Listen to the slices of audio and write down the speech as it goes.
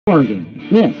Oregon.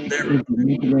 This is the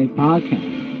Rant N Rave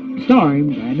Podcast,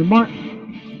 starring Brandon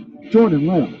Martin, Jordan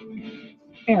Little,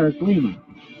 Eric Lima,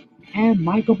 and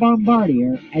Michael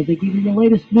Bombardier as they give you the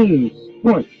latest news,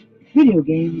 sports, video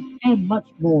games, and much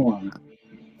more.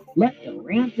 Let the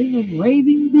ranting and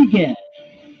raving begin.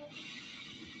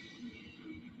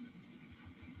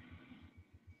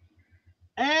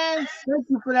 And thank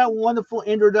you for that wonderful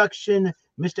introduction,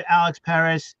 Mr. Alex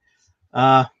Paris.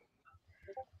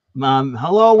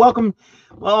 Hello, welcome,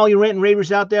 all you Rant N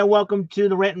Ravers out there. Welcome to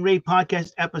the Rant N Rave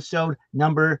Podcast, episode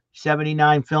number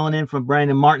 79. Filling in from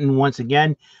Brandon Martin once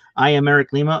again. I am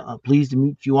Eric Lima. Pleased to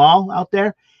meet you all out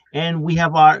there. And we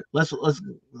have our let's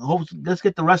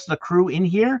get the rest of the crew in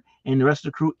here, and the rest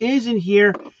of the crew is in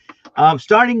here.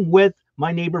 Starting with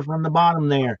my neighbor from the bottom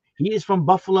there. He is from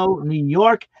Buffalo, New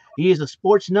York. He is a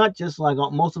sports nut, just like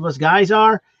most of us guys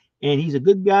are, and he's a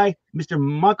good guy, Mr.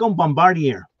 Michael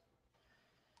Bombardier.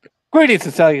 Greetings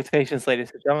and salutations,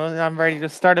 ladies and gentlemen. I'm ready to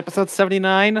start episode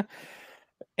 79.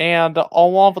 And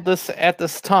along with this at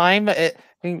this time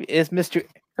is Mr.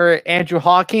 Andrew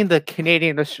Hawking, the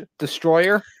Canadian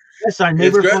Destroyer. Yes, our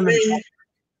neighbor It's from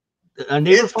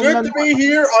good the to be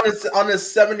here on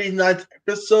this 79th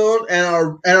episode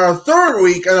and our third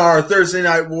week in our Thursday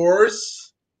Night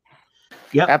Wars.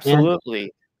 Yep,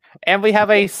 Absolutely. And we have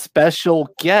a special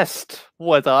guest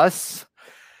with us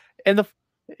in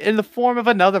the form of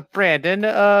another Brandon.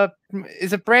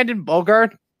 Is it Brandon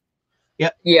Beauregard?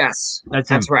 Yep. Yes,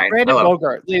 that's right. Brandon Hello.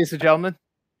 Beauregard, ladies and gentlemen.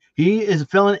 He is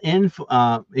filling in.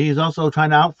 He is also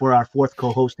trying out for our fourth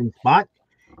co-hosting spot,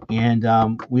 and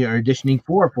we are auditioning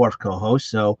for a fourth co-host.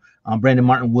 So Brandon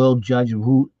Martin will judge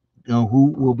who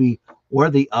will be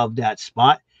worthy of that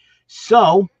spot.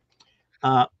 So,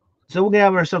 we're gonna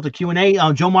have ourselves a Q&A.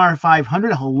 Jomar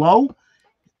 500, hello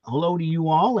to you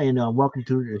all, and welcome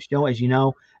to the show. As you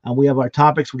know, we have our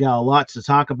topics. We got a lot to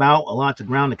talk about, a lot of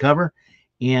ground to cover,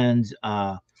 and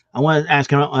I want to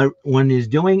ask everyone is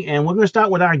doing, and we're going to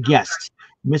start with our guest,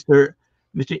 Mr.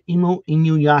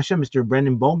 Inuyasha, Mr.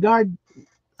 Brandon Beauregard.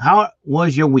 How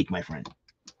was your week, my friend?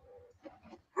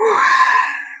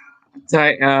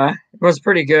 It was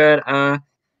pretty good.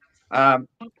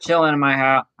 Chilling in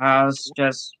my house,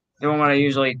 just doing what I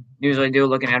usually do,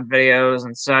 looking at videos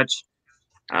and such.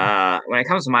 When it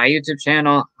comes to my YouTube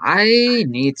channel, I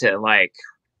need to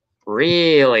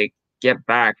really get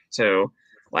back to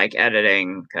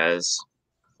editing, because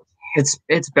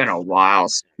it's been a while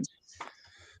since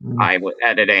I was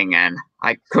editing, and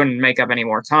I couldn't make up any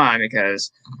more time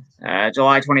because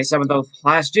July 27th of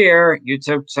last year,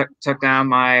 YouTube took down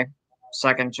my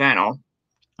second channel.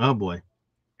 Oh boy!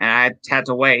 And I had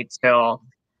to wait till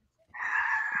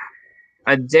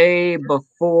a day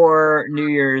before New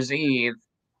Year's Eve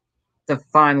to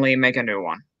finally make a new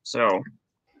one. So,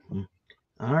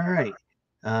 all right.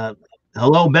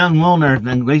 Hello, Ben Wilner,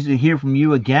 and great to hear from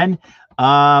you again.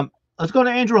 Let's go to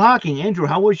Andrew Hawking. Andrew,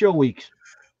 how was your week?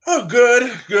 Oh,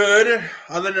 good.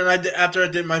 Other than after I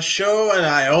did my show, and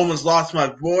I almost lost my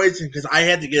voice because I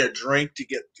had to get a drink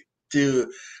to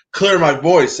clear my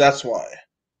voice. That's why.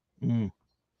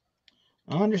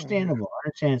 Understandable. I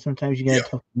understand. Sometimes you get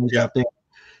tough news out there,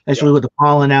 especially with the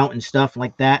pollen out and stuff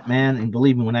like that, man. And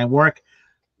believe me, when I work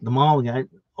the mall, I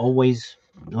always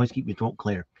keep your throat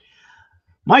clear.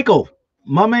 Michael,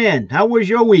 my man, how was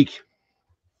your week?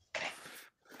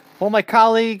 Well, my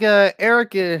colleague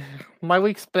Eric, my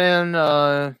week's been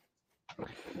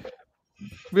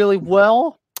really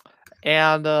well,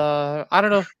 and I don't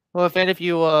know if any of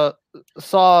you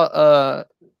saw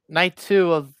night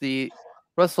 2 of the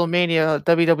WrestleMania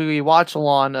WWE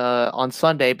Watch-Along on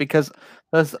Sunday, because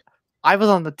I was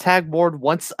on the tag board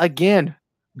once again.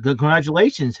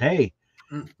 Congratulations! Hey,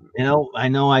 I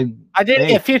know I didn't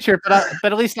get featured, but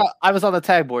at least I was on the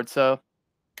tag board. So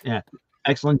yeah,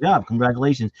 excellent job!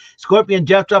 Congratulations, Scorpion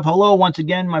Jeff Drop. Hello once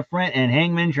again, my friend, and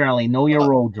Hangman Charlie. Know your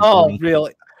role.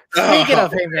 Really? Speaking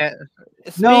of Hangman,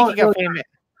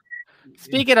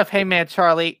 speaking of Hangman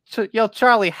Charlie,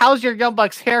 Charlie, how's your Young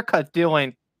Bucks haircut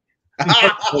doing?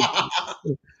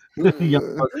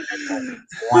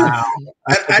 Wow.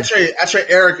 Actually,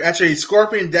 Eric,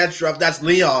 Scorpion Death Drop, that's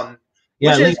Leon.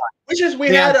 Yeah, We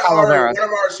had one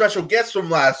of our special guests from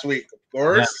last week, of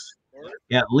course.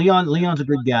 Yeah, Leon's a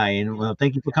good guy, and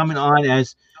thank you for coming on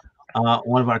as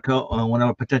one of our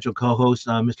potential co-hosts,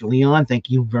 Mr. Leon.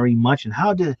 Thank you very much. And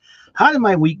how did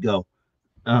my week go?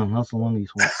 Oh, not so long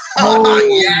these ones.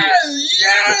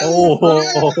 Yes.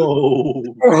 Oh.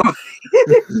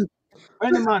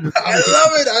 Brandon Martin. I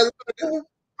love it.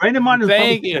 Brandon Martin.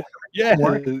 Thank you. Yes.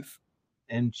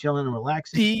 And chilling and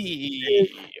relaxing.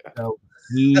 So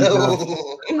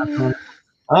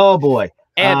oh boy.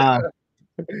 And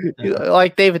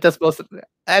Like David does most of it.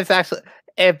 That's actually,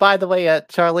 and by the way,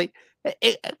 Charlie,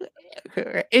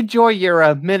 enjoy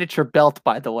your miniature belt,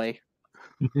 by the way.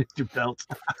 Your belt.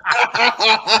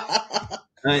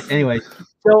 Anyway,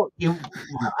 so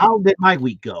how did my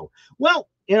week go? Well,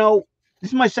 this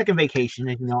is my second vacation,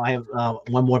 and I have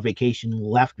one more vacation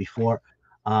left before,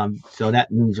 so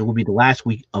that means it will be the last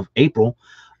week of April.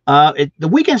 The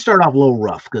weekend started off a little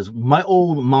rough because my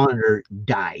old monitor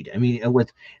died. I mean,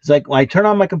 it's like when I turn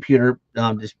on my computer,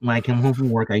 just when I come home from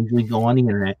work, I usually go on the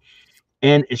internet,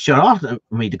 and it shut off. I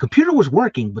mean, the computer was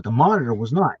working, but the monitor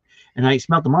was not. And I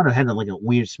smelled the monitor had like a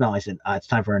weird smell. I said, it's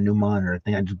time for a new monitor. I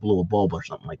think I just blew a bulb or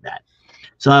something like that.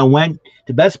 So I went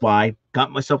to Best Buy, got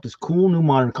myself this cool new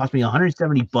monitor. It cost me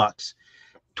 $170,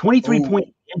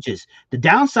 23.8 inches. The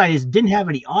downside is it didn't have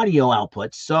any audio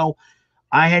outputs, so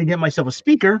I had to get myself a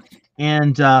speaker.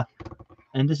 And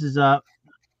this is so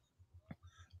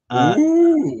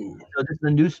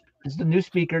this is the new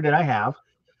speaker that I have.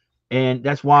 And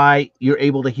that's why you're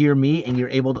able to hear me and you're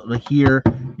able to hear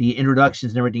the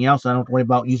introductions and everything else. I don't have to worry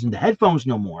about using the headphones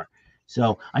no more.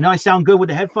 So I know I sound good with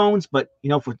the headphones, but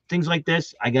for things like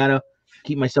this, I gotta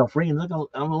keep myself free. And I'm a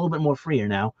little bit more freer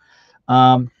now.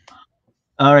 All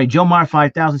right, Joe Mar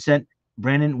 5,000 said,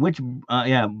 Brandon, Brandon,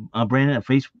 a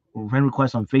friend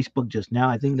request on Facebook just now.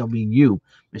 I think they'll be you,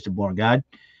 Mr. Beauregard.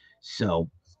 So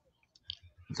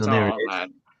there it is.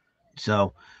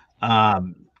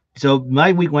 So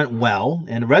my week went well,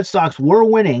 and the Red Sox were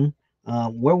winning.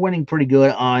 We're winning pretty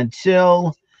good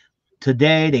until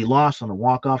today. They lost on a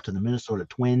walk-off to the Minnesota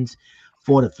Twins,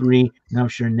 4-3. And I'm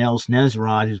sure Nels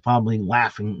Nesrod is probably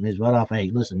laughing his butt off.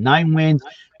 Hey, listen, 9 wins,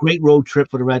 great road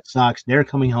trip for the Red Sox. They're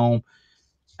coming home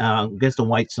against the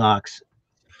White Sox.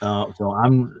 So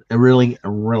I'm really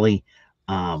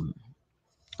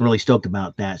stoked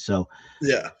about that. So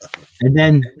yeah. And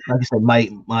then, like I said,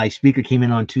 my speaker came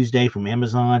in on Tuesday from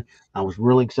Amazon. I was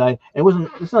really excited. This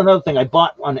is another thing I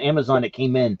bought on Amazon that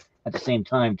came in at the same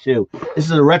time too. This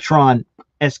is a Retron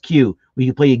SQ where you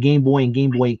can play your Game Boy and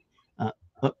Game Boy.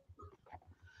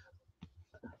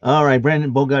 All right,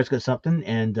 Brandon Beauregard's got something,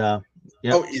 and yep.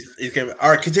 Oh, he's came. All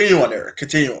right, continue on, Eric.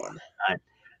 Continue on. All right.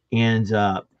 And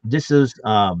this is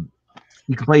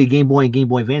you can play your Game Boy and Game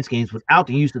Boy Advance games without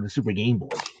the use of the Super Game Boy.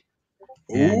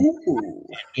 And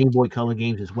Game Boy Color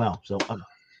games as well. So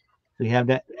you have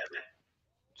that.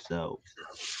 So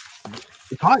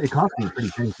it cost me pretty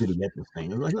penny to get this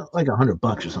thing. It was like $100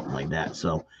 or something like that.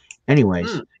 So,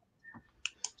 anyways,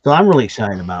 so I'm really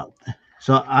excited about.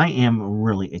 So I am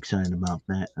really excited about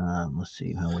that. Let's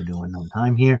see how we're doing on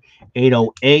time here.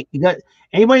 8:08. You got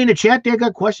anybody in the chat there?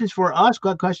 Got questions for us?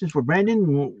 Got questions for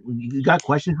Brandon? You got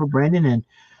questions for Brandon and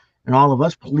all of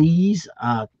us? Please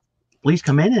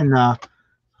come in and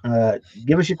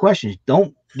give us your questions.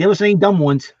 Don't give us any dumb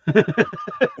ones.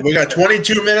 We got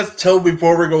 22 minutes till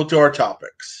before we go to our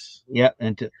topics. Yep,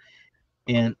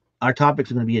 and our topics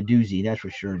are going to be a doozy, that's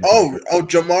for sure. Oh,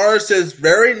 Jamar says,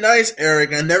 very nice,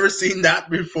 Eric. I've never seen that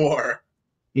before.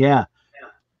 Yeah,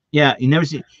 you never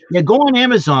see. Yeah, go on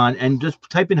Amazon and just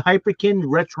type in Hyperkin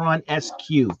Retron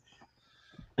SQ.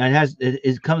 And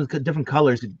it comes in different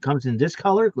colors. It comes in this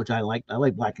color, which I like. I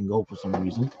like black and gold for some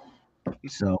reason.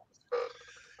 So.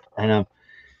 And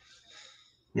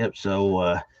yep.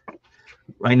 So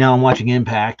right now I'm watching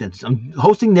Impact, and I'm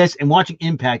hosting this and watching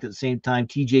Impact at the same time.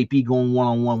 TJP going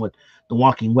one-on-one with the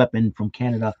walking weapon from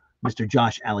Canada, Mr.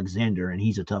 Josh Alexander, and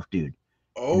he's a tough dude.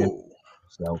 Oh,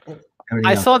 so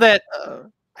I saw that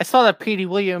Petey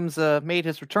Williams made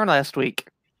his return last week.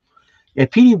 Yeah,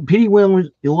 Petey Williams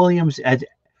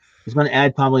is going to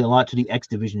add probably a lot to the X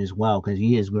division as well because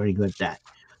he is very good at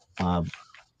that.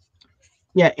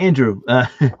 Yeah, Andrew.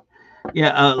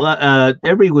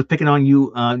 Everybody was picking on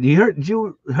you. Did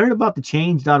you heard about the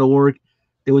change.org?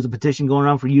 There was a petition going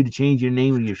on for you to change your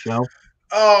name of your show.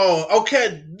 Oh,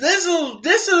 okay. This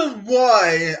is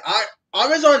why I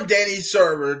was on Danny's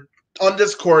server on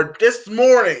Discord this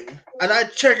morning, and I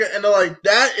check it, and they're like,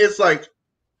 that is like,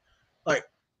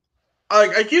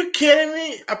 are you kidding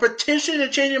me? A petition to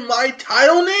change my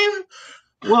title name?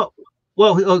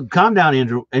 Well, calm down,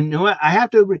 Andrew. And you know what? I have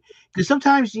to agree because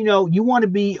sometimes you want to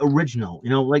be original.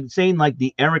 Like saying like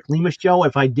the Eric Lima show.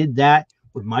 If I did that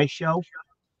with my show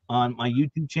on my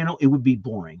YouTube channel, it would be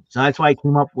boring. So that's why I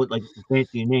came up with like a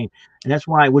fancier name, and that's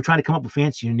why we're trying to come up with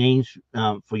fancier names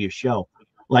for your show,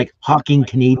 like Hawking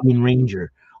Canadian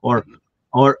Ranger or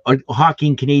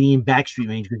Hawking Canadian Backstreet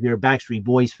Ranger because you're a Backstreet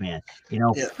Boys fan.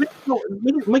 Yeah.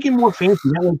 Make it more fancy.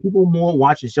 That way people more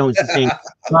watch the show and say,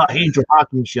 Andrew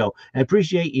Hawking show. I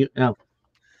appreciate you.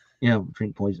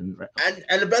 Drink poison.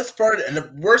 And the best part and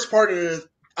the worst part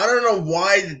I don't know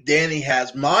why Danny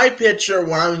has my picture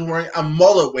when I was wearing a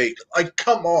mullet wig. Like,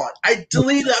 come on! I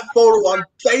deleted that photo on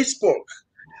Facebook.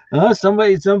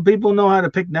 Some people know how to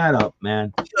pick that up,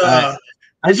 man.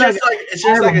 It's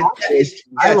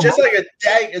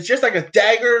just like a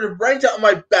dagger right down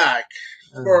my back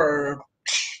for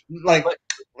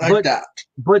that.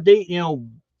 But they,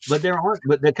 but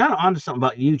they're kind of onto something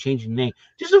about you changing the name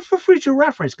just for future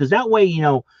reference, because that way,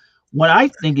 what I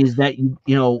think is that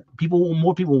more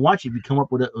people watch it if you come up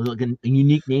with a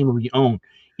unique name of your own.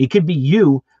 It could be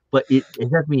you, but it has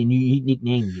to be a unique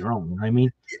name of your own. You know what I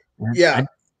mean? Yeah.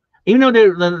 Even though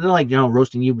they're like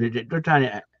roasting you, but they're trying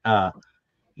to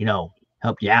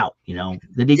help you out. They want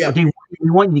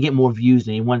you to get more views,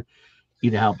 and they want you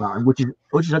to help out, which is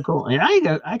cool. And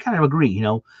I kind of agree.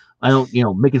 I don't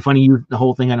making fun of you, the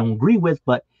whole thing I don't agree with,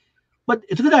 but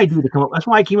it's a good idea to come up. That's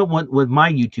why I came up with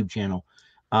my YouTube channel.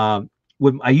 I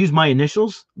use my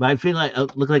initials, but I feel like I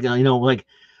look like like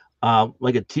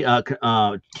a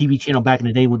TV channel back in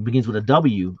the day when it begins with a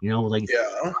W. We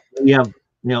have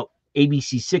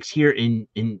ABC6 here in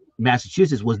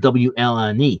Massachusetts was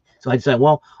WLNE. So I decided,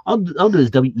 well, I'll do this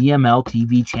WEML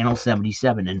TV channel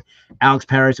 77. And Alex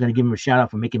Parrish is going to give him a shout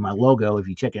out for making my logo. If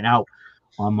you check it out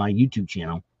on my YouTube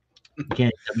channel,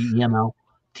 again, WEML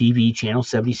TV channel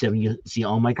 77, you see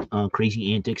all my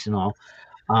crazy antics and all.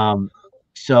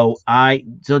 So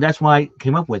that's why I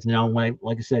came up with,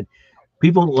 like I said,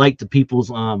 people like the People's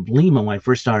Lima when I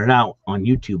first started out on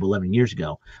YouTube 11 years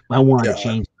ago, but I wanted to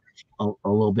change a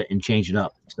little bit and change it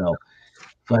up. So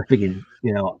I figured,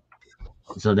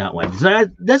 so that way. So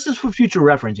that's just for future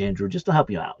reference, Andrew, just to help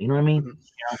you out. You know what I mean?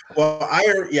 Well, I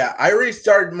already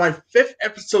started my 5th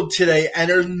episode today,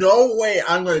 and there's no way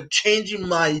I'm going to change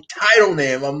my title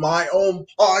name on my own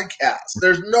podcast.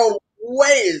 There's no way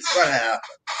it's going to happen.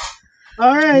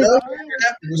 All right.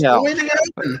 No way to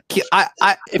happen.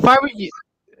 If I were you,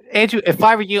 Andrew,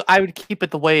 I would keep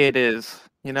it the way it is.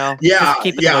 Yeah.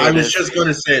 I was just going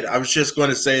to say that.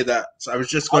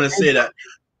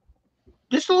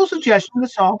 Just a little suggestion.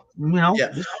 That's all.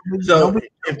 Yeah. So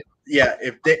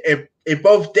if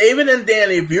both David and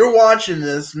Danny, if you're watching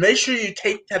this, make sure you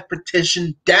take that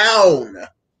petition down.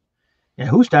 Yeah.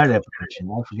 Who started that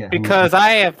petition? I forget. Because I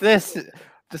have this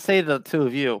to say to the two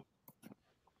of you.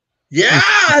 Yeah.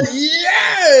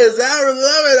 Yes.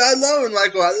 I love it,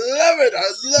 Michael. I love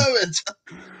it.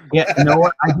 Yeah, you know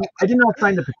what? I did not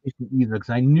sign the petition either because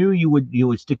I knew you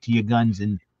would stick to your guns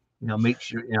and make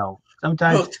sure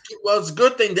sometimes. Well, it's a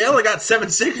good thing they only got 7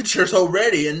 signatures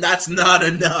already, and that's not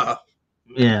enough.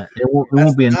 Yeah, it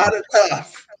won't be enough.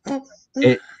 Trust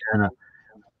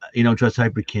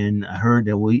Hyperkin. I heard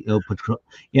that Wii U Patrol.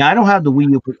 Yeah, I don't have the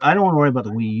Wii U. I don't want to worry about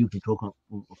the Wii U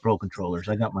Pro controllers.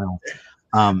 I got my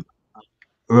own.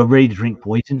 We're ready to drink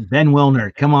poison. Ben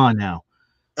Wilner, come on now.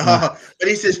 But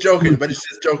he's just joking. After that.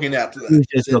 He's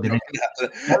just joking.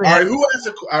 All right, who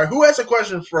has a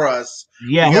question for us?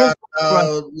 Yeah, we got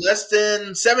less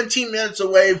than 17 minutes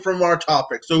away from our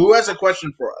topic. So who has a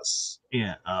question for us?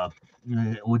 Yeah,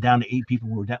 we're down to 8 people.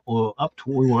 We were up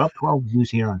 12 views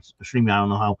here on streaming. I don't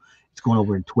know how it's going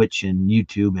over in Twitch and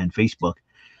YouTube and Facebook.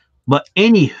 But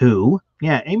anywho,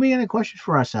 yeah, anybody got any questions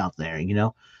for us out there?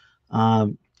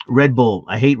 Red Bull.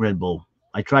 I hate Red Bull.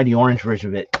 I tried the orange version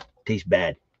of it. Tastes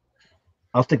bad.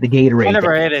 I'll stick the Gatorade. I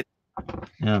never had it.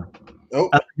 Yeah. Oh.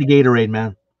 The Gatorade,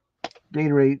 man.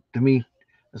 Gatorade, to me,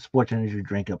 a sports energy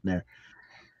drink up there.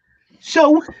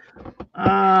 So,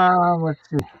 let's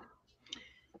see.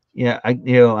 Yeah,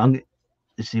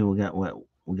 let's see. We got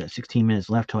 16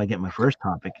 minutes left till I get my first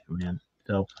topic, man.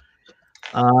 So,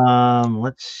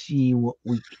 let's see what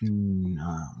we can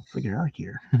figure out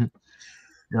here.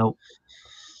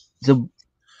 So,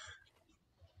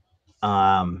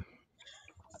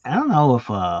 I don't know if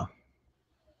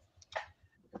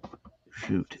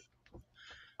shoot.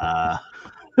 All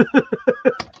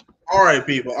right,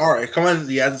 people. All right, come on.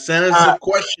 Yeah, send us a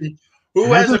question.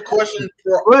 Who has a question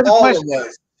for all of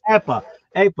us? Epa.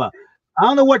 I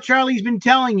don't know what Charlie's been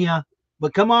telling you,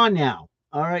 but come on now.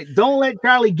 All right, don't let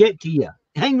Charlie get to you.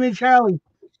 Hang with Charlie.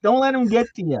 Don't let him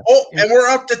get to you. Oh, and we're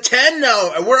up to 10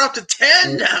 now. We're up to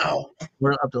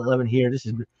 11 here. This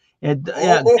is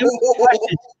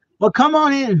well, come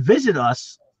on in and visit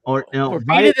us, or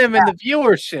beat them in the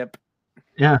viewership.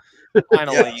 Yeah,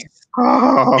 finally.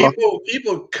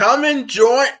 People, come and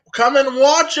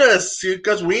watch us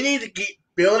because we need to keep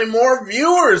building more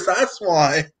viewers. That's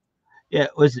why. Yeah,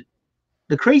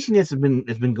 the craziness has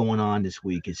been going on this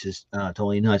week. It's just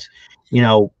totally nuts.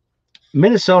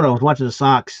 Minnesota. I was watching the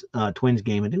Sox Twins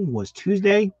game. I think it was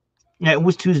Tuesday. Yeah, it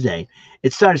was Tuesday.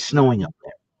 It started snowing up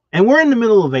there, and we're in the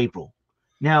middle of April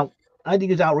now. I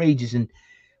think it's outrageous, and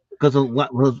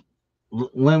because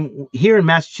when here in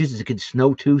Massachusetts it could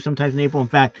snow too sometimes in April. In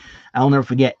fact, I'll never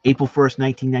forget April 1st,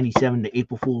 1997, the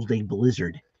April Fool's Day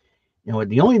blizzard. You know,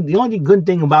 the only good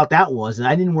thing about that was that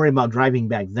I didn't worry about driving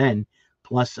back then.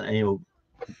 Plus, you know,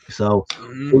 so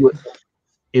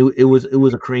it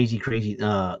was a crazy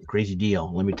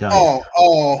deal. Let me tell you.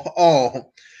 Oh.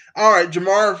 All right,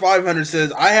 Jamar 500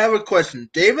 says, I have a question.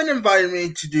 David invited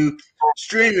me to do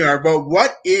StreamYard, but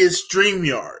what is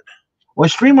StreamYard? Well,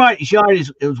 StreamYard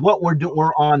is what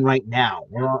we're on right now.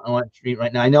 We're on stream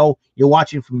right now. I know you're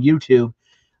watching from YouTube,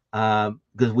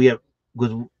 because we're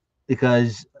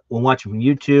watching from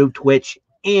YouTube, Twitch,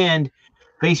 and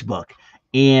Facebook.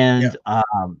 And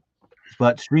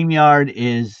but StreamYard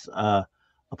is a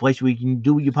place where you can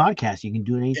do your podcast. You can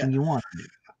do anything you want.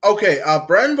 Okay,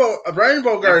 Brandon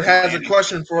Beauregard has a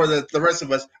question for the rest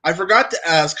of us. I forgot to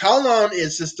ask, how long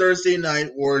is this Thursday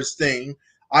Night Wars thing?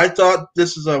 I thought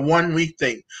this was a 1 week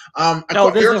thing.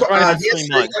 No, this is running for 3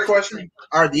 months.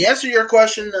 All right, the answer to your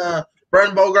question,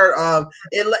 Brandon Beauregard,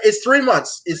 it's 3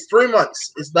 months. It's 3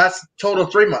 months. That's total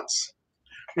 3 months.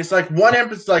 It's like one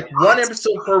episode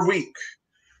per week.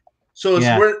 So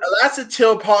that's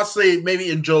until possibly maybe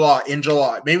in July,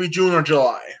 maybe June or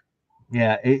July.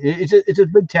 Yeah, it's a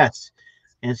big test,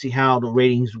 and see how the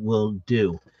ratings will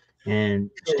do. And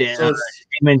Stan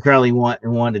and Charlie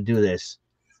wanted to do this.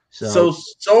 So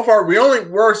far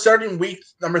we're starting week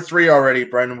number 3 already,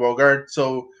 Brandon Beauregard.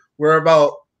 So we're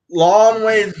about long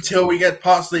way until we get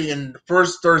possibly in the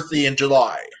first Thursday in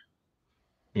July.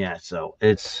 Yeah, so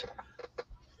it's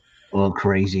a little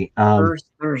crazy. First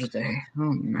Thursday.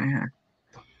 Oh man.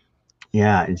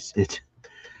 Yeah, it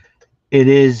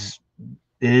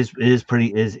is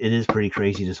pretty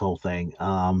crazy, this whole thing.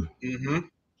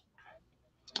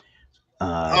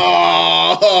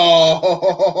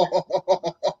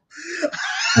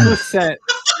 Who's that?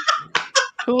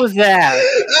 Who was that?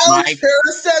 Alex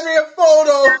Paris sent me a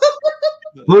photo.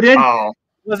 Who did? Oh.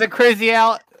 Was it Crazy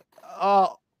Al?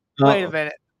 Oh, wait a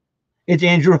minute. It's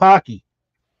Andrew Hockey.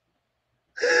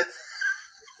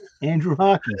 Andrew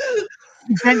Hockey.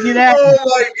 Who sent you that? Oh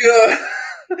my god.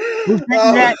 Who sent you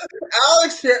that?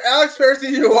 Alex Paris,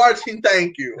 if you're watching,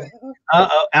 thank you.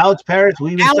 Alex Paris.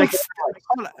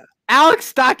 Alex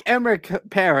Stock Emmerich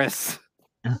Paris.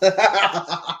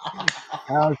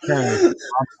 Alex Paris.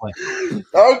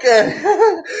 Okay.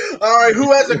 All right.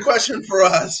 Who has a question for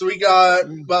us? We got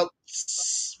about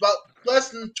less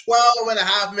than 12 and a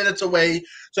half minutes away.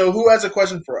 So who has a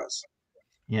question for us?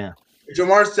 Yeah.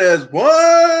 Jamar says,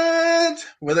 what?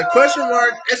 With a question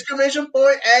mark, exclamation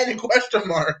point, and a question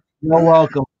mark. You're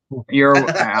welcome. You're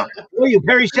Well, you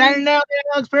Perry Shannon now,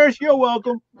 Alex Paris. You're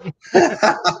welcome. I'm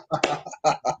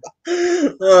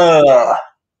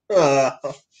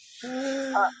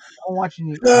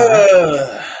watching.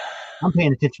 I'm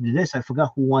paying attention to this. I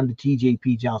forgot who won the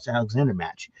TJP Joust Alexander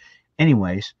match.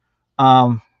 Anyways,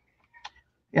 yeah,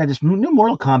 this new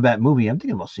Mortal Kombat movie. I'm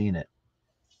thinking about seeing it.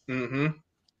 Mm-hmm.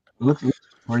 Looks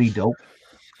pretty dope.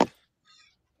 You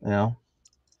know,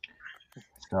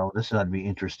 so this ought to be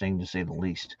interesting to say the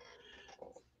least.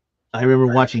 I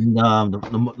remember watching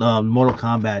the Mortal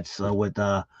Kombat's with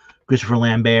Christopher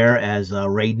Lambert as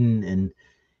Raiden, and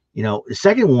the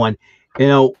second one,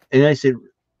 and I said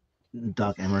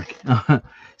Doc Emmerich.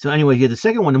 So anyway, the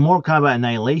second one, the Mortal Kombat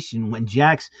Annihilation, when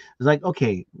Jax was like,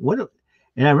 okay, what?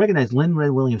 And I recognized Lynn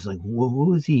Red Williams, like,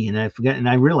 who is he? And I forgot, and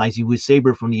I realized he was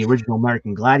Saber from the original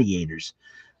American Gladiators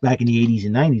back in the 80s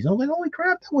and 90s. I was like, holy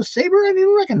crap, that was Saber? I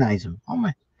didn't recognize him. Oh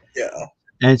my. Yeah.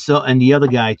 And the other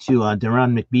guy too,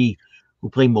 Deron McBee, who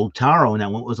played Motaro, and that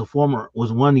one was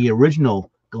one of the original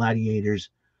Gladiators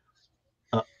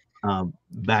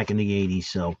back in the 80s.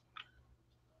 So,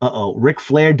 Ric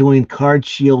Flair doing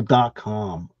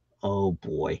CardShield.com. Oh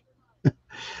boy.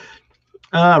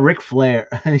 Ric Flair.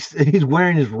 He's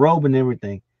wearing his robe and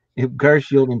everything.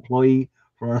 CardShield employee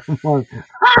for a month.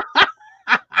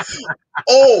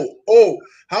 Oh,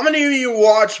 how many of you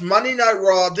watched Monday Night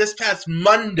Raw this past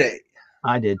Monday?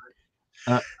 I did.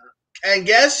 And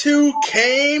guess who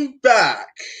came back?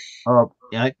 Oh,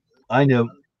 yeah, I know.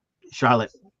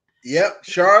 Charlotte. Yep,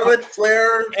 Charlotte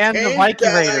Flair and the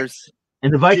Viking Raiders.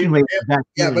 And the Viking Raiders.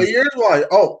 Yeah, but here's why.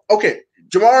 Oh, okay.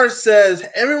 Jamar says,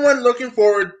 everyone looking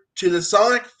forward to the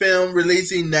Sonic film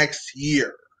releasing next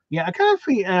year. Yeah, I kind of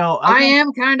feel, I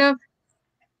am kind of.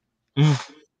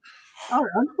 I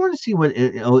want to see what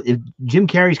if Jim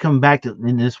Carrey's coming back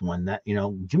in this one. That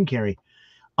Jim Carrey,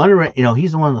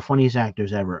 he's one of the funniest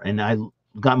actors ever, and I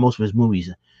got most of his movies.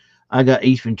 I got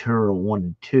Ace Ventura 1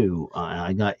 and 2.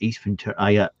 I got Ace Ventura.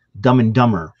 I got Dumb and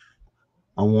Dumber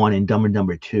on 1 and Dumb and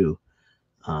Dumber 2.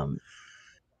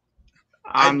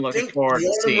 I'm looking forward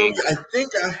to seeing.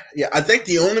 I think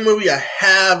the only movie I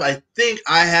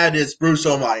had is Bruce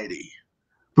Almighty.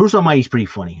 Bruce Almighty's pretty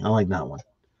funny. I like that one.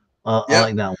 I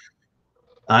like that one.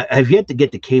 I've yet to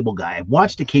get the Cable Guy. I've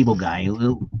watched the Cable Guy.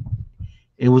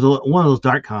 It was one of those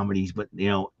dark comedies, but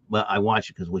I watched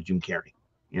it because it was Jim Carrey.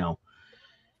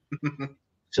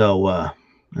 So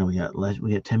we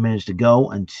got 10 minutes to go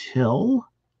until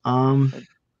 10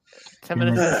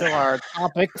 minutes until our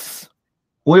topics.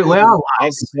 Well,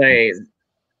 I'll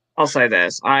say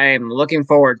this: I'm looking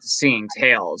forward to seeing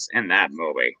Tails in that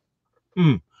movie.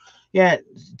 Yeah,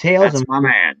 Tails. That's my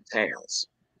man, Tails.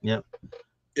 Yep.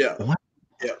 Yeah. What?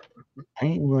 Yeah. I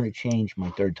ain't going to change my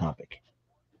third topic.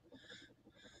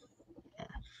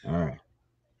 All right.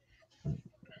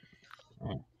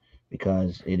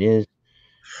 Because it is.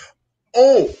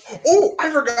 Oh!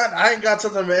 I forgot. I got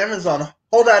something from Amazon.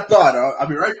 Hold that thought. I'll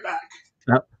be right back.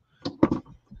 Yep.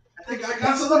 I think I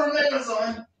got something from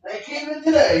Amazon. That came in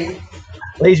today.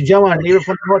 Ladies and gentlemen, our neighbor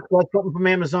from the north got something from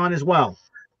Amazon as well.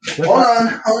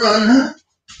 Hold on.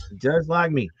 Just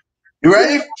like me. You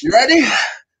ready?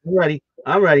 I'm ready.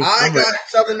 I got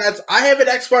something I have an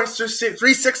Xbox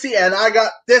 360 and I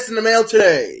got this in the mail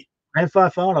today. Grand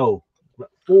Theft Auto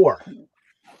 4.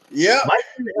 Yeah. My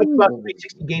favorite Xbox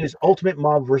 360 game is Ultimate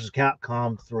Marvel vs.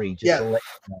 Capcom 3. Just to let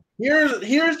you know.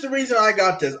 Here's the reason I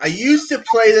got this. I used to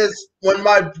play this on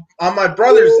my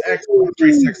brother's Xbox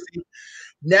 360.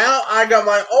 Now I got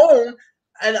my own,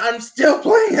 and I'm still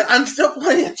playing it. I'm still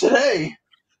playing it today.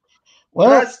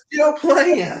 Well, I'm still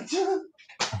playing it.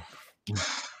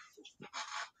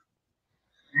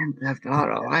 Grand Theft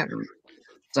Auto. I haven't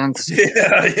since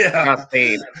Yeah.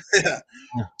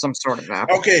 some sort of app.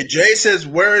 Okay, Jay says,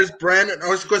 "Where is Brandon?" I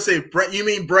was going to say, you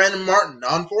mean Brandon Martin?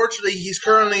 Unfortunately, he's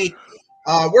currently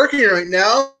working right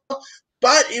now,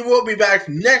 but he will be back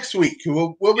next week.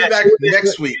 We'll be back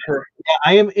next week.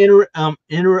 I am I'm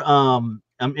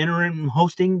interim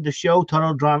hosting the show,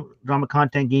 Total Drama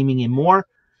Content Gaming and More.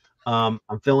 I'm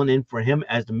filling in for him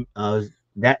as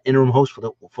that interim host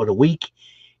for the week,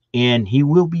 and he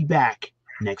will be back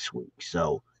next week.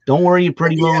 So don't worry, you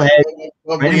pretty little head.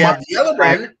 Well, we have the other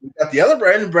Brandon. We got the other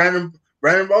Brandon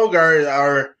Beauregard,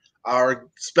 our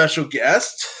special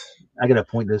guest. I gotta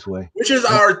point this way. Which is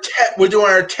we're doing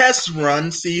our test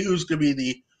run. See who's gonna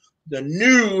be the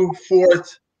new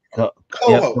fourth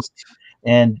co-host.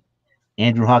 Yep. And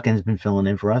Andrew Hawkins has been filling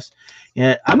in for us.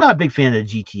 Yeah, I'm not a big fan of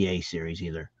the GTA series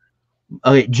either.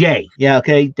 Okay, Jay. Yeah,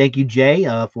 okay. Thank you, Jay,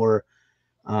 for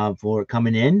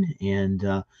coming in.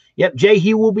 And yep, Jay,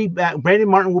 he will be back. Brandon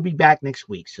Martin will be back next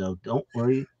week, so don't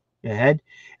worry ahead.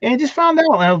 And I just found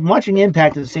out, I was watching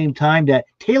Impact at the same time, that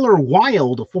Taylor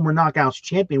Wilde, the former Knockouts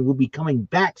champion, will be coming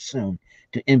back soon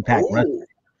to Impact Wrestling.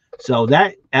 So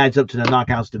that adds up to the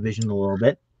Knockouts division a little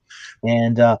bit.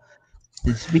 And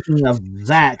speaking of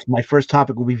that, my first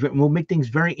topic will make things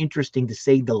very interesting, to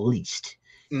say the least.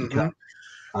 Mm-hmm. Because,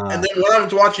 and then when I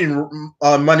was watching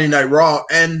Monday Night Raw,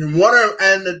 and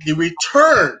the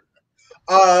return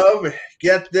of,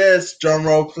 get this, drum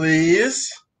roll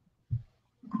please.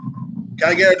 Can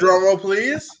I get a drum roll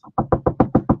please?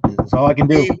 That's all I can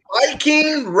do. The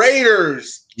Viking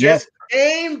Raiders just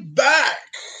came back.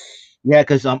 Yeah,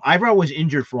 because Ivor was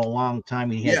injured for a long time.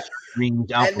 And he had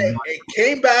rings out. And they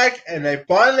came back, and they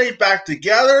finally back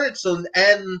together. So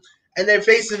and they're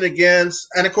facing against,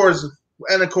 and of course,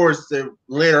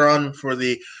 later on for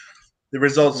the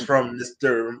results from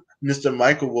Mr.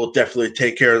 Michael will definitely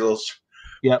take care of those.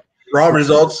 Yep. Raw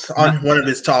results on one of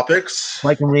his topics.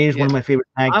 Viking Raiders, one of my favorite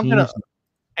tag teams.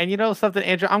 And you know something,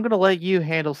 Andrew? I'm going to let you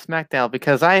handle SmackDown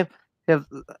because I have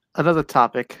another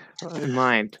topic in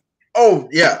mind. Oh,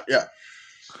 yeah. You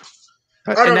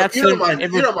don't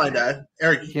mind that,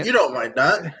 Eric. Yeah. You don't mind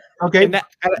that. Okay.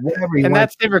 And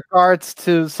that's in regards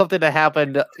to something that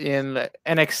happened in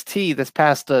NXT this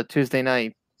past Tuesday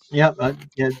night. Yep.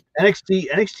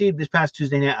 NXT this past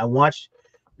Tuesday night, I watched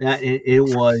that. It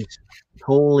was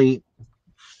totally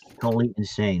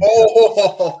insane.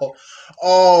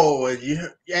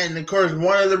 And of course,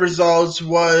 one of the results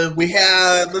was we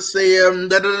had, let's see,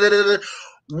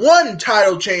 one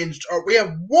title change. Or we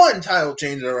have one title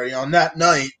change already on that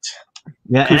night.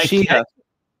 Yeah, Kushida.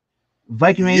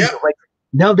 Viking Raiders. Yep.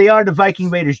 No, they are the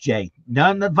Viking Raiders, Jay.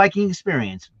 Not the Viking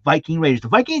Experience. Viking Raiders. The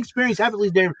Viking Experience happily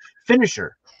is their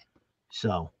finisher.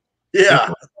 So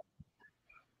yeah.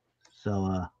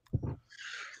 So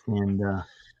and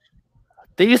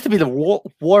they used to be the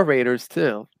War Raiders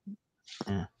too.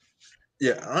 Yeah.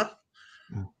 Yeah.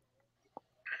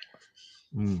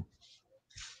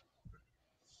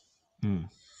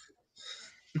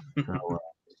 So,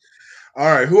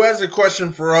 All right, who has a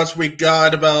question for us? We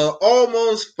got about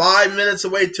almost 5 minutes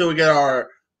away till we get our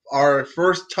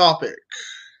first topic.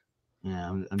 Yeah,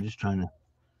 I'm just trying to.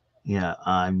 Yeah,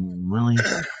 I'm really.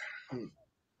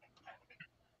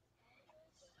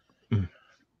 You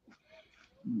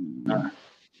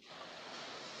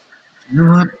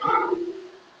know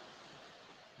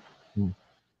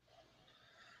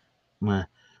what?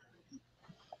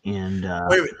 And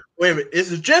Wait a minute.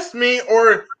 Is it just me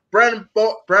or Brandon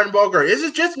Beauregard? Is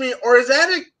it just me or is that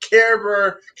a Care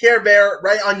Bear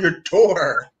right on your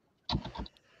door?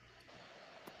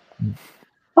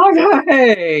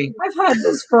 Okay, I've had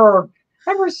this for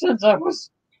ever since I was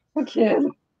a kid.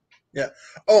 Yeah.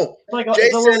 Oh, It's Jay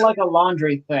a little said, like a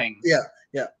laundry thing. yeah.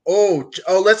 Oh,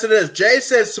 listen to this. Jay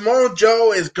says Samoa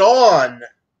Joe is gone.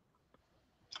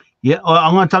 yeah,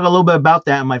 I'm going to talk a little bit about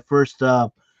that in my first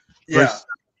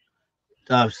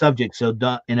subject. So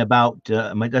in about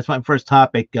that's my first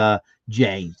topic,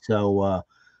 Jay. So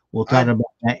we'll talk about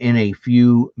that in a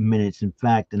few minutes. In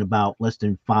fact, in about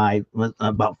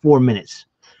about 4 minutes.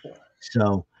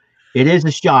 So it is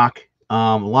a shock.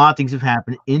 A lot of things have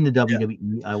happened in the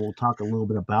WWE. I will talk a little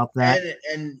bit about that.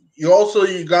 And you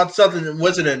got something.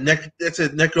 Was it it's a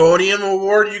Nickelodeon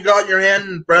award you got in your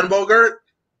hand, Brandon Beauregard?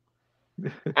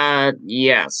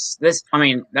 Yes. This is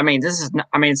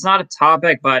it's not a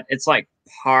topic, but it's like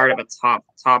part of a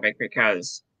topic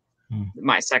because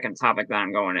my second topic that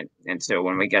I'm going into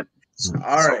when we get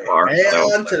all right.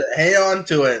 Hang on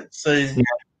to it. So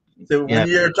when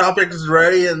your topic is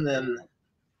ready, and then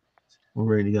we're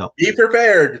ready to go. Be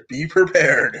prepared. Be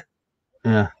prepared.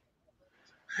 Yeah.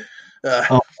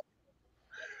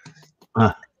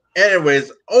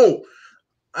 Anyways, and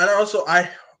also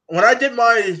when I did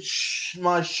my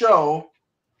show,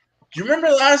 do you remember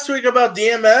last week about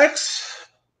DMX?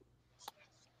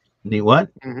 The what?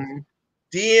 Mm-hmm.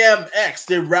 DMX,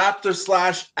 the rapper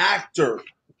 / actor.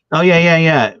 Oh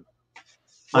yeah.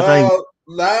 Well,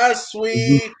 last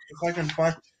week, if I can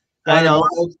find, I know.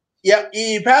 Yeah,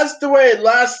 he passed away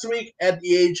last week at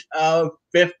the age of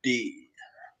 50.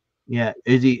 Yeah,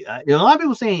 is he? A lot of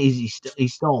people saying he's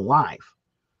still alive.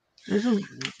 He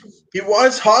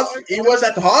was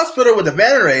at the hospital with a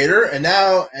ventilator, and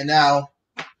now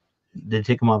they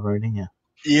take him off everything. Yeah.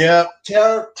 Yeah,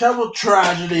 terrible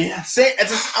tragedy.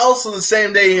 It's also the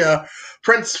same day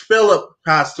Prince Philip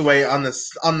passed away on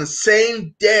the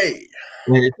same day.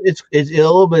 It's a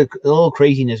little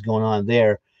craziness going on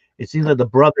there. It seems like the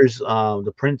brothers,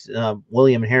 the Prince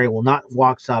William and Harry, will not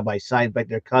walk side by side. In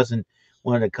fact,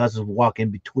 one of the cousins will walk in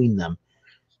between them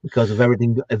because of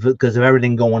everything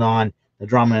going on. The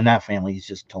drama in that family is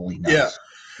just totally nuts. Yeah.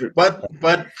 But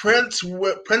Prince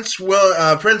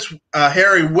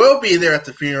Harry will be there at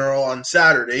the funeral on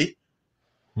Saturday,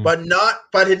 but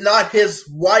not his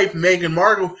wife Meghan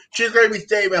Markle. She's going to be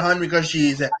staying behind because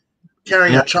she's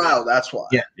carrying a child. That's why.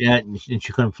 Yeah, and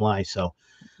she couldn't fly. So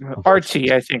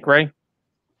Archie, I think, right?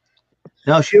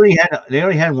 No, they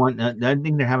already had one. I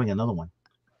think they're having another one.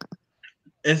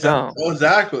 Exactly.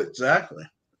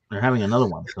 They're having another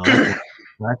one. So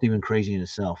that's even crazy in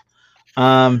itself.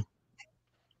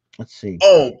 Let's see.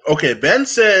 Oh, okay. Ben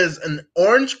says an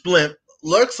orange blimp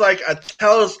looks like a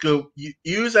telescope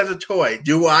used as a toy.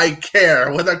 Do I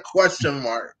care? With a question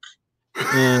mark.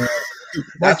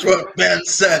 That's what Ben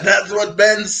said.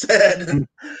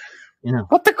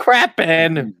 What the crap,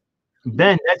 Ben?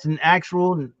 Ben, that's an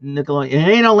actual Nickelodeon. It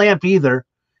ain't a lamp either.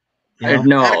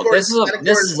 No, this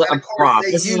is a prop.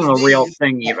 This isn't a real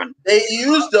thing even. They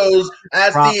use those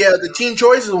at the Teen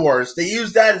Choice Awards. They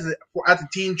use that at the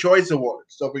Teen Choice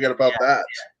Awards. Don't forget about that.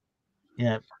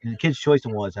 Yeah, the Kids' Choice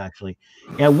Awards actually.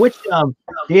 Yeah, which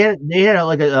they had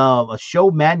like a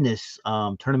Show Madness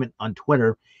tournament on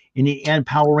Twitter. In the end,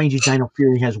 Power Rangers Dino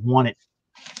Fury has won it.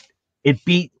 It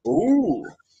beat out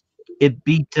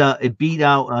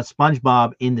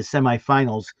SpongeBob in the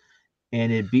semifinals.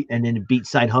 And then it beat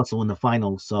Side Hustle in the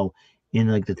finals. So in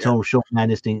like the total Show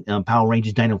Madness thing, Power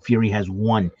Rangers Dino Fury has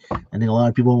won. I think a lot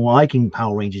of people are liking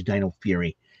Power Rangers Dino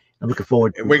Fury. I'm looking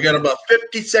forward to it. We got about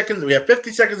 50 seconds. We have 50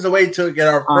 seconds away to get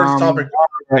our first topic.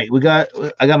 Right.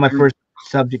 I got my first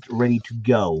subject ready to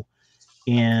go.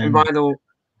 And by the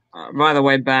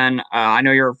way, Ben, I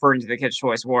know you're referring to the Kids'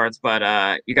 Choice Awards,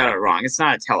 but you got it wrong. It's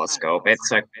not a telescope.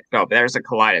 It's a scope. There's a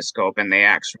kaleidoscope in the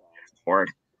actual award.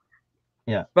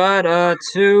 Yeah. But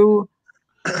to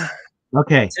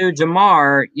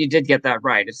Jamar, you did get that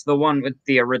right. It's the one with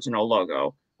the original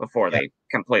logo before they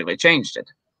completely changed it.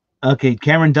 Okay,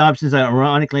 Cameron Dobson's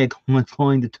ironically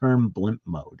calling the term blimp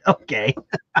mode. Okay.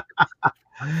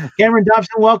 Cameron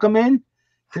Dobson, welcome in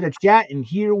to the chat, and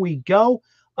here we go.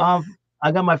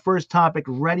 I got my first topic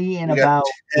ready in We about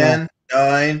got 10,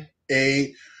 9,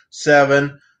 8,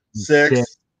 7, 6,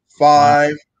 6,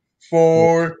 5,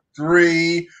 4,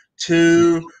 3,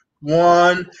 2,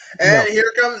 1. And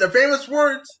here come the famous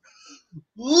words.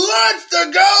 Let's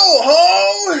go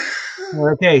home.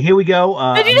 Okay, here we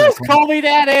go. Did you just call me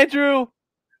that, Andrew?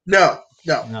 No.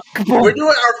 We're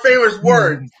doing our famous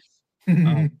words.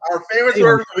 Our famous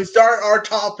words when we start our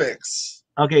topics.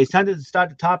 Okay, it's time to start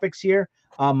the topics here.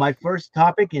 My first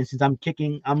topic, and since I'm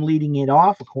leading it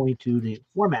off according to the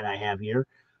format I have here,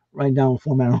 right down the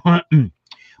format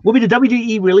will be the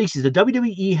WWE releases. The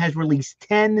WWE has released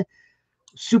 10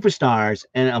 superstars,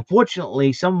 and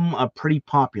unfortunately, some of them are pretty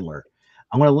popular.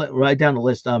 I'm going to write down the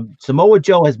list. Samoa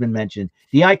Joe has been mentioned.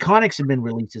 The Iconics have been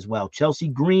released as well. Chelsea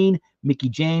Green, Mickie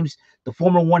James, the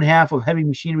former one half of Heavy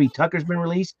Machinery Tucker's been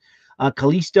released.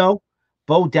 Kalisto,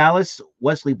 Bo Dallas,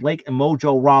 Wesley Blake, and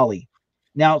Mojo Rawley.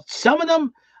 Now, some of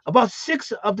them, about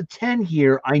 6 of the 10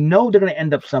 here, I know they're going to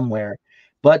end up somewhere,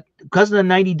 but because of the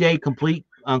 90-day complete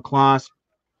clause,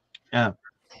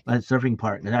 surfing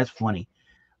part, that's funny.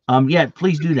 Yeah,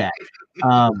 please do that.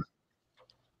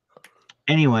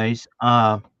 Anyways,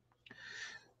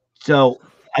 so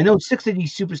I know 6 of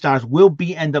these superstars will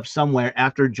end up somewhere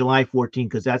after July 14th,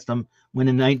 because that's the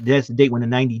date when the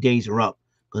 90 days are up,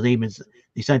 because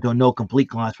they signed to a no complete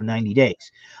clause for 90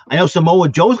 days. I know Samoa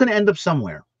Joe is going to end up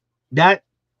somewhere. That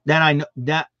I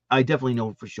definitely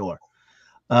know for sure.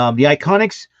 The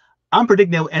Iconics, I'm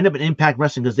predicting they'll end up in Impact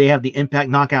Wrestling because they have the Impact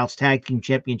Knockouts Tag Team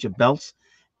Championship belts.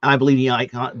 I believe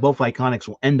both Iconics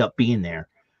will end up being there,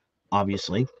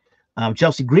 obviously.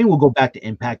 Chelsea Green will go back to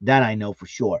Impact. That I know for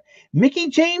sure. Mickie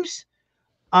James,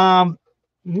 I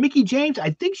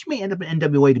think she may end up in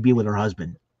NWA to be with her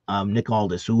husband, Nick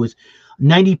Aldis, who was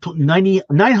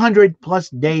 900 plus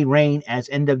day reign as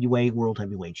NWA World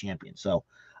Heavyweight Champion. So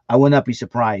I would not be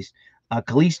surprised.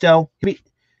 Kalisto,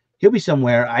 he'll be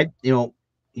somewhere. He'll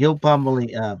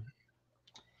probably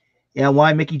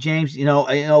why Mickie James?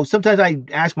 Sometimes I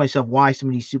ask myself why some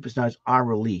of these superstars are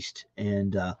released,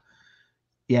 and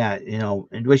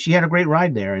and she had a great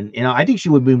ride there, and I think she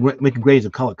would be making great as a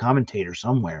color commentator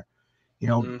somewhere,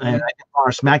 and I think our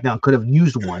SmackDown could have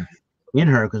used one in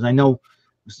her, because I know,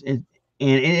 and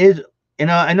it is,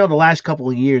 I know the last couple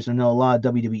of years, I know a lot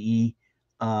of WWE,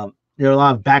 there are a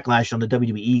lot of backlash on the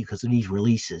WWE because of these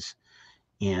releases,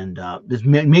 and there's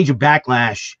major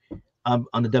backlash on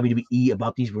the WWE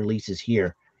about these releases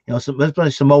here. So let's play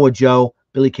Samoa Joe,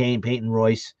 Billy Kay, and Peyton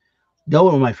Royce.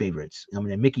 Those are my favorites.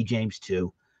 Mickie James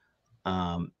too.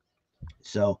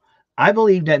 So I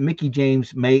believe that Mickie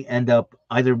James may end up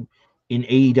either in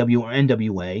AEW or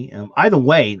NWA. Either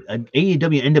way,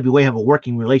 AEW and NWA have a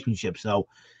working relationship, so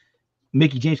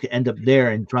Mickie James could end up there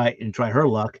and try her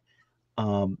luck.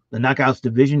 The Knockouts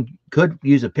division could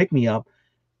use a pick-me-up.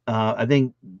 I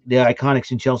think the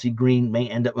Iconics and Chelsea Green may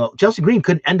end up. Well, Chelsea Green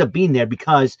could end up being there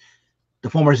because the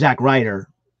former Zack Ryder,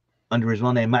 under his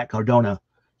real name Matt Cardona,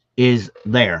 is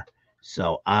there.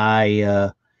 So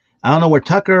I don't know where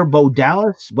Tucker, Bo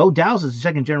Dallas is a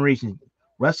second generation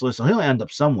wrestler, so he'll end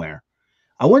up somewhere.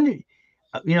 I wonder,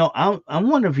 I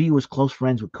wonder if he was close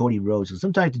friends with Cody Rhodes, because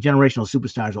sometimes the generational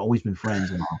superstars have always been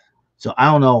friends and all. So I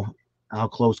don't know how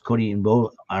close Cody and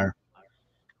Bo are.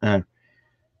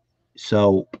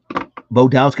 So Bo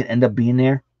Dallas can end up being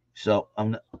there. So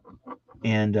I'm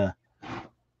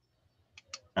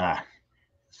sad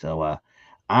because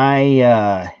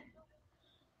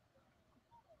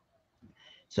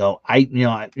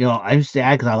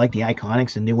I like the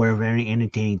Iconics and they were a very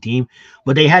entertaining team,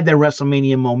 but they had their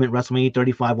WrestleMania moment, WrestleMania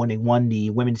 35, when they won the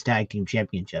Women's Tag Team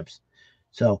Championships.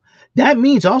 So that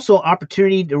means also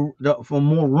opportunity for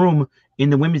more room in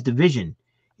the women's division.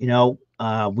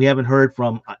 We haven't heard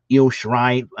from Io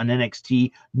Shirai on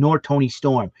NXT nor Toni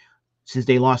Storm since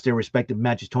they lost their respective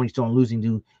matches. Toni Storm losing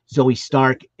to Zoe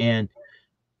Stark and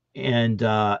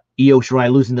Io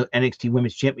Shirai losing the NXT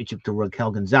Women's Championship to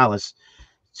Raquel Gonzalez.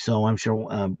 So I'm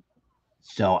sure.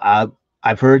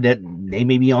 I've heard that they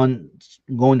may be going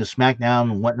to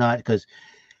SmackDown and whatnot, because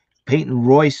Peyton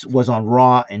Royce was on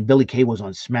Raw and Billy Kay was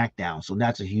on SmackDown. So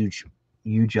that's a huge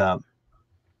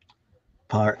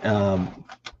part.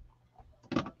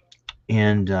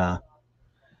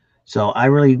 So I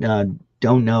really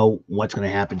don't know what's going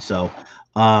to happen. So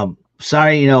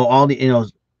sorry, all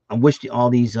the I wish all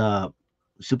these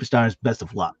superstars best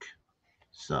of luck.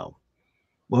 So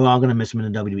we're all going to miss them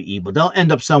in the WWE, but they'll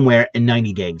end up somewhere in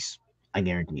 90 days. I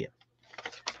guarantee it.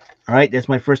 All right, that's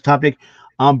my first topic.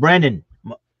 Brandon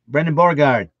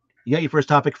Beauregard, you got your first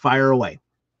topic. Fire away.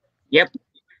 Yep.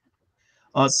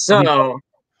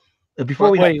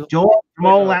 Before we wait.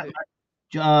 Jamal,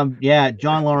 John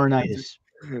Laurinaitis.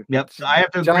 Yep. So I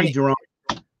have to agree, Jerome.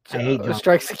 I hate John.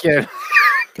 Strikes again.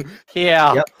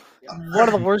 Yeah. Yep. One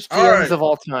of the worst All GMs right. of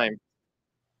all time.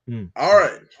 All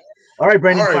right. All right,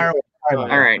 Brandon. All right. Fire away.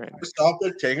 All right. First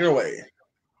topic, take it away.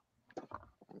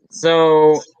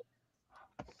 So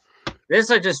this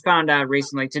I just found out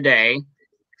recently today,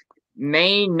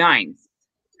 May 9th.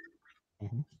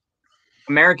 Mhm.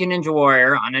 American Ninja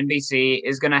Warrior on NBC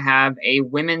is going to have a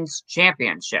women's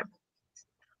championship.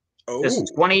 Oh,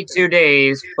 Just 22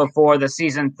 days before the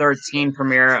season 13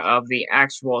 premiere of the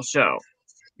actual show.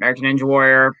 American Ninja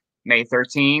Warrior, May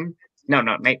 13. No,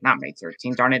 not May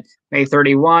 13, darn it. May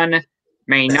 31,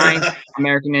 May 9th,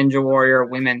 American Ninja Warrior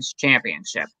Women's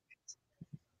Championship.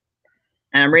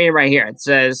 And I'm reading right here. It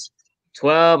says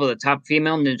 12 of the top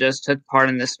female ninjas took part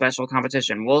in this special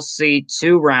competition. We'll see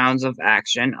 2 rounds of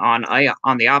action on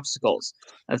the obstacles.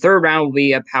 The third round will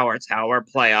be a power tower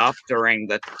playoff during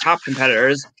the top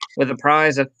competitors with a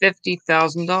prize of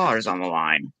 $50,000 on the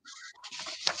line.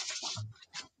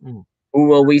 Who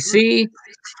will we see?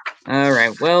 All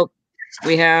right. Well,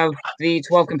 we have the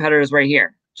 12 competitors right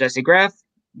here. Jessie Graff,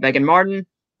 Megan Martin,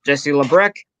 Jessie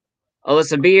LeBrecq,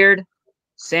 Alyssa Beard,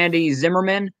 Sandy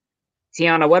Zimmerman,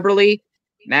 Tiana Weberly,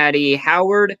 Maddie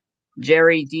Howard,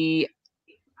 Jerry D.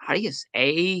 How do you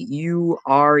say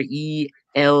Aurelio?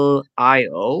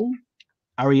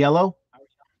 Ariello?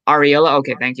 Ariella.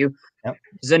 Okay, thank you. Yep.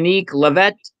 Zanique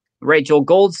Levette, Rachel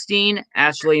Goldstein,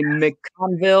 Ashley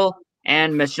McConville,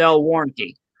 and Michelle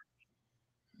Warnke.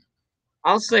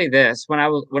 I'll say this: when I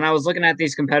was looking at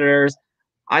these competitors,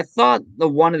 I thought the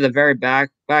one at the very back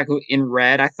who in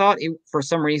red, I thought for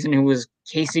some reason it was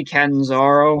Casey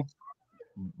Catanzaro.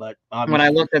 But When I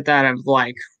looked at that, I was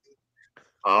like,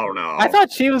 "Oh no!" I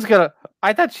thought she was gonna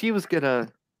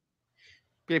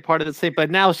be a part of the same,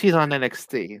 but now she's on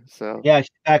NXT. So yeah, she's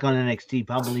back on NXT,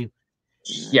 probably.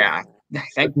 Yeah,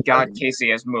 thank God Casey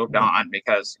has moved on,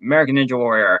 because American Ninja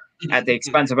Warrior, at the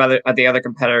expense of the other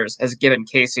competitors, has given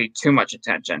Casey too much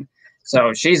attention.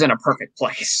 So she's in a perfect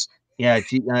place. Yeah, I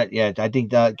think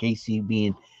that Casey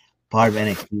being part of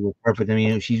NXT was perfect. I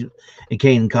mean, she's in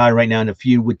Kane and Carter right now in a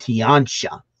feud with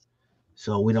Tiansha.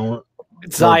 So we don't.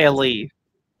 Xia Li.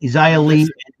 Xia Li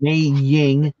and Mei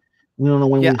Ying. We don't know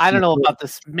when. Yeah, we'll I don't see know her. about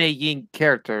this Mei Ying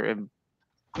character. And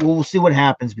We'll see what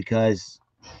happens, because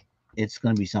it's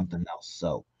going to be something else.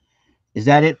 So, is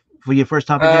that it for your first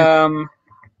topic?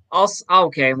 I'll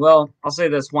say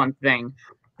this one thing.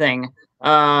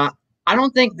 I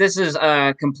don't think this is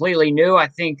completely new. I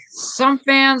think some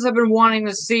fans have been wanting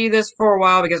to see this for a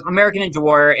while, because American Ninja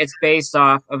Warrior, it's based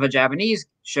off of a Japanese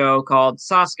show called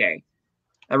Sasuke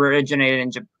that originated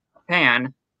in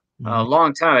Japan a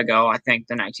long time ago, I think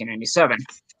in 1997.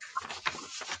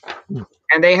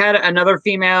 And they had another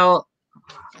female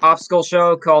obstacle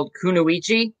show called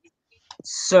Kunoichi.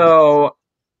 So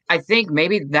I think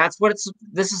maybe that's what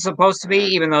this is supposed to be,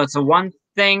 even though it's a one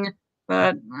thing.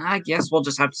 But I guess we'll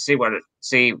just have to see what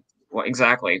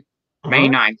exactly. May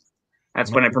 9th.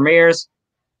 That's when it premieres.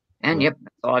 And yep,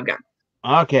 that's all I've got.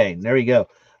 Okay, there you go.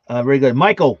 Very good.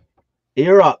 Michael,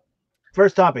 you're up.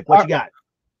 First topic. What you got?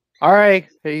 all right,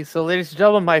 hey, so ladies and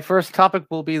gentlemen, my first topic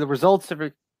will be the results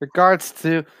in regards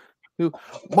to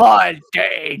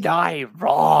Monday Night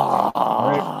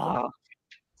Raw.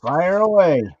 Fire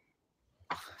away.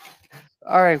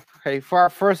 All right, okay, for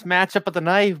our first matchup of the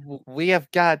night, we have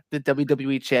got the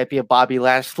WWE Champion Bobby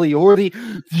Lashley, or the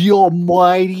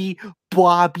almighty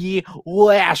Bobby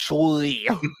Lashley,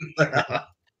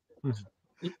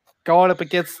 going up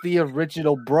against the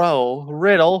original bro,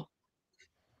 Riddle.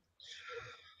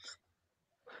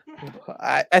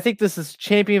 I think this is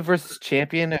champion versus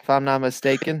champion, if I'm not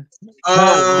mistaken.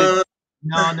 No.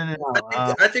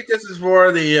 I think this is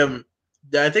for the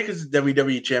I think it's the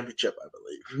WWE Championship, I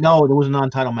believe. No, there was a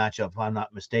non-title matchup, if I'm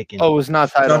not mistaken. Oh, it was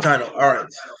not title. No title. All right.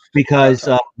 Because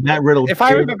Matt Riddle. If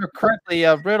I remember correctly,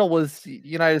 Riddle was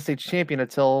United States champion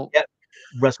until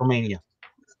WrestleMania.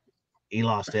 He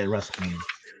lost at WrestleMania.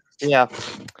 Yeah,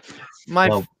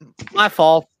 my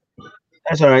fault.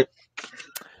 That's all right.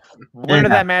 Winner of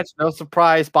that match, no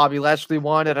surprise, Bobby Lashley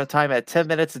won at a time at 10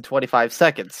 minutes and 25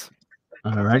 seconds.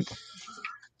 All right.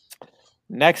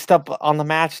 Next up on the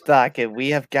match docket, we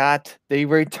have got the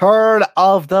return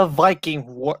of the Viking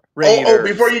Raiders. Oh,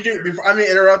 before I mean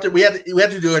interrupted, we have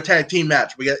to do a tag team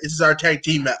match. This is our tag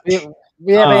team match.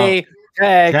 We have a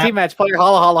tag team match. Player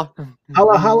holla holla.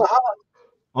 Holla holla holla.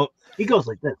 Oh, he goes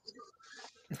like this.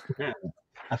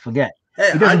 I forget.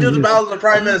 Hey, I do the Battle of the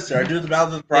Prime Minister.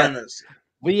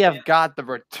 We have got the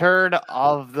return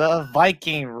of the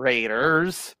Viking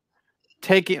Raiders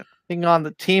taking on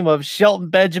the team of Shelton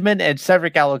Benjamin and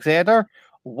Cedric Alexander,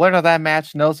 Winner of that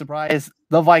match, no surprise,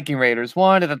 the Viking Raiders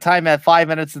won at a time at 5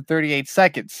 minutes and 38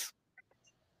 seconds.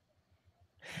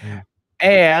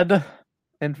 And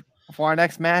for our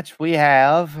next match, we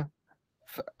have,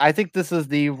 I think this is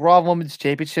the Raw Women's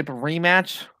Championship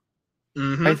rematch.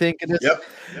 I think it is. Yep.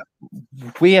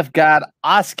 We have got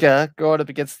Asuka going up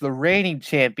against the reigning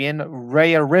champion,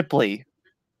 Rhea Ripley.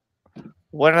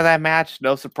 Winner of that match,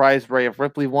 no surprise, Rhea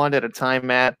Ripley won at a time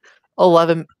at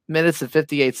 11 minutes and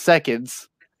 58 seconds.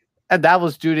 And that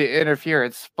was due to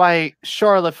interference by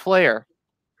Charlotte Flair.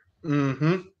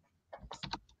 Mm-hmm.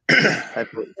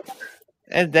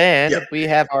 And then we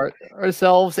have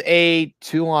ourselves a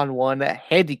 2-on-1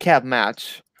 handicap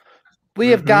match. We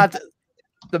have got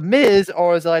The Miz,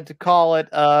 or as I like to call it,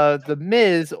 The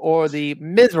Miz or the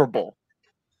Miserable.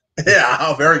 Yeah,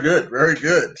 oh, very good. Very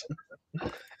good.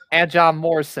 And John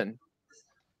Morrison.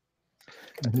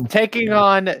 Taking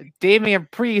on Damian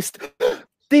Priest,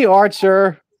 the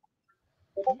Archer.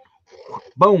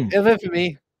 Boom. Of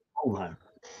infamy. Hold on.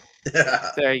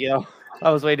 Yeah. There you go.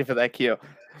 I was waiting for that cue.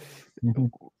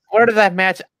 Where did that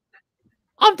match?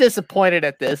 I'm disappointed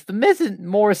at this. The Miz and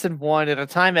Morrison won at a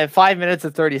time at 5 minutes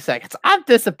and 30 seconds. I'm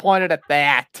disappointed at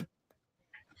that.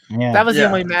 Yeah. That was the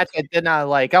only match I did not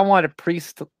like. I wanted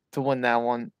Priest to win that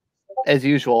one, as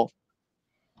usual.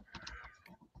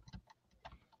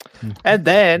 And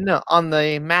then on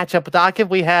the matchup docket,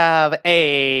 we have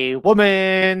a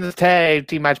women's tag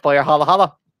team match player. Holla,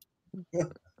 holla.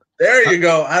 There you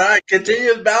go. And I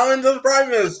continue bowing to the Prime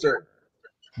Minister.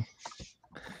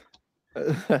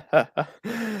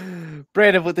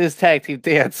 Brandon with his tag team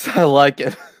dance. I like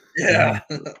it. Yeah.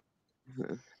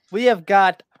 We have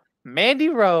got Mandy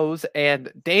Rose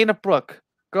and Dana Brooke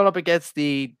going up against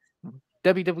the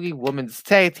WWE Women's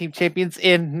Tag Team Champions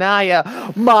in Nia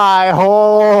and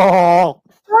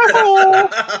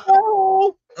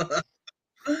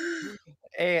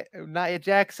Nia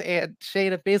Jax and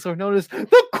Shayna Baszler, known as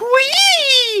the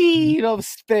Queen of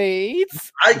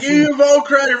Spades. I give you full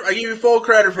credit. I give you full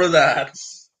credit for that.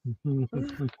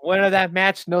 Winner of that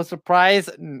match, no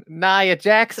surprise, Nia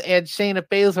Jax and Shayna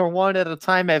Baszler won at a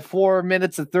time at 4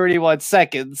 minutes and 31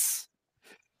 seconds.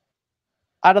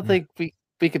 I don't think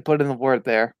we could put in the word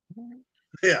there.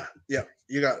 Yeah.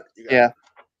 You got it.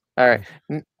 All right.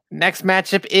 Next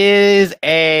matchup is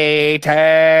a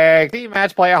tag team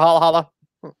match player. Holla, holla.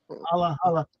 Holla,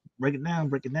 holla. Break it down.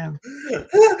 Good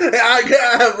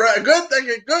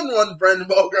one, Brandon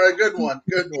Beauregard. Good one.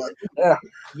 Yeah.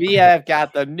 We have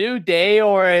got the New Day,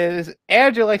 or as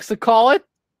Andrew likes to call it,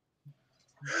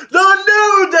 the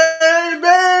New Day,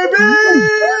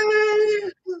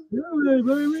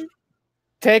 baby.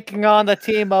 Taking on the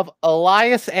team of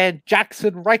Elias and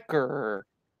Jackson Riker.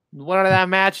 Winner of that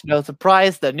match, no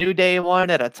surprise, the New Day won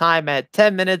at a time at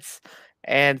 10 minutes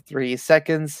and 3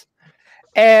 seconds.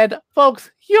 And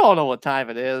folks, you all know what time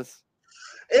it is.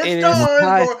 It's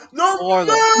time for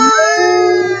the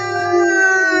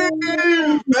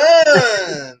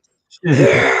man.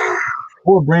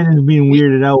 Poor Brandon's being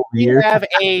weirded out over here. We have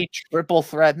a triple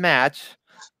threat match,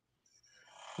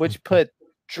 which put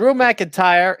Drew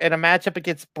McIntyre in a matchup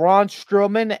against Braun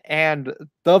Strowman and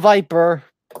the Viper,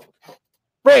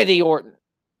 Randy Orton.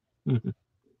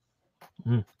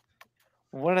 Winner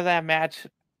of that match,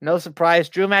 no surprise,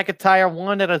 Drew McIntyre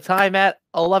won at a time at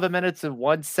 11 minutes and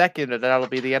 1 second, and that'll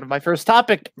be the end of my first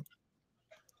topic.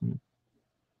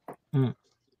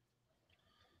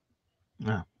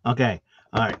 Okay.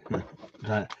 All right.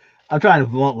 I'm trying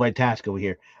to multitask over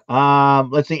here.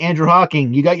 Let's see, Andrew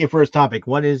Hawking, you got your first topic.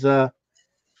 What's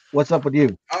up with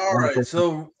you? All right.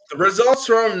 So the results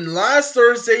from last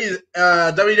Thursday's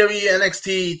WWE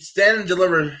NXT Stand and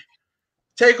Deliver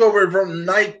takeover from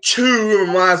night 2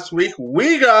 of last week.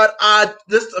 We got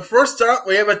first up.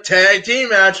 We have a tag team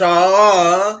match.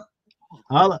 Holla,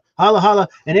 holla.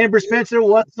 And Amber Spencer,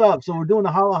 what's up? So we're doing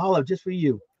a holla just for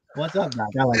you. What's up, Doc?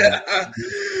 I like that.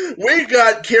 We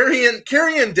got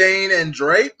Kyrian Dane and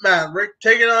Drake Maverick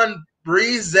taking on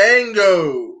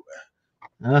Breezango.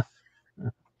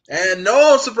 And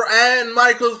no surprise, and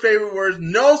Michael's favorite words,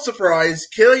 no surprise,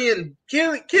 Kyrian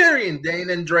Dane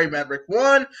and Drake Maverick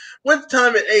won with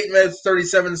time at 8 minutes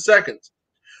 37 seconds.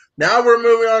 Now we're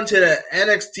moving on to the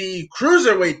NXT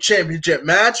Cruiserweight Championship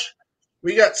match.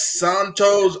 We got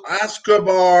Santos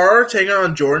Escobar taking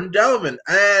on Jordan Devlin.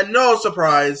 And no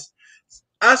surprise,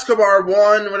 Escobar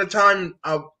won with a time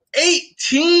of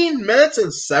 18 minutes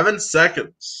and 7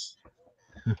 seconds.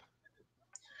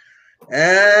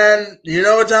 And you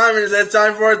know what time it is? It's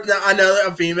time for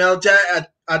another female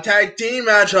a tag team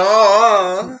match. It's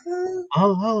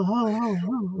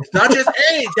not just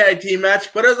any tag team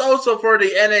match, but it's also for the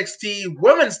NXT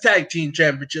Women's Tag Team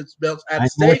Championships belts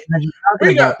at stake.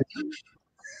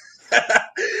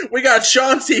 We got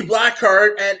Chauncey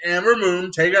Blackheart and Amber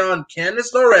Moon taking on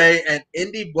Candice LeRae and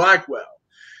Indy Blackwell.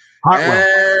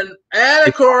 And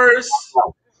of course,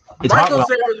 Michael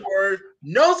said his word.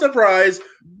 No surprise,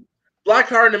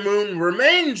 Blackheart and Moon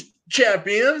remain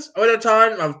champions at a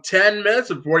time of 10 minutes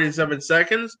and 47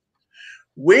 seconds.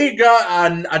 We got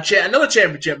another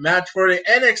championship match for the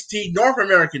NXT North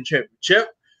American Championship.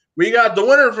 We got the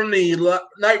winner from the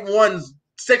Night 1's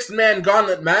 6-man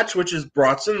gauntlet match, which is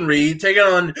Bronson Reed taking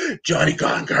on Johnny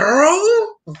Gargano.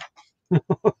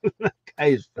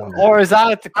 Or as I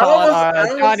like to call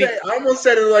Johnny. I almost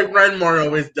said it like Ren Moore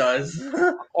always does.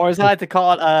 Or as I like to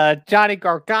call it, Johnny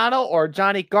Gargano or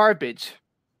Johnny Garbage.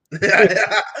 And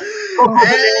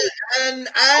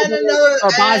another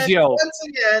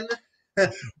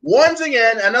once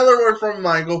again, another word from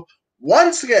Michael.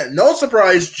 Once again, no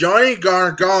surprise, Johnny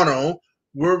Gargano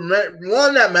won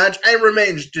that match and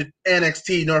remains the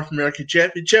NXT North American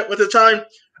Championship with a time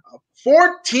of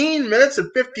 14 minutes and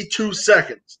 52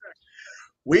 seconds.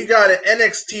 We got an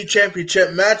NXT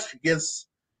Championship match against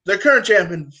the current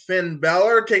champion Finn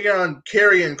Balor taking on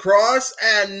Karrion Kross,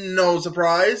 and no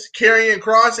surprise, Karrion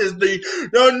Kross is the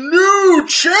new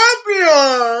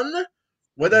champion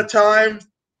with a time,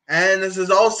 and this is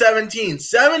all 17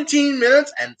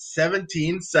 minutes and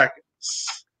 17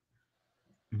 seconds.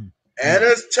 And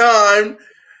it's time,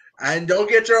 and don't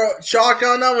get your shock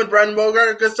on that with Brandon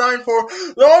Beauregard. It's time for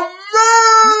the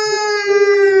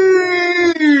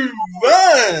main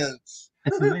event.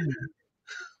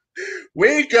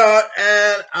 We got,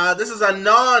 and this is a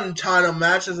non-title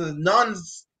match. This is a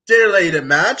non-stipulated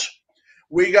match.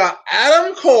 We got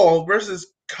Adam Cole versus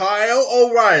Kyle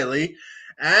O'Reilly.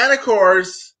 And, of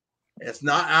course, it's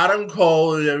not Adam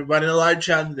Cole. Everybody in the live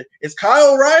chat. It's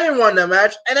Kyle O'Reilly won that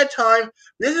match. And at time,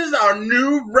 this is our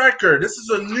new record. This is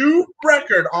a new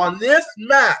record on this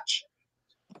match.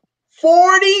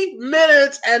 40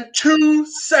 minutes and 2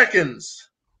 seconds.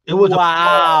 It was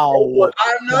wow.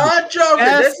 I'm not joking.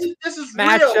 This is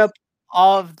matchup real.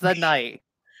 Of the night.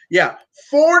 Yeah,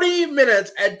 40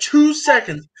 minutes and 2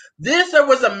 seconds. This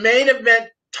was a main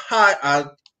event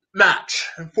match.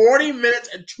 40 minutes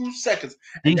and 2 seconds.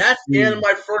 And that's the end of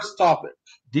my first topic.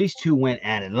 These two went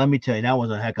at it. Let me tell you, that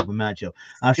was a heck of a matchup.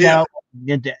 Shout out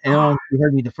to anyone who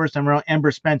heard me the first time around.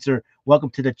 Ember Spencer, welcome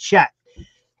to the chat.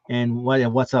 And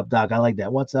what's up, Doc? I like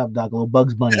that. What's up, Doc? A little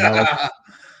Bugs Bunny.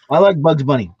 I like Bugs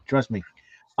Bunny. Trust me.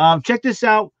 Check this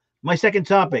out. My second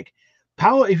topic.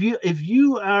 If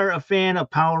you are a fan of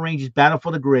Power Rangers Battle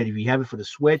for the Grid, if you have it for the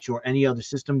Switch or any other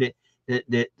system that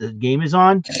the game is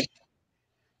on,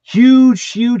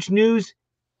 huge news.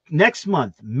 Next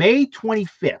month, May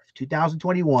 25th,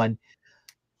 2021,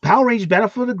 Power Rangers Battle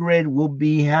for the Grid will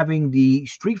be having the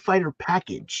Street Fighter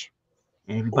package.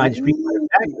 And if you buy the Street Fighter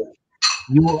package,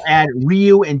 you will add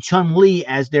Ryu and Chun-Li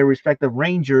as their respective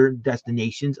Ranger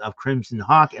destinations of Crimson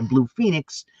Hawk and Blue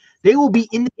Phoenix. They will be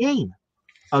in the game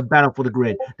of Battle for the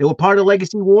Grid. They were part of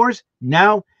Legacy Wars.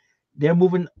 Now they're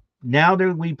moving. Now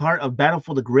they're going to be part of Battle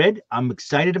for the Grid. I'm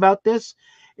excited about this.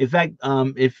 In fact,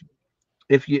 if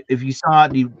you saw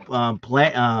the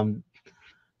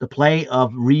play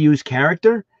of Ryu's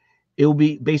character, it will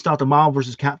be based off the Marvel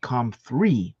vs. Capcom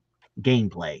 3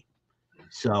 gameplay.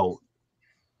 So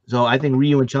I think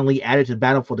Ryu and Chun-Li added to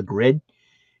Battle for the Grid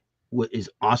is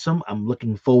awesome. I'm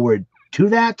looking forward to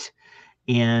that.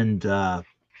 And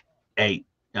hey,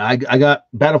 I got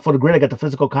Battle for the Grid. I got the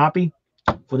physical copy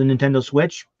for the Nintendo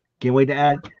Switch. Can't wait to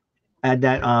add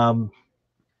that.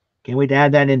 Can't wait to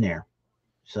add that in there.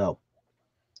 So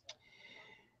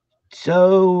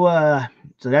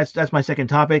that's my second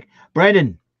topic.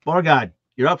 Brandon Beauregard,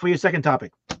 you're up for your second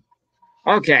topic.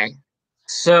 Okay,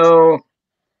 so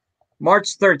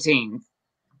March 13th,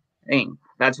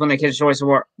 that's when the Kids' Choice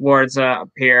Awards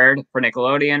appeared for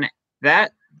Nickelodeon.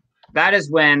 That is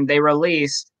when they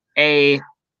released a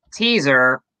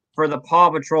teaser for the Paw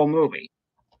Patrol movie.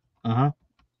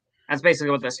 That's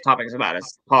basically what this topic is about.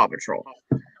 It's Paw Patrol.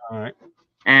 All right.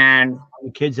 And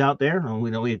the kids out there, we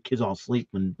know we have kids all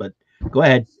sleeping, but go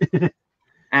ahead.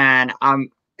 And I'm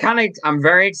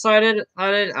very excited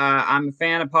about it. I'm a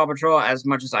fan of Paw Patrol as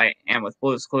much as I am with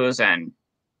Blue's Clues and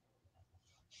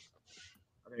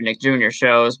Nick Jr.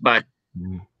 shows, but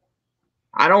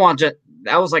I don't want that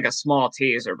was like a small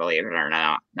teaser, believe it or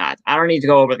not. I don't need to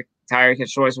go over the entire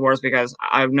Kids' Choice Awards because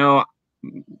I know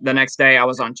the next day I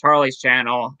was on Charlie's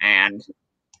channel and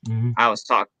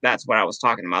that's what I was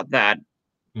talking about. That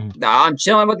I'm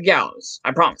chilling with the gallows.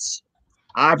 I promise.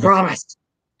 I promise.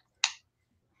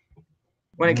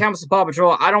 When it comes to Paw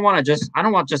Patrol, I don't want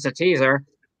just a teaser.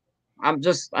 I'm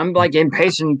like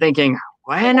impatient thinking,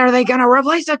 when are they gonna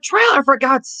release a trailer, for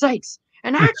God's sakes?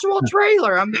 An actual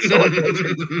trailer. I'm so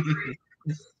impatient.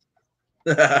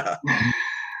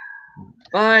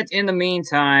 But in the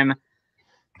meantime,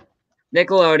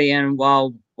 Nickelodeon,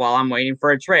 while I'm waiting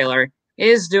for a trailer,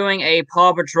 is doing a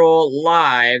Paw Patrol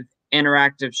live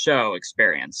interactive show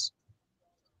experience.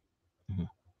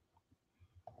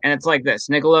 And it's like this.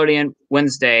 Nickelodeon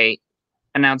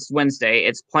announced Wednesday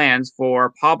its plans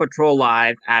for Paw Patrol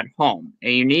Live at Home,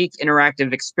 a unique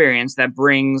interactive experience that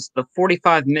brings the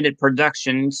 45-minute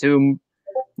production to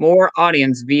more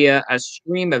audience via a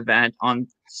stream event on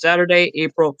Saturday,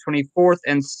 April 24th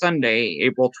and Sunday,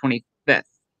 April 25th.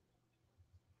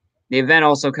 The event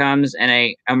also comes in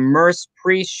a immersive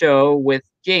pre-show with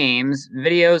games,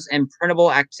 videos, and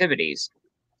printable activities.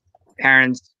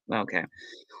 Parents, okay.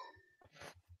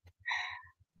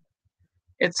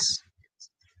 It's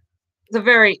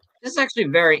actually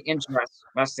very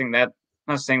interesting that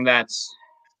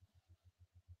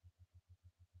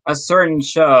a certain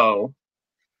show,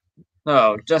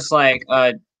 just like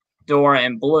Dora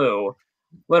and Blue,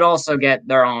 would also get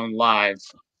their own live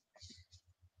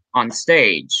on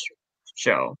stage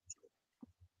show.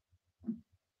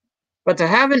 But to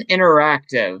have an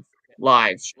interactive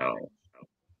live show,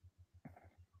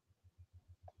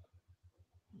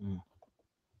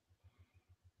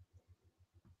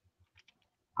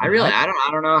 I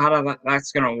don't know how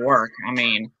that's gonna work. I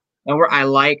mean,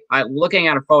 looking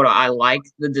at a photo, I like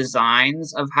the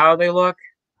designs of how they look.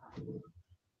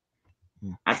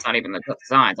 That's not even the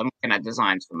designs. I'm looking at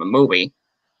designs from the movie.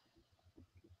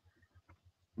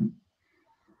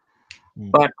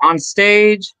 But on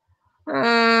stage,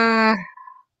 I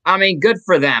mean, good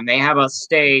for them. They have a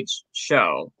stage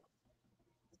show.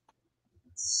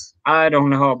 I don't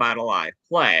know about a live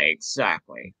play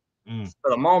exactly.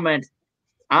 For the moment,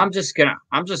 I'm just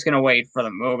gonna wait for the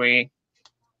movie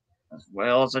as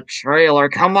well as a trailer.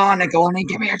 Come on, Nickelodeon,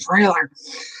 give me a trailer.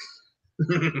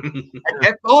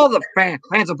 If all the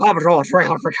fans of Paw Patrol a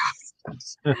trailer, for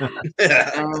God's sakes.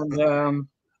 And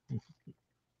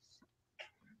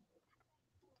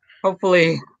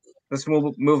hopefully this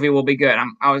movie will be good.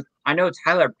 I know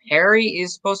Tyler Perry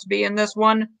is supposed to be in this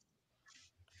one.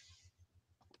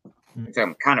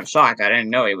 I'm kind of shocked. I didn't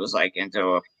know he was like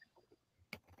into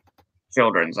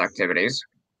children's activities.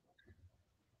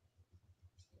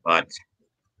 But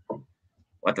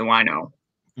what do I know?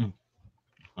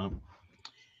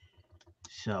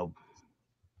 So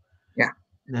yeah.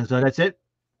 So that's it?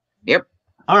 Yep.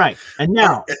 All right. And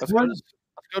now let's go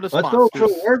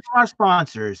to word for our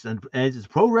sponsors. And it's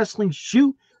Pro Wrestling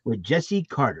Shoot with Jesse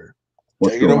Carter.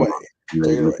 What's going on?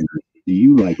 Do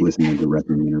you like listening to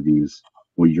wrestling interviews?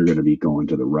 Well, you're going to be going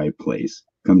to the right place.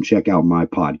 Come check out my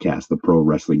podcast, The Pro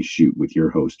Wrestling Shoot, with your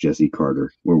host, Jesse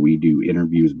Carter, where we do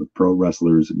interviews with pro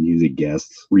wrestlers, music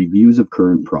guests, reviews of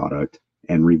current product,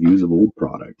 and reviews of old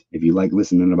product. If you like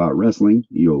listening about wrestling,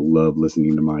 you'll love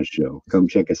listening to my show. Come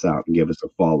check us out and give us a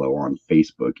follow on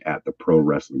Facebook at The Pro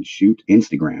Wrestling Shoot,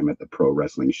 Instagram at The Pro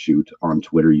Wrestling Shoot. On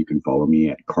Twitter, you can follow me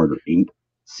at Carter Inc.,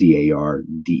 CarderInc.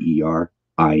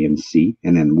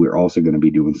 And then we're also going to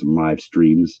be doing some live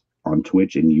streams on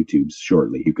Twitch and YouTube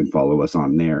shortly. You can follow us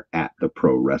on there at The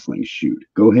Pro Wrestling Shoot.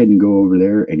 Go ahead and go over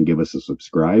there and give us a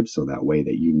subscribe, so that way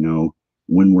that you know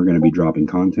when we're going to be dropping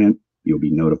content. You'll be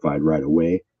notified right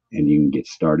away, and you can get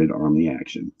started on the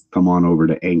action. Come on over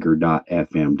to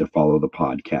anchor.fm to follow the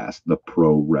podcast, The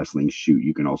Pro Wrestling Shoot.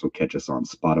 You can also catch us on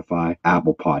Spotify,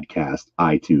 Apple Podcast,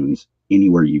 iTunes,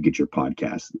 anywhere you get your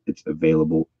podcasts. It's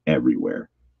available everywhere.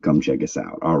 Come check us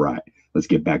out. All right, let's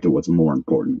get back to what's more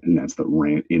important, and that's the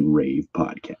Rant N Rave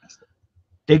Podcast.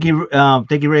 Thank you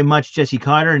very much, Jesse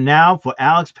Carter. Now for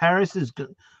Alex Paris is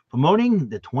promoting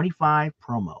the 25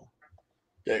 promo.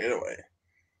 Take it away.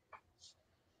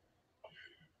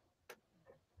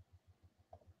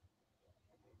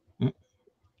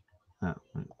 Let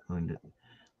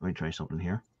me try something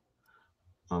here.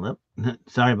 Hold up.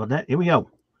 Sorry about that. Here we go.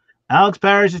 Alex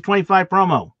Paris is 25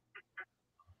 promo.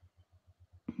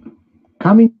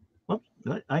 Coming. Whoops,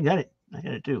 I got it. I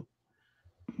got it too.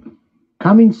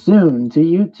 Coming soon to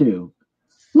YouTube.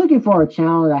 Looking for a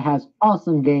channel that has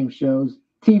awesome game shows,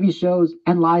 TV shows,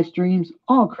 and live streams,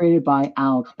 all created by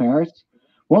Alex Paris?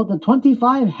 Well, the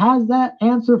 25 has that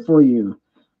answer for you.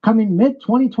 Coming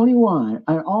mid-2021,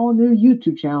 an all-new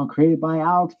YouTube channel created by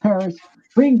Alex Paris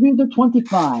brings you the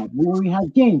 25, where we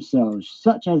have game shows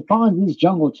such as Bonzi's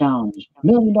Jungle Challenge, $1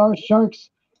 Million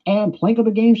Sharks, and Plank of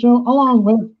the Game Show, along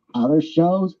with other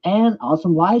shows and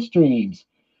awesome live streams.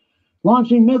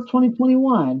 Launching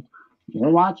mid-2021,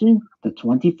 you're watching the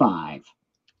 25.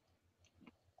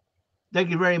 Thank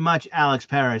you very much, Alex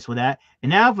Paris, for that.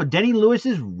 And now for Denny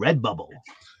Lewis's Redbubble.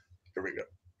 Here we go.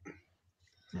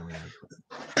 There we go.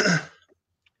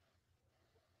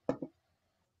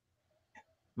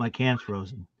 My can's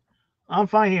frozen. I'm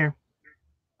fine here.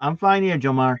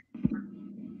 Jomar.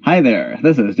 Hi there,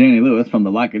 this is Danny Lewis from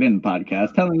the Lock It In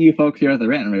podcast, telling you folks here at the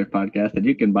Rant N Rave Podcast that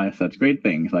you can buy such great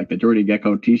things like the Jordy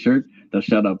Gecko t-shirt, the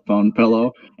Shut Up Phone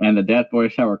pillow, and the Dat Boy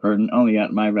shower curtain only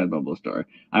at my Redbubble store.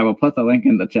 I will put the link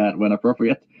in the chat when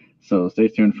appropriate, so stay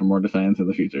tuned for more designs in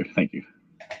the future. Thank you.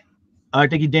 All right,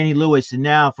 thank you, Danny Lewis. And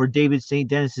now for David St.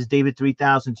 Dennis's David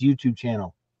 3000's YouTube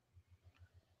channel.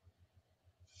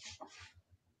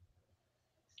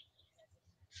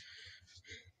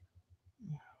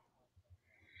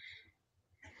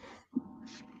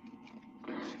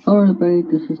 Hello everybody,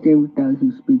 this is David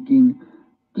 3000 speaking.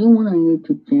 Do you want a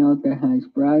YouTube channel that has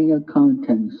variety of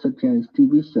content such as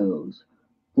TV shows,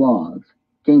 vlogs,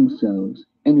 game shows,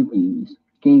 interviews,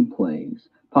 gameplays,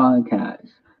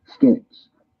 podcasts, skits,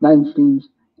 live streams,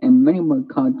 and many more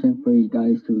content for you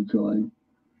guys to enjoy?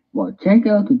 Well, check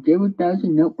out the David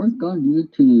 3000 Network on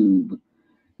YouTube.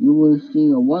 You will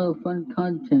see a lot of fun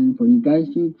content for you guys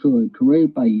to enjoy,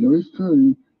 created by yours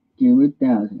truly, David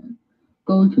 3000.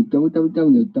 Go to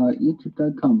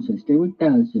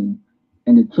www.youtube.com/David1000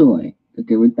 and enjoy the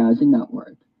David 1000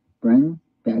 Network. Brandon,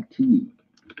 back to you.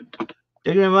 Thank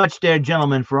you very much there,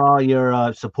 gentlemen, for all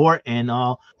your support and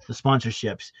all the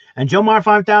sponsorships. And Jomar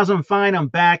 5000, fine, I'm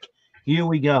back. Here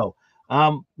we go.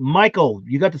 Michael,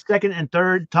 you got the second and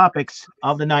third topics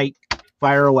of the night.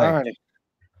 Fire away. All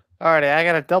right, I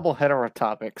got a double header of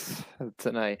topics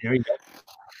tonight. Here we go.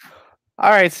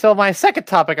 All right, so my second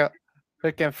topic,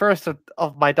 again, first of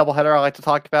my doubleheader I like to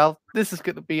talk about. This is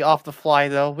going to be off the fly,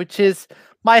 though, which is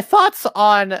my thoughts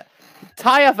on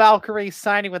Taya Valkyrie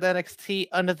signing with NXT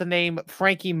under the name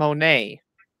Frankie Monet.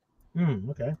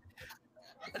 Okay.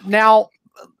 Now,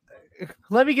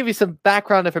 let me give you some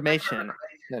background information.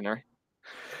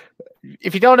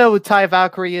 If you don't know who Taya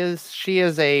Valkyrie is, she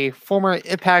is a former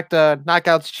Impact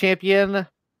Knockouts champion,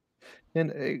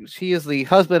 and she is the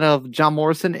husband of John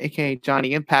Morrison, aka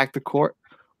Johnny Impact, of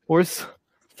course.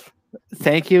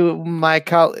 Thank you,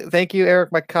 Thank you,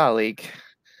 Eric, my colleague.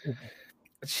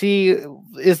 She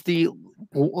was the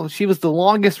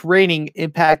longest reigning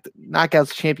Impact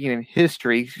Knockouts champion in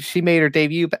history. She made her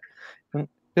debut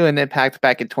in Impact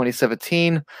back in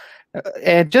 2017,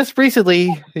 and just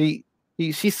recently she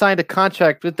signed a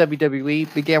contract with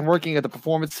WWE, began working at the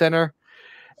Performance Center,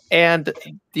 and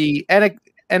on the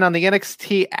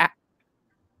NXT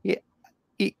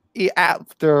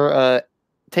after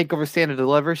Takeover Stand and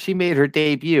Deliver, she made her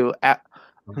debut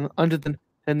under the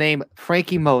name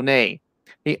Frankie Monet,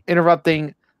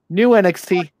 interrupting new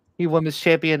NXT Women's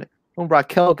Champion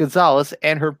Raquel Gonzalez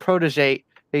and her protege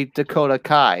Dakota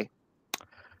Kai.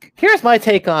 Here's my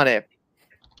take on it.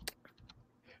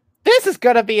 This is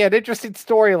going to be an interesting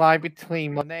storyline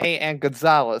between Monet and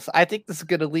Gonzalez. I think this is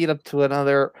going to lead up to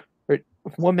another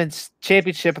women's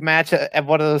championship match at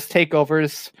one of those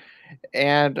takeovers,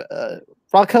 and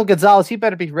Raquel Gonzalez, you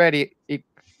better be ready, you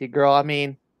girl. I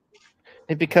mean,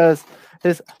 because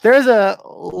there's a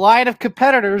line of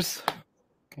competitors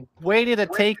waiting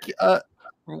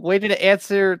to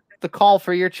answer the call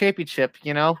for your championship.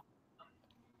 You know,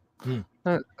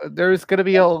 there's going to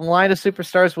be a line of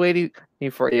superstars waiting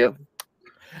for you.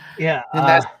 Yeah.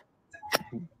 I'm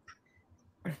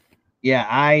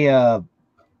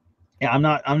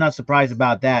not surprised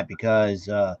about that because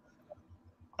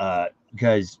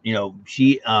you know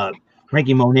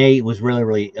Frankie Monet was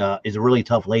really is a really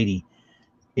tough lady,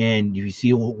 and if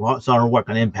you saw her work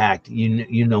on Impact,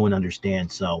 you know and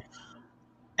understand. So,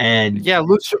 and yeah,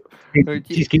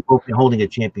 she's capable of holding a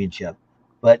championship,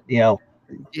 but so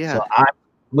I'm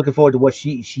looking forward to what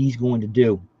she's going to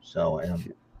do. So,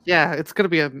 yeah, it's going to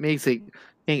be amazing.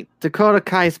 Hey, Dakota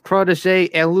Kai's protege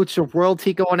and Lucha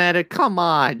Royalty going at it. Come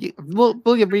on,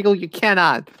 William Regal, you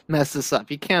cannot mess this up.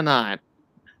 You cannot.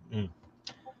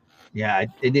 Yeah,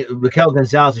 Raquel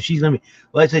Gonzalez, if she's going to be,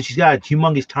 let's say she's got a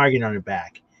humongous target on her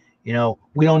back. You know,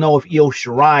 we don't know if Io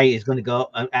Shirai is going to go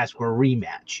ask for a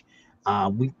rematch.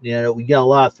 We got a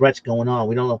lot of threats going on.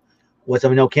 We don't know what's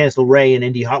up. I know Candice LeRae and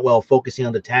Indy Hartwell focusing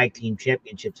on the tag team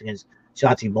championships against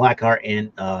Shotzi Blackheart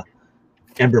and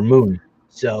Ember Moon.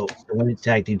 So the women's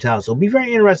tag team title. So it'll be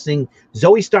very interesting.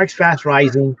 Zoe Stark's fast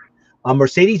rising.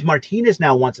 Mercedes Martinez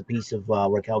now wants a piece of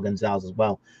Raquel Gonzalez as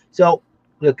well. So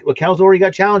Raquel's already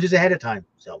got challenges ahead of time.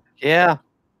 So yeah,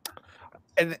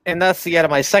 and that's the end of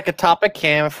my second topic.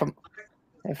 And for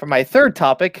my third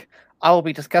topic, I will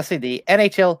be discussing the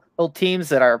NHL teams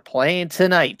that are playing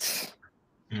tonight.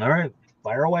 All right,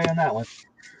 fire away on that one.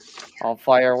 I'll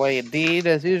fire away indeed,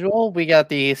 as usual. We got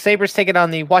the Sabres taking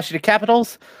on the Washington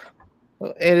Capitals.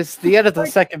 It is the end of the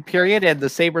second period, and the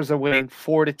Sabres are winning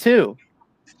 4-2.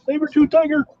 Saber-tooth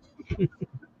tiger.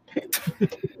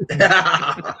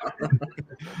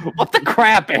 What the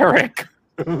crap, Eric?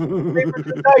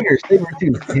 Saber-tooth tiger.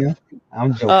 Saber-tooth. Yeah,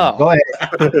 I'm joking. Oh. Go ahead.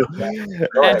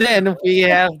 And then we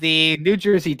have the New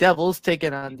Jersey Devils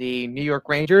taking on the New York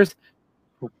Rangers.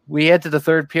 We head to the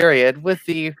third period with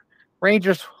the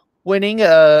Rangers winning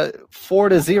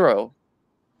 4-0.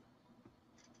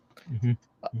 Mm-hmm.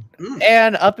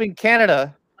 And up in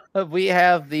Canada, we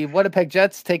have the Winnipeg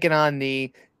Jets taking on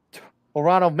the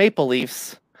Toronto Maple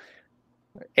Leafs.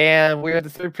 And we're in the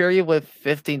third period with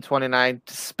 15:29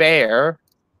 to spare,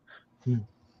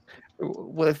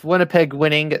 with Winnipeg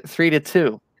winning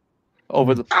 3-2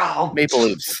 over the Maple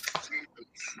Leafs.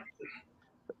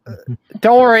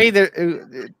 Don't worry,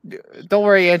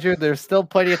 Andrew. There's still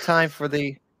plenty of time for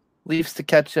the Leafs to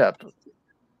catch up.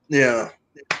 Yeah.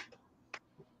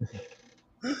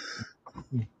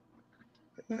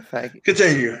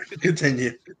 Continue.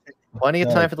 Plenty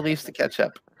of time for the Leafs to catch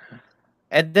up.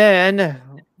 And then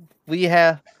we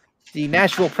have the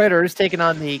Nashville Predators taking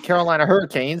on the Carolina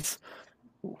Hurricanes.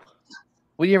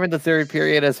 We are in the third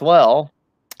period as well.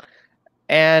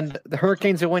 And the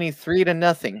Hurricanes are winning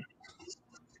 3-0.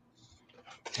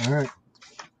 All right.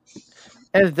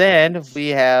 And then we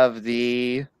have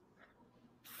the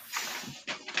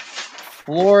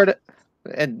Florida,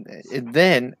 and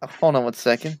then hold on one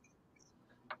second.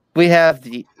 We have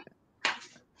the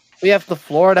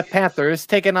Florida Panthers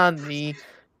taking on the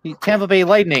Tampa Bay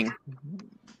Lightning.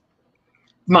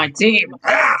 My team.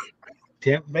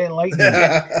 Tampa Bay Lightning.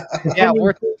 Yeah,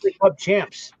 we're Cup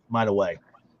champs, by the way.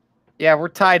 Yeah, we're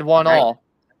tied 1-1.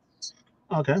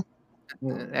 Okay.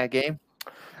 That game.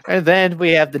 And then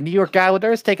we have the New York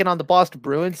Islanders taking on the Boston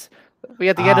Bruins. We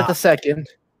at the end of the second.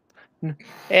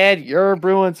 And your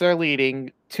Bruins are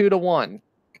leading 2-1.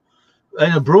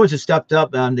 And the Bruins have stepped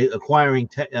up on acquiring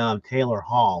Taylor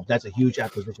Hall. That's a huge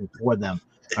acquisition for them.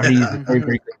 I mean, he's a very,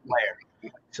 very good player.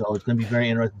 So it's going to be very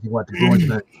interesting to see what the Bruins are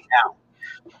going to do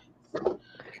now.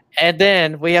 And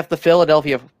then we have the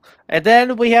Philadelphia. And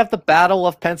then we have the Battle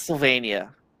of Pennsylvania,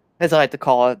 as I like to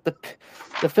call it.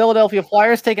 The Philadelphia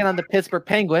Flyers taking on the Pittsburgh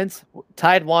Penguins,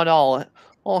 tied 1-1.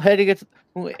 All heading it,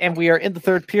 and we are in the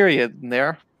third period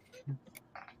there.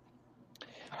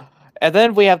 And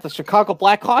then we have the Chicago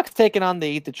Blackhawks taking on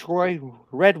the Detroit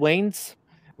Red Wings.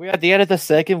 We're at the end of the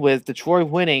second with Detroit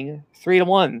winning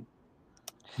 3-1.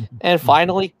 And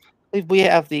finally, we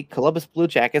have the Columbus Blue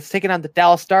Jackets taking on the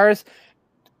Dallas Stars.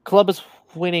 Columbus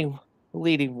leading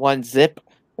 1-0.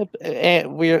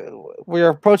 And we're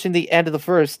approaching the end of the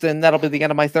first, and that'll be the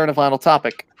end of my third and final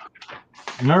topic.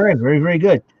 All right, very, very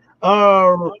good.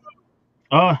 All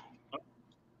right,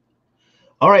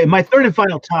 my third and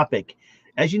final topic.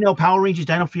 As you know, Power Rangers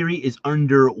Dino Fury is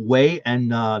underway,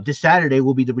 and this Saturday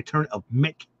will be the return of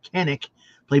Mick Kennick,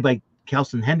 played by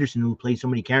Kelson Henderson, who played so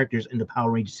many characters in the Power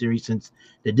Rangers series since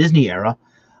the Disney era.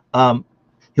 He'll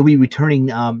be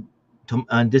returning on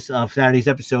this Saturday's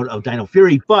episode of Dino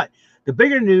Fury. But the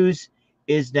bigger news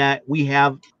is that we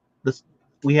have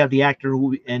the actor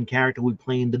and character who will be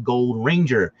playing the Gold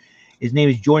Ranger. His name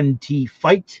is Jordan T.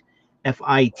 Fite,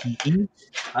 F-I-T-E.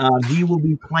 He will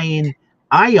be playing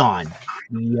Ion,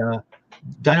 the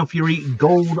Dino Fury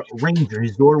Gold Ranger.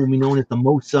 His Zord will be known as the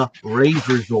Mosa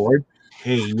Razor Zord.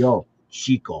 Hey, yo,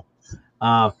 Chico.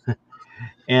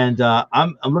 And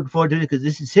I'm looking forward to it because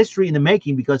this is history in the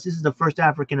making, because this is the first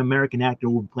African-American actor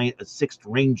who will be playing a sixth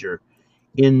Ranger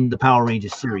in the Power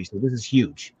Rangers series. So this is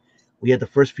huge. We had the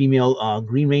first female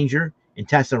Green Ranger in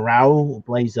Tessa Rao, who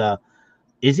plays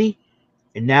Izzy.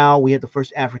 And now we have the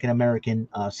first African-American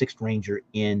sixth Ranger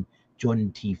in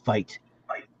Jordan T. Fite,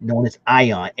 known as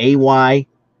Ion,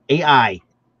 A-I-Y-O-N.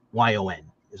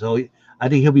 So I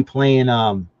think he'll be playing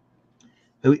like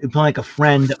a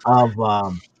friend of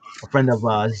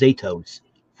Zatos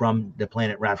from the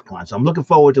planet Ravcon. So I'm looking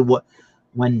forward to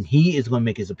when he is going to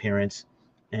make his appearance.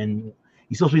 And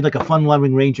he's supposed to be like a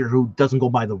fun-loving ranger who doesn't go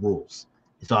by the rules.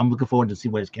 So I'm looking forward to see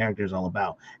what his character is all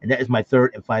about. And that is my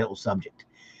third and final subject.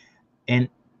 And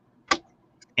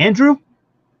Andrew,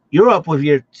 you're up with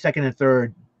your second and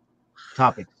third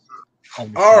topics.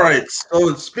 All right.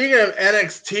 So speaking of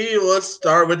NXT, let's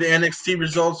start with the NXT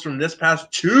results from this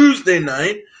past Tuesday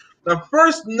night. The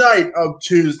first night of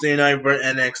Tuesday night for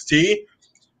NXT.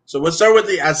 So we'll start with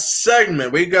the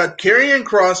segment. We got Karrion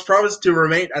Kross promised to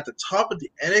remain at the top of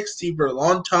the NXT for a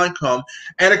long time come.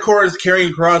 And of course,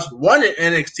 Karrion Kross won an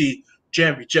NXT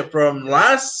Championship from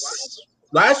last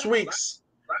week's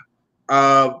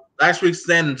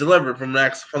Stand and Deliver from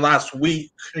last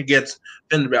week against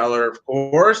Finn Balor, of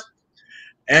course.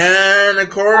 And of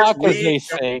course, TikTok, as they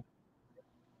say.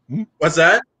 What's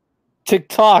that?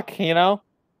 TikTok, you know?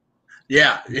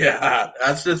 Yeah.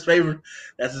 That's his favorite.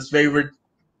 That's his favorite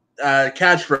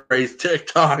catchphrase,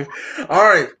 TikTok. All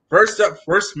right, first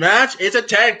match. It's a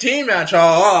tag team match.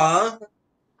 Good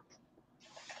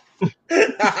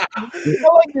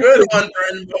one,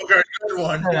 Brandon Beauregard. Good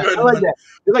one. Yeah, Good I like one. that.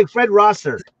 You're like Fred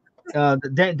Rosser. During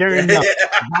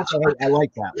I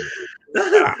like that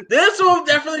one. This will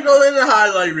definitely go in the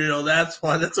highlight reel. That's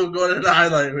fun. This will go in the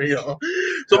highlight reel.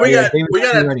 So we got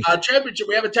a championship.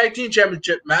 We have a tag team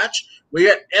championship match. We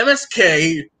got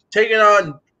MSK taking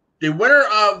on the winner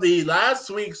of the last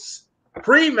week's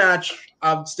pre-match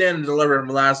Stand and Deliver from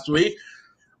last week.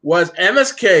 Was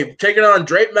MSK taking on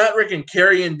Drake Matrick and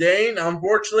Karrion Dane.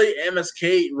 Unfortunately,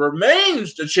 MSK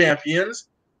remains the champions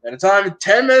at a time of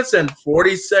 10 minutes and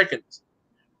 40 seconds.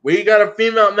 We got a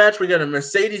female match. We got a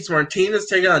Mercedes Martinez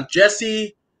taking on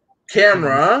Jessie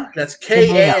Kamea. That's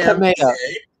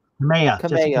Kamea.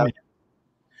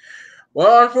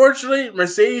 Well, unfortunately,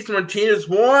 Mercedes Martinez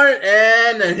won,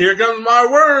 and here comes my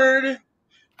word.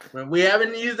 We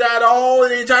haven't used that all in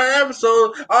the entire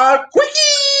episode.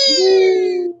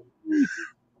 Quickie!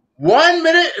 1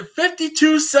 minute and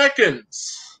 52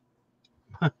 seconds.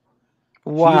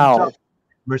 Wow.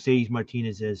 Mercedes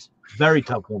Martinez is very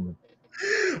tough woman.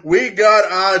 We got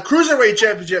a Cruiserweight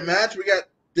Championship match. We got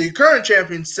the current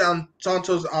champion,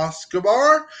 Santos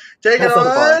Escobar, taking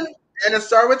on, and it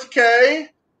start with the K.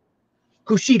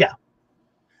 Kushida.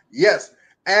 Yes.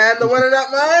 And the winner of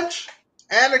that match,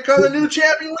 and the new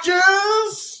champion, which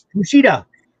is Kushida.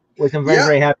 Which I'm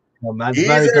very happy. He's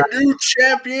a new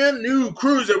champion, new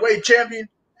Cruiserweight champion,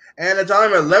 and a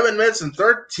time of 11 minutes and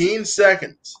 13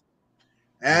 seconds.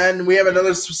 And we have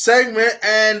another segment,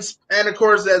 and of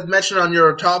course, as mentioned on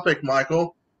your topic,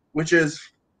 Michael, which is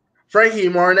Frankie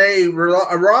Marnet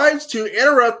arrives to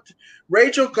interrupt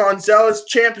Rachel Gonzalez's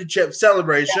championship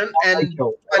celebration. And of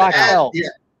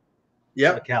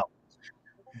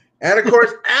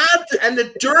course,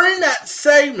 during that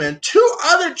segment, two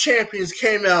other champions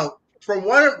came out from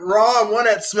one at Raw and one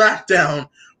at SmackDown,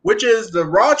 which is the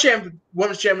Raw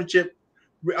Women's Championship,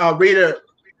 Rhea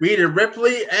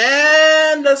Ripley,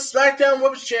 and the SmackDown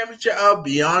Women's Championship of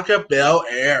Bianca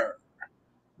Belair.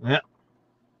 Yeah.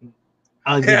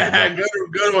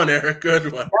 Good one, Eric.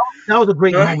 Good one. That was a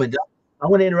great moment. I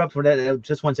want to interrupt for that. I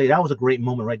just want to say that was a great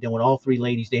moment right there when all three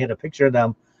ladies, they had a picture of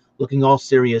them looking all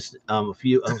serious a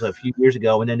few years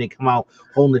ago, and then they come out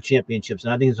holding the championships,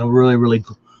 and I think it's a really, really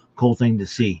cool thing to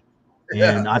see.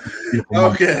 And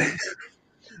okay.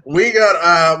 We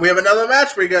have another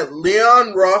match. We got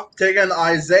Leon Ruff taking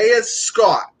Isaiah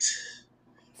Scott.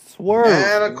 Swerve.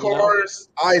 And of course,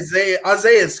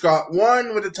 Isaiah Scott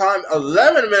won with a time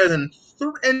 11 minutes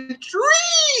and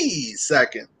 3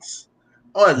 seconds.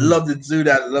 Oh, I'd love to do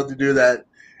that. I'd love to do that.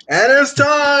 And it's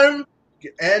time.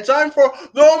 And time for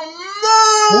the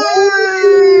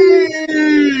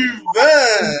main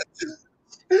event.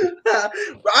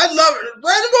 I love it.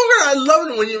 Brandon Beauregard, I love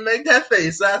it when you make that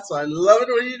face. That's why I love it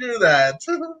when you do that.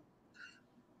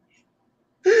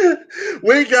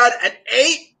 We got an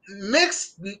 8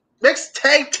 mixed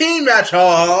tag team match.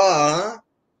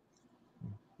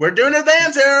 We're doing a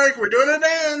dance, Eric. We're doing a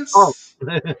dance. Oh,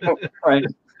 right.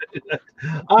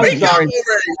 Wake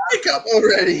up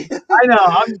already. I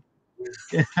know.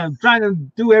 I'm trying to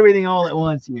do everything all at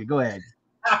once here. Go ahead.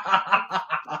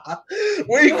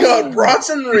 We got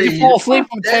Bronson Reed. Did you fall asleep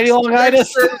from Teddy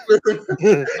Longitis?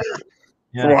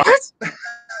 What?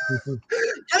 Can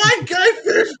I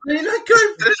finish reading? I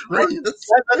couldn't finish reading this.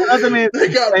 They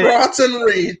got Bronson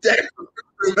Reed,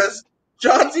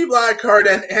 John C. Blackheart,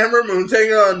 and Amber Moon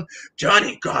taking on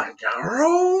Johnny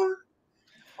Gargano,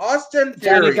 Austin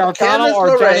Theory, Johnny Gargano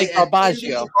or Johnny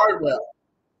Garbaggio?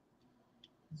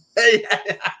 Hey.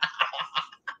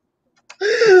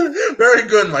 Very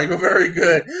good, Michael. Very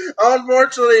good.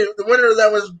 Unfortunately, the winner of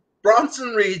that was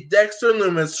Bronson Reed, Dexter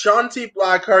Lumis, Sean T.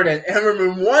 Blackheart, and Amber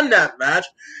Moon won that match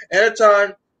at a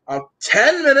time of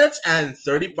 10 minutes and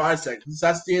 35 seconds.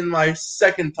 That's the end of my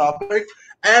second topic.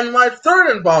 And my third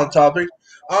and final topic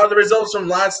are the results from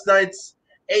last night's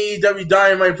AEW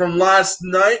Dynamite from last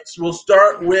night. We'll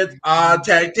start with a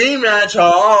tag team match.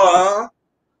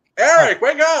 Eric,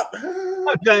 wake up!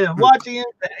 I'm watching it.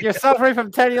 You're suffering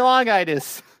from Teddy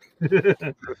Longitis.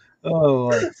 Oh,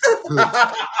 I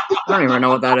don't even know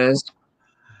what that is.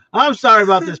 I'm sorry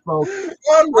about this, folks.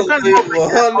 Unbelievable.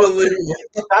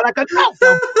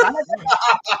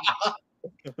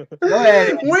 Go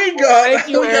ahead. We got Thank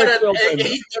you, Eric an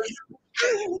Wilson.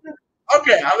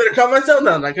 Okay, I'm gonna calm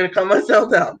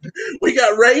myself down. We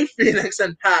got Ray Phoenix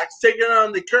and Pax taking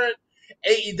on the current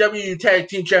AEW Tag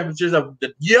Team Champions of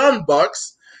the Young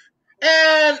Bucks,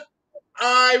 and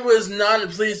I was not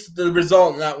pleased with the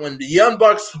result in that one. The Young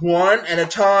Bucks won at a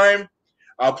time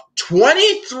of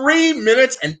 23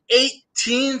 minutes and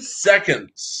 18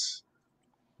 seconds.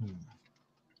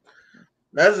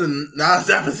 That was not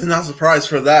a surprise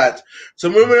for that. So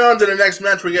moving on to the next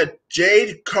match, we got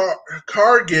Jade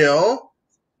Cargill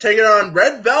taking on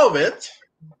Red Velvet.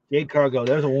 Jade Cargill,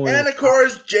 there's a woman. And of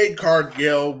course, Jade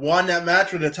Cargill won that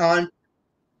match with a time.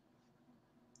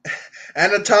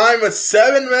 And a time of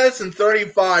 7 minutes and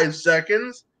 35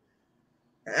 seconds.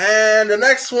 And the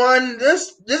next one,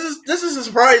 this is a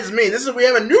surprise to me. We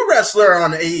have a new wrestler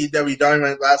on AEW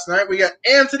Dynamite last night. We got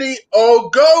Anthony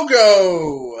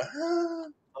Ogogo.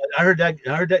 I heard that.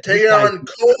 Taking on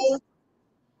Cole.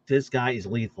 This guy is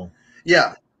lethal.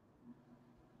 Yeah.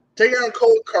 Taking on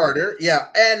Cole Carter. Yeah.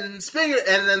 And speaking of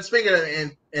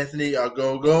Anthony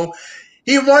Ogogo,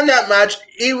 he won that match.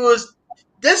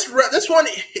 This one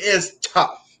is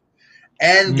tough.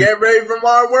 And get ready for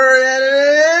my word, and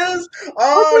it is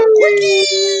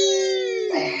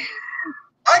Quickie!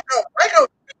 Michael, wake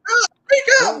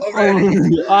up already.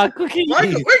 Quickie.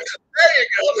 Michael, wake up.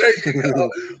 There you go.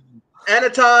 And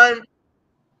a time,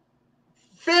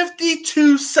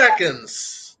 52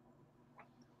 seconds.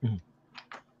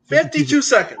 52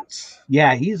 seconds.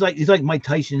 Yeah, he's like Mike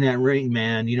Tyson in that ring,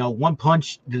 man. You know, one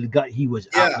punch to the gut, he was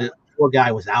out. The poor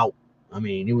guy was out. I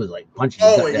mean, he was like punching.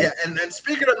 Oh yeah, and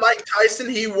speaking of Mike Tyson,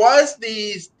 he was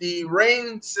the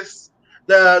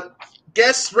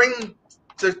guest ring.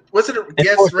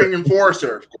 Guest ring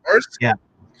enforcer, of course. Yeah.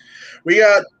 We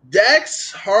got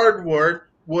Dex Hardwood,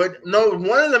 one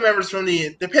of the members from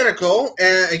the Pinnacle,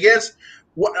 and against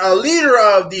a leader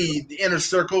of the Inner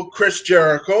Circle, Chris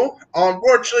Jericho.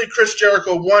 Unfortunately, Chris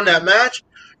Jericho won that match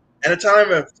at a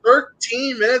time of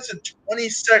 13 minutes and 20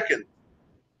 seconds.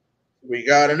 We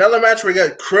got another match. We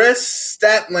got Chris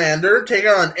Statlander taking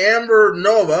on Amber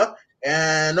Nova.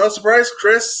 And no surprise,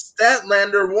 Chris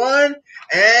Statlander won.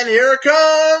 And here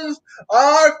comes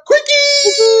our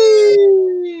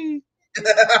Quickie!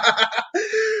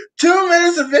 2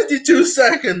 minutes and 52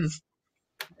 seconds.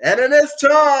 And it is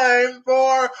time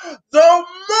for the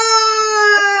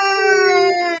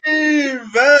main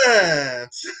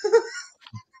event.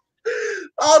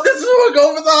 Oh, this is what we'll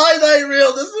go for the highlight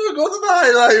reel.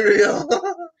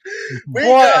 We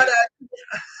got it.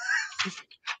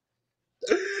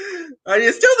 Are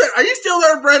you still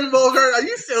there, Brandon Beauregard? Are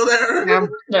you still there?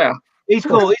 Yeah. He's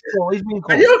cool. He's being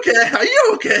cool. Are you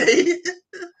okay?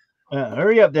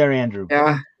 Hurry up there, Andrew.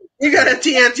 Yeah. We got a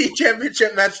TNT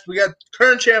Championship match. We got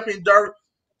current champion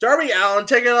Darby Allin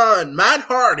taking on Matt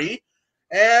Hardy.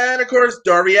 And, of course,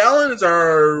 Darby Allin is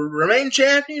our remain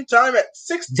champion. Time at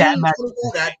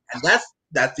 16:24. And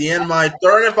that's the end of my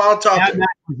third and final topic. That match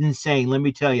was insane, let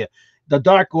me tell you. The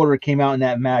Dark Order came out in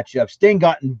that matchup. Sting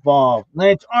got involved.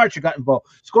 Lance Archer got involved.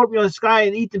 Scorpio Sky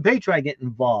and Ethan Page tried to get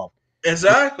involved.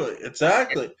 Exactly.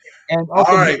 And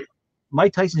also,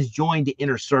 Mike Tyson's joined the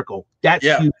Inner Circle. That's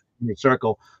huge. Inner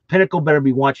Circle. Pinnacle better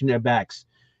be watching their backs.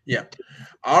 Yeah.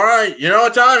 All right. You know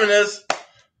what time it is.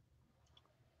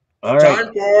 All right.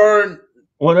 Time for.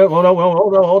 Hold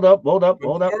up.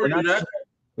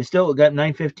 We still got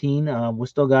 9:15. We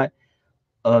still got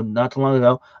not too long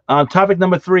ago. Topic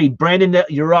number 3. Brandon,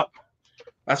 you're up.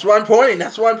 That's why I'm pointing.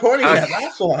 At. That's why.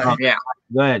 Oh, yeah.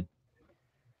 Go ahead.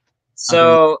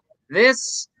 So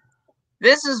this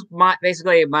is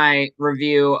basically my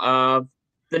review of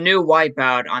the new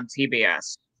Wipeout on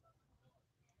TBS.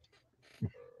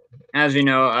 As you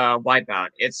know, Wipeout.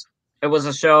 It was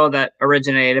a show that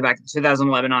originated back in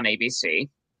 2011 on ABC.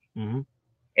 Mm-hmm.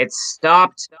 It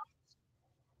stopped.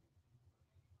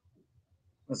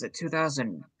 Was it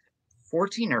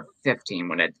 2014 or 15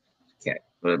 when it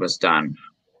was done?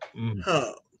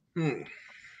 Mm-hmm.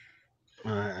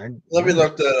 Let me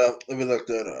look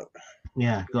that up.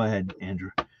 Yeah, go ahead,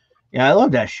 Andrew. Yeah, I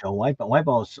love that show. Wipeout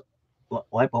was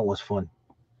fun.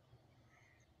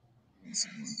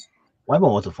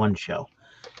 Wipeout was a fun show.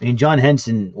 I mean, John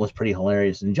Henson was pretty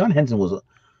hilarious, and John Henson was,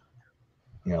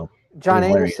 John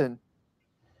hilarious. Anderson.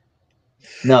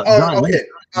 No, John. Okay.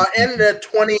 Ended at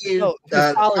 20. It was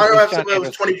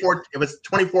 2014. It was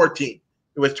 2014.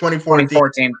 It was 2014.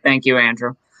 2014. Thank you,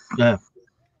 Andrew. Yeah.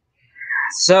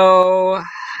 So,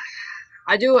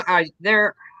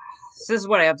 this is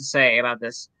what I have to say about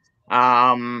this.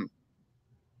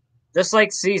 Just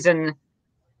like season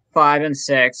 5 and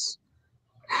 6,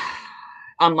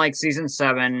 unlike season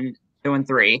 7, 2, and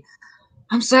 3,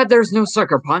 I'm sad there's no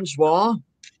sucker punch wall.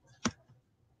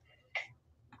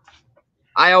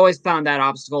 I always found that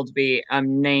obstacle to be a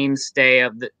mainstay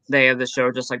of the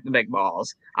show, just like the big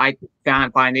balls. I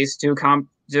find these two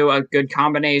do a good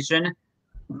combination.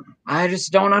 I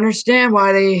just don't understand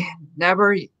why they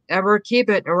never ever keep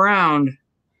it around.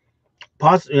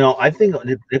 I think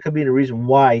it could be the reason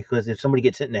why, because if somebody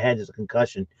gets hit in the head, it's a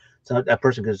concussion. So that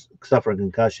person could suffer a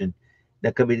concussion.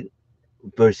 That could be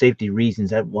for safety reasons.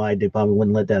 That's why they probably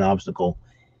wouldn't let that obstacle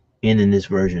in this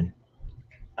version.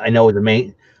 I know it's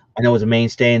a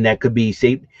mainstay, and that could be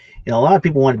safe. A lot of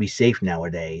people want to be safe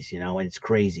nowadays, and it's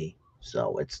crazy.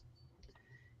 So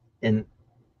and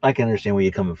I can understand where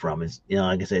you're coming from. It's,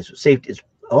 like I said, it's safety. It's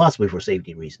possibly for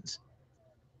safety reasons.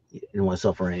 You don't want to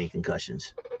suffer any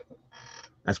concussions.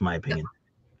 That's my opinion.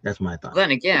 That's my thought.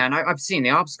 Then again, I've seen the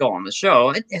obstacle on the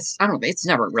show. It's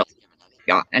never really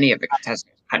got any of the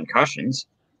concussions.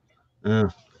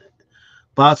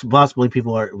 Possibly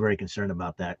people are very concerned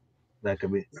about that. That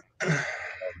could be.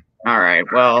 All right.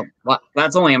 Well,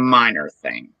 that's only a minor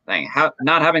thing.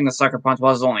 Not having the sucker punch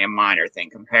was only a minor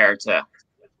thing compared to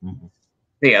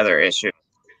the other issue.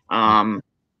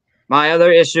 My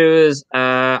other issues,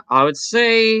 I would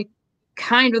say,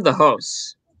 kind of the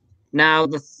hosts. Now,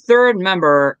 the third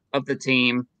member of the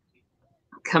team,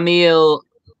 Camille,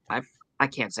 I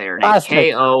can't say her name.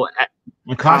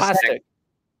 Caustic.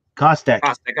 Caustic.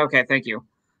 Okay, thank you.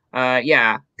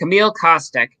 Yeah, Camille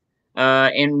Caustic,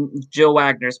 in Jill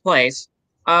Wagner's place.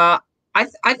 I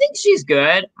think she's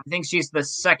good. I think she's the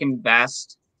second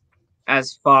best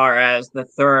as far as the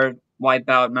third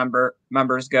Wipeout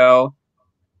members go.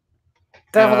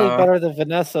 Definitely better than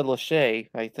Vanessa Lachey,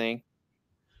 I think.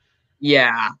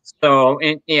 Yeah. So,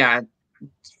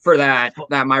 for that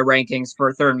my rankings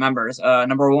for third members.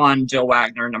 Number 1, Jill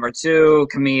Wagner. Number 2,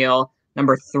 Camille.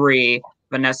 Number 3,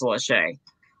 Vanessa Lachey.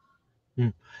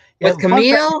 With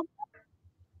Camille.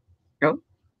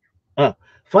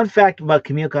 Fun fact about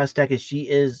Camille Kostek is she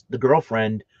is the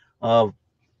girlfriend of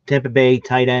Tampa Bay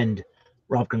tight end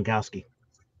Rob Gronkowski.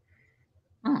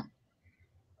 Oh.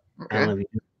 Okay.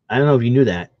 I don't know if you knew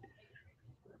that.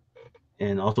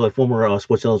 And also a former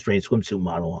Sports Illustrated swimsuit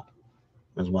model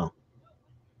as well.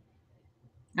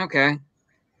 Okay.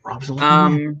 Rob's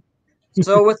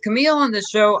So with Camille on the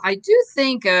show, I do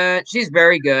think she's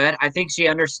very good. I think she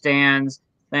understands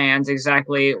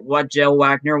exactly what Jill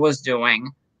Wagner was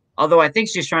doing. Although I think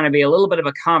she's trying to be a little bit of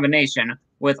a combination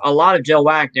with a lot of Jill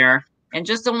Wagner and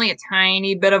just only a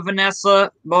tiny bit of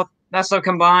Vanessa, both Vanessa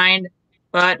combined.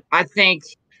 But I think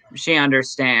she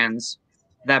understands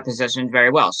that position very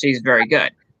well. She's very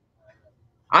good.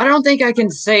 I don't think I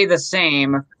can say the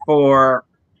same for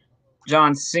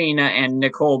John Cena and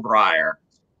Nicole Byer.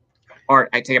 Or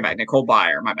I take it back, Nicole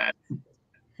Byer, my bad.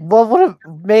 What would have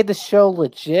made the show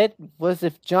legit was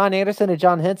if John Anderson and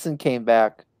John Henson came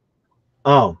back.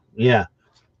 Oh, yeah.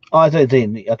 Oh, I thought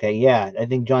okay, yeah. I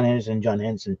think John Anderson and John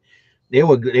Henson, they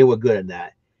were good at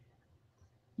that.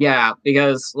 Yeah,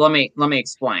 because let me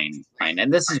explain. Right?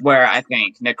 And this is where I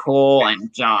think Nicole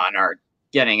and John are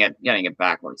getting it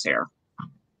backwards here.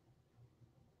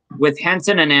 With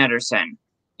Henson and Anderson,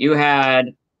 you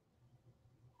had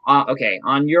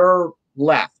on your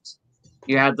left,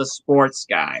 you had the sports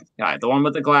guy, the one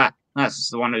with the glasses,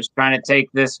 the one who's trying to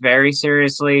take this very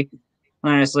seriously.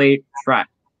 Honestly,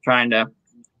 trying to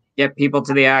get people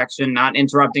to the action, not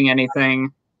interrupting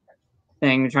anything,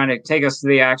 trying to take us to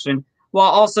the action, while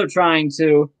also trying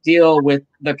to deal with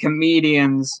the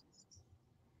comedian's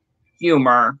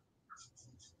humor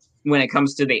when it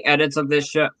comes to the edits of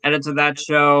that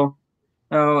show.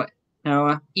 So,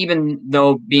 even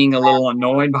though being a little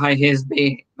annoyed by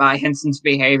Henson's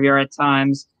behavior at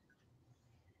times,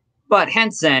 but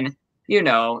Henson,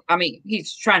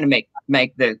 he's trying to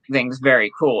make the things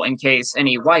very cool in case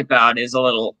any Wipeout is a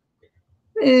little,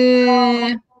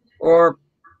 or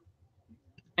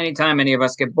anytime any of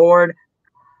us get bored.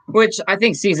 Which I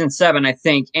think season 7, I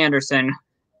think Anderson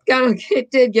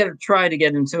did try to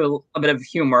get into a bit of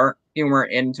humor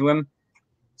into him,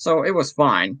 so it was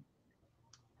fine.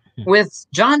 With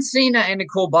John Cena and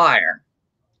Nicole Byer,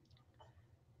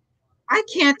 I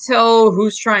can't tell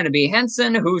who's trying to be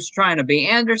Henson, who's trying to be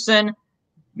Anderson.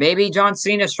 Maybe John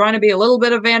Cena's trying to be a little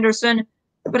bit of Anderson,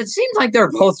 but it seems like they're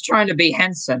both trying to be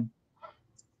Henson.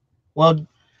 Well,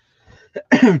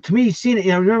 to me, Cena,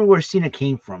 remember where Cena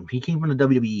came from. He came from the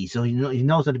WWE, so he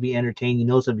knows how to be entertaining. He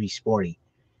knows how to be sporty.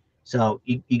 So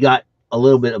you got a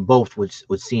little bit of both with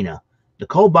Cena.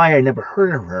 Nicole Byer, I never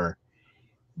heard of her,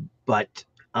 but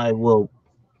I will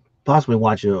possibly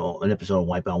watch an episode of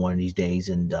Wipeout one of these days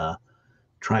and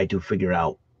try to figure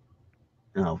the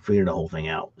whole thing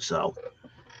out. So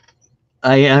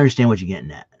I understand what you're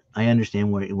getting at. I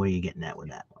understand where you're getting at with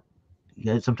that one.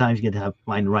 Sometimes you get to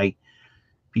find the right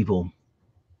people.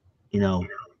 I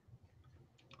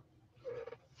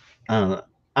don't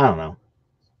know.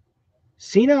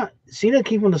 Cena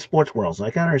came from the sports world, so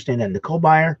I can understand that. Nicole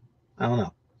Byer, I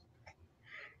don't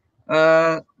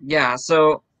know. Yeah.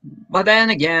 So, but then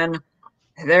again,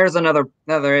 there's another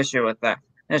issue with the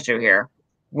issue here.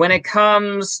 When it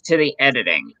comes to the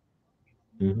editing,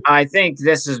 I think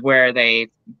this is where they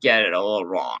get it a little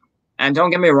wrong. And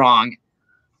don't get me wrong,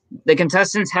 the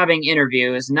contestants having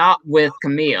interviews, not with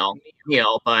Camille,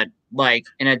 but like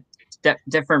in a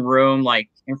different room, like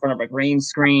in front of a green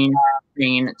screen,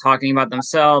 talking about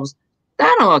themselves,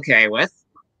 that I'm okay with.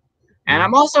 And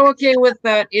I'm also okay with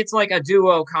that it's like a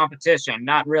duo competition,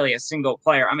 not really a single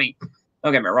player. I mean,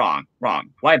 don't get me wrong.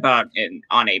 Wipeout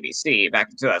on ABC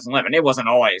back in 2011, it wasn't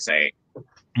always it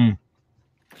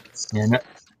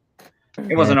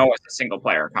wasn't always a single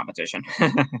player competition.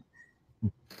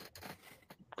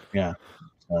 Yeah.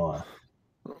 So,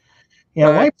 Go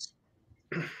ahead.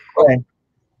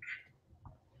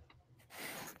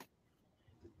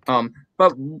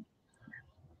 But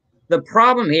the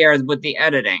problem here is with the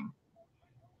editing.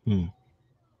 When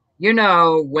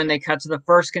they cut to the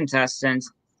first contestant,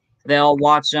 they'll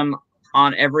watch them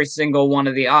on every single one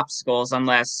of the obstacles,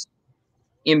 unless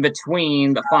in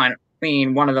between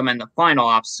one of them and the final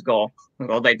obstacle,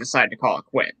 they decide to call it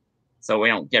quit. So we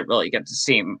don't really get to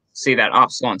see that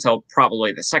obstacle until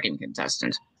probably the second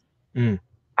contestant.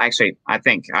 Actually, I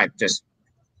think I just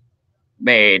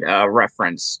made a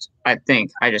reference. I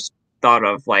think I just thought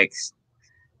of like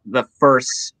the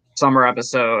first summer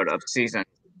episode of season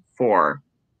 4.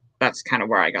 That's kind of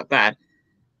where I got that.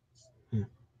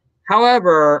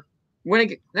 However,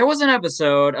 there was an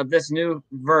episode of this new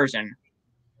version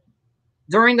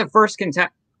during the first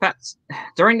contestants,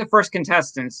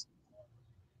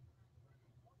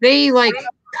 they like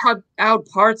cut out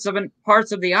parts of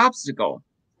the obstacle.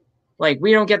 Like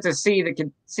we don't get to see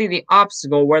the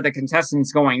obstacle where the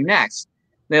contestant's going next.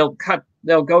 They'll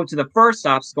go to the first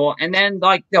obstacle and then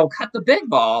like they'll cut the big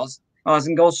balls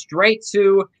and go straight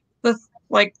to the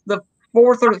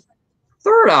fourth or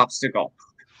third obstacle.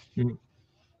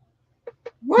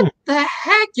 What the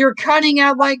heck? You're cutting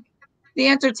out like the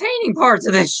entertaining parts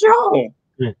of this show.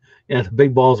 Yeah, the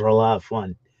big balls are a lot of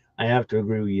fun. I have to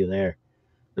agree with you there.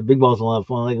 The big balls are a lot of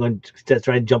fun. Like when they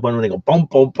try to jump on them, they go boom,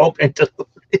 boom, boom. It's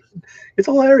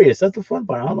hilarious. That's the fun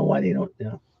part. I don't know why they don't.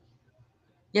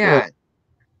 Yeah.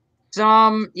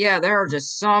 There are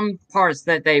just some parts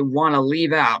that they want to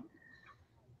leave out.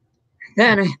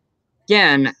 Then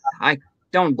again, I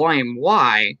don't blame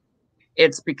why.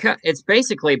 It's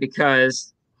basically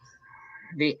because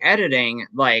the editing,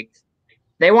 like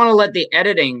they want to let the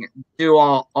editing do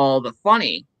all the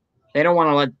funny. They don't want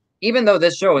to let, even though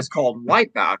this show is called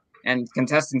Wipeout and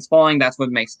contestants falling, that's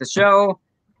what makes the show.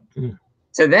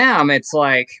 To them, it's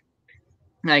like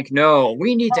no,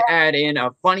 we need to add in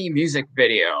a funny music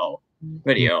video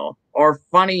or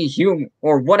funny humor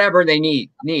or whatever they need.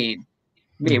 We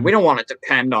don't want to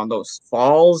depend on those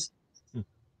falls.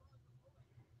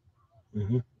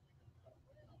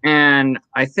 And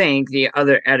I think the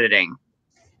other editing,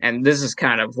 and this is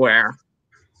kind of where,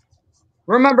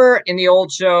 remember in the old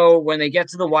show when they get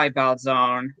to the Wipeout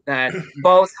zone, that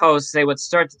both hosts, they would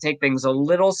start to take things a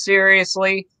little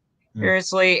seriously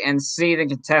and see the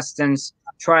contestants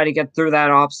try to get through that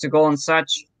obstacle and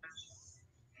such.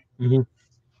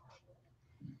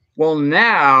 Well,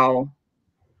 now,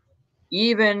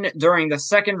 even during the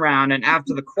second round and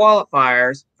after the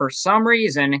qualifiers, for some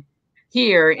reason,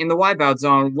 here in the Wipeout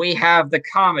zone, we have the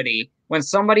comedy. When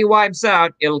somebody wipes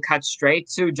out, it'll cut straight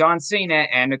to John Cena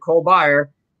and Nicole Byer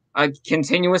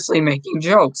continuously making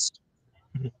jokes.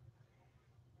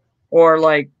 Or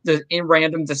like in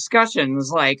random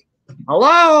discussions, like,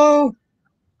 hello,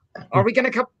 are we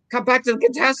going to come back to the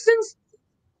contestants?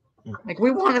 Like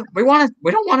we don't want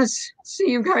to see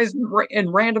you guys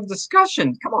in random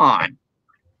discussion. Come on.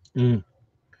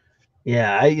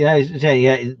 Yeah,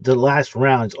 the last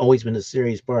round's always been a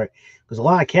serious part because a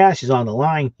lot of cash is on the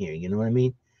line here. You know what I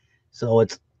mean? So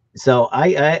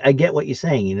I get what you're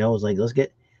saying. It's like let's get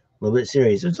a little bit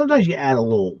serious, and sometimes you add a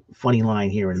little funny line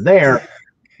here and there,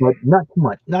 but not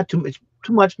too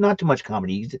much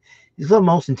comedy. It's the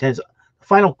most intense. The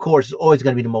final course is always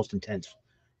going to be the most intense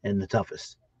and the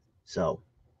toughest. So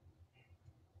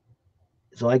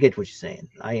I get what you're saying.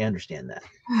 I understand that.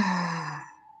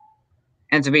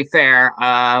 And to be fair,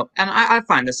 and I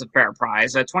find this a fair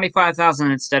price. At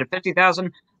 $25,000 instead of $50,000,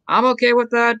 I'm okay with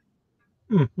that.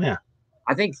 Yeah.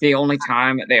 I think the only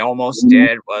time they almost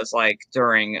did was like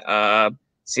during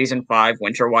season 5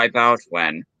 Winter Wipeout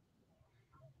when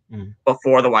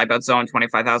before the Wipeout Zone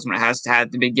 25,000 had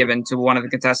to be given to one of the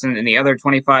contestants, and the other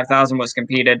 25,000 was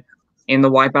competed in the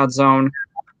Wipeout Zone.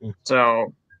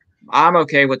 So I'm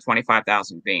okay with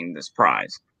 25,000 being this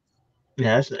prize.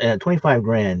 Yeah, that's 25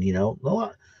 grand. You know,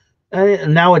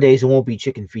 nowadays it won't be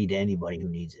chicken feed to anybody who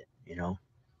needs it. You know,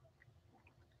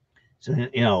 so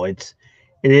you know it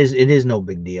is no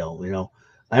big deal. You know,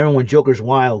 I remember when Joker's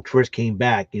Wild first came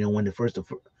back. You know, when the first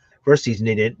season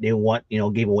they gave away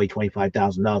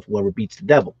 $25,000 whoever beats the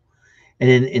devil, and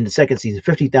then in the second season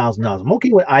 $50,000. I'm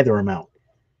okay with either amount.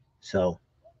 So,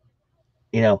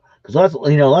 you know, because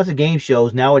lots of game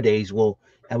shows nowadays will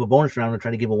have a bonus round and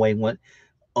try to give away $1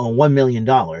 million,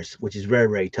 which is very,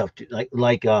 very tough to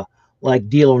like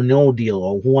Deal or No Deal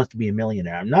or Who Wants to Be a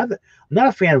Millionaire. I'm not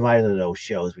a fan of either of those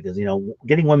shows because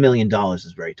getting $1 million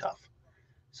is very tough.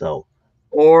 So,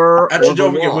 actually,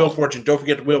 don't forget Wheel of Fortune. Don't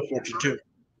forget Wheel of Fortune too.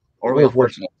 Or Wheel of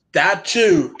Fortune. That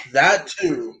too.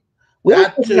 Wheel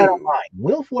of Fortune, I don't mind.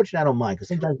 Wheel of Fortune, I don't mind because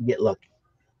sometimes you get lucky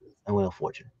on Wheel of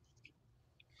Fortune.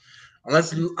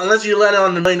 Unless you land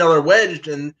on $1 million wedge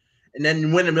and then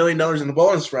you win $1 million in the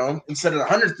bonus round instead of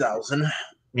 100,000.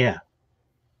 Yeah,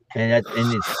 and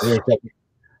it's really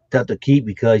tough to keep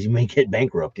because you may get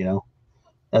bankrupt. You know,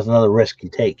 that's another risk you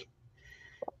take.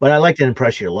 But I like to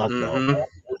impress your luck though.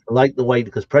 I like the way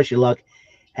because Press Your Luck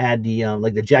had the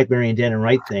like the Jack Berry and Dan and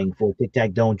Wright thing for Tic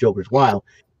Tac Toe and Joker's Wild.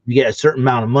 You get a certain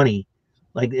amount of money,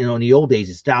 like in the old days,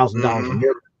 it's $1,000 a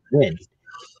year to win.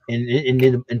 And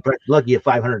in Press Your Luck, you get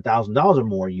 $500,000 or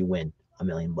more, you win $1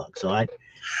 million. So like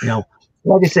I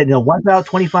said, Wipeout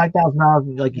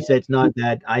 $25,000. Like you said, it's not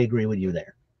bad. I agree with you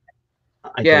there.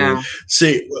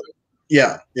 See,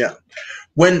 yeah.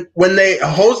 When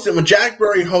Jack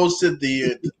Berry hosted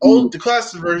the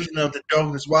classic version of the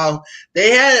Joker's Wild,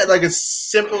 they had like a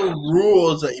simple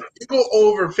rules that if you go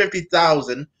over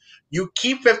 50,000, you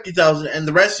keep 50,000, and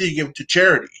the rest you give to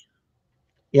charity.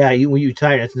 Yeah, when you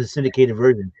tie that's the syndicated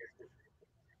version.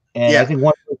 And I think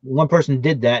one person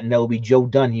did that, and that would be Joe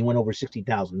Dunn. He went over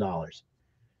 $60,000.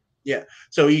 Yeah,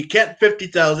 so you get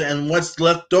 50,000, and what's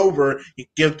left over, you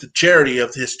give to charity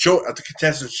of his of the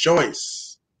contestant's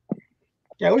choice.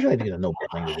 Yeah, I wish I could get a noble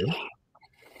thing to do.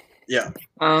 Yeah.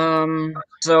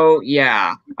 So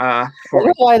yeah. I don't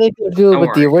know why they didn't do it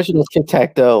with the original Tic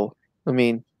Tac Toe. I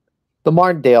mean, the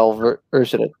Martindale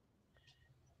version.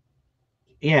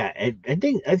 Yeah, I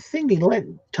think they let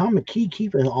Tom McKee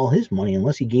keep all his money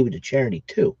unless he gave it to charity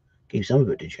too. Gave some of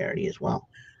it to charity as well.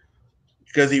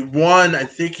 Because he won, I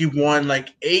think he won like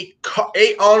eight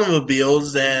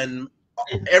automobiles, and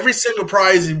every single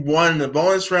prize he won in the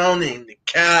bonus round, and the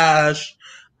cash,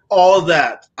 all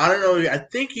that. I don't know. I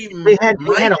think he might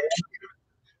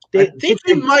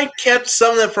kept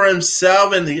some of it for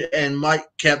himself, and might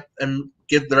kept and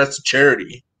give the rest to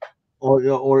charity.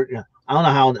 Or I don't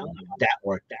know how that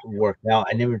worked out.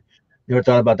 I never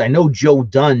thought about that. I know Joe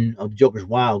Dunn of Joker's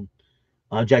Wild,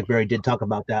 Jack Berry did talk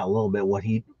about that a little bit. What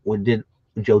did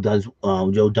Joe Dunn's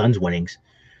winnings.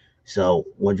 So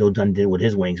what Joe Dunn did with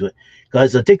his winnings,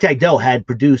 because the Tic Tac Toe had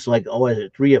produced like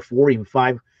 3 or 4, even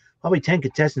 5, probably 10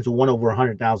 contestants who won over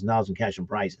 $100,000 in cash and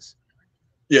prizes.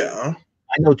 Yeah,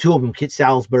 I know 2 of them. Kit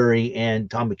Salisbury and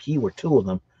Tom McKee were 2 of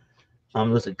them.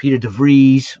 Looks like Peter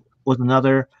DeVries was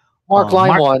another. Mark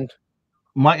Line One.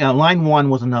 Line One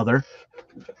was another.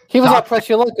 He was on Press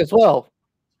Your Luck as well.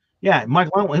 Yeah, Mike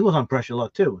Line One, he was on Press Your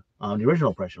Luck too. The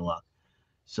original Press Your Luck.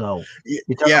 So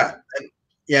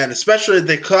and especially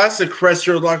the classic Press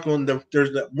Your Luck when there's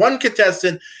one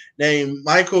contestant named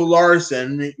Michael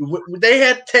Larson. They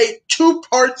had take 2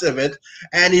 parts of it,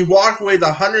 and he walked away with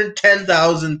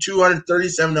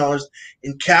 $110,237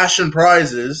 in cash and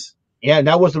prizes. Yeah,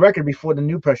 that was the record before the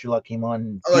new Press Your Luck came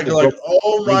on.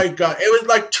 Oh my God! It was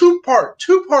like 2 parts,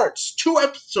 2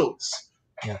 episodes.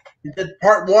 Yeah, he did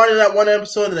part 1 in that one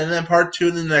episode, and then part 2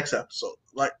 in the next episode.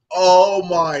 Like, oh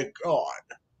my God!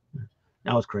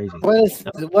 That was crazy.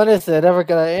 When is it ever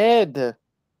gonna end?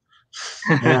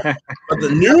 Yeah. But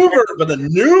the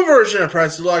new version of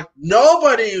Press Your Luck,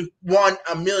 nobody won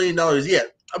 $1 million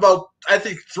yet. About I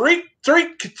think three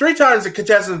times the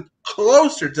contestant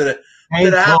closer to the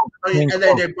half million, and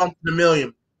then they bumped the $1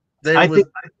 million.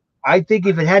 I think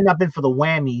if it had not been for the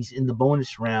whammies in the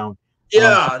bonus round.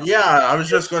 I was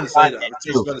just going to say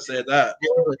that.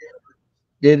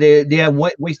 They had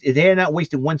wasted. If they had not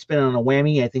wasted 1 spin on a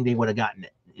whammy, I think they would have gotten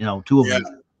it. 2 of them.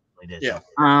 Did, yeah.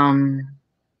 So.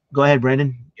 Go ahead,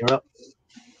 Brandon. You're up.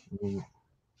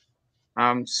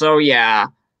 So yeah.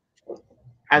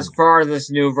 As far as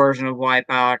this new version of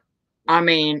Wipeout, I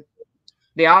mean,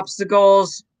 the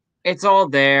obstacles, it's all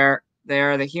there.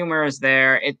 there. The humor is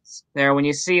there. It's there when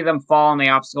you see them fall on the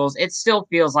obstacles. It still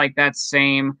feels like that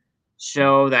same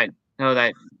show that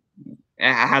that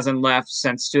hasn't left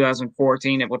since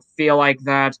 2014. It would feel like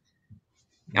that.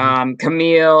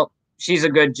 Camille, she's a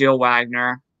good Jill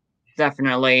Wagner,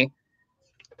 definitely.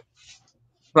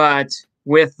 But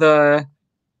with Nicole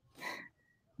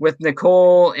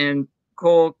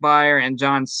Byer and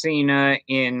John Cena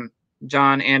in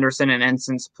John Anderson and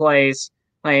Ensign's place,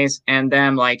 and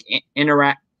them like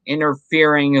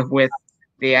interfering with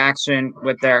the action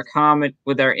with their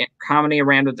comedy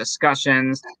random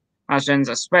discussions,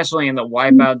 especially in the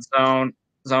wipeout zone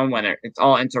when it's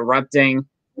all interrupting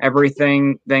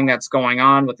everything that's going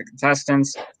on with the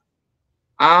contestants.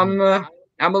 I'm a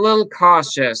little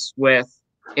cautious with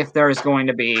if there's going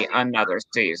to be another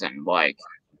season. Like,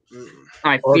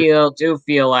 I do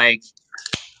feel like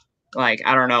I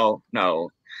don't know.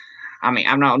 No, I mean,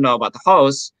 I don't know about the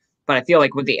hosts, but I feel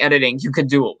like with the editing, you can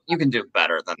do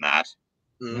better than that.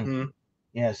 Mm-hmm.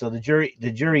 Yeah. So the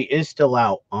jury is still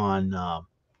out on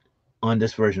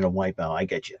this version of Wipeout. I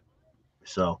get you.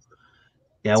 So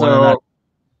yeah. So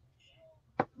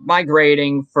my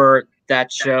grading for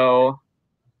that show,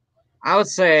 I would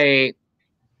say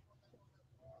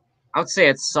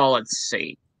it's solid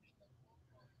C.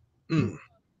 Yeah,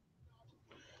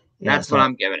 That's what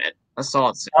I'm giving it. A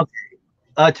solid C. Okay.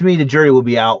 To me, the jury will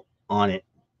be out on it,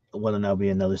 whether or not it'll be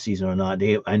another season or not.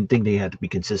 I think they have to be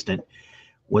consistent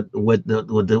with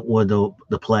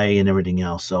the play and everything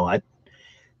else. So I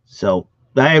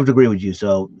have to agree with you.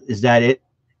 So is that it?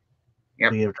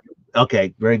 Yep.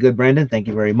 Okay, very good, Brandon. Thank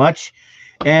you very much.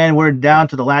 And we're down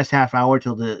to the last half hour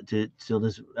till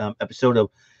this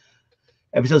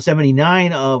episode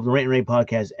 79 of the Rant N Rave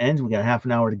Podcast ends. We got half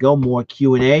an hour to go. More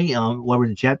Q&A. Whoever's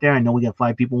in chat there, I know we got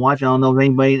 5 people watching. I don't know if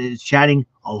anybody is chatting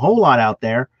a whole lot out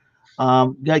there.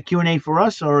 Got Q&A for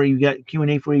us, or you got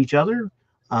Q&A for each other?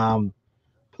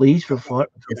 Please, for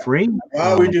free.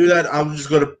 While we do that, I'm just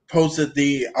going to post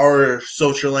our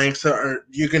social links.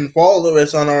 You can follow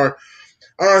us on our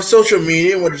social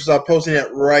media, which is posting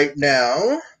it right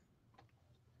now.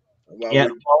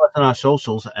 Follow us on our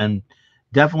socials, and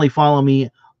definitely follow me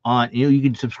on. You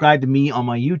can subscribe to me on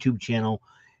my YouTube channel.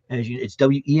 It's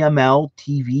WEML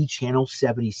TV channel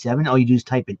 77. All you do is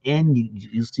type it in.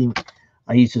 You'll see.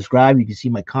 You subscribe. You can see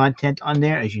my content on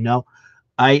there. As you know,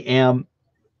 I am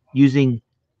using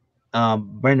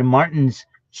Brandon Martin's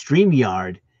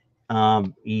StreamYard.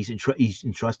 He's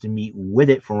entrusted me with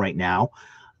it for right now,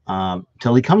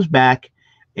 till he comes back.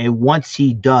 And once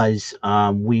he does,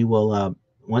 we will.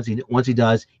 Once he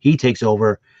does, he takes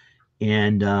over,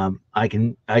 and I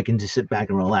can just sit back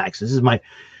and relax. This is my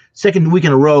second week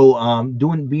in a row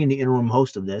being the interim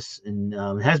host of this, and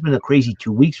it has been a crazy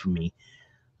 2 weeks for me,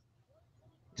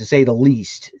 to say the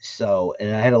least. So,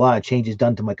 and I had a lot of changes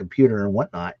done to my computer and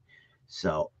whatnot.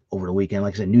 So over the weekend,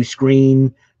 like I said, new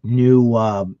screen,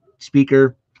 new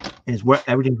speaker, and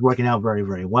everything's working out very,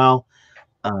 very well.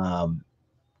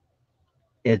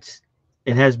 It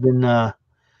has been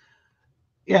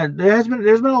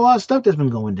there's been a lot of stuff that's been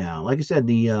going down. Like I said,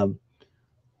 the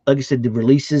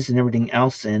releases and everything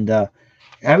else, and I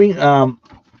want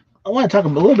to talk a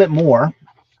little bit more.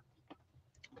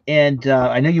 And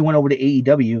I know you went over to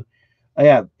AEW.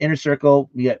 Inner Circle.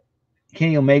 We got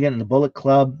Kenny Omega and the Bullet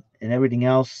Club and everything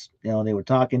else. They were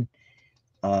talking.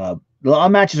 All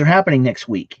matches are happening next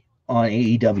week on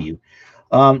AEW.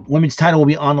 Women's title will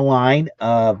be on the line.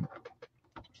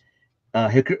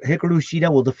 Hikaru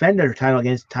Shida will defend her title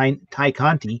against Tai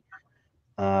Conti.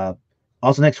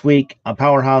 Also next week,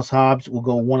 Powerhouse Hobbs will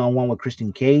go one-on-one with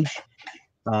Kristen Cage.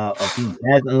 Of Team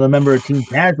Taz. Another member of Team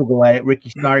Taz will go at it, Ricky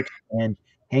Starks and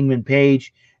Hangman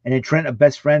Page. And then Trent of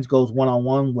Best Friends goes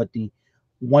one-on-one with the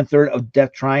 1/3 of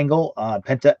Death Triangle,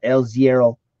 Penta El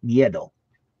Zero Miedo,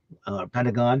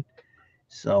 Pentagon.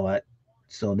 So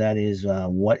that is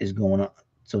what is going on.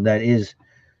 So that is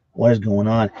what is going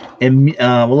on. And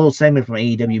a little segment from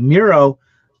AEW. Miro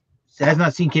has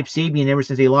not seen Kip Sabian ever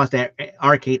since they lost that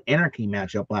Arcade Anarchy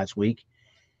matchup last week.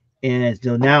 And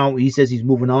so now he says he's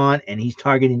moving on, and he's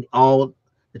targeting all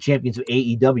the champions of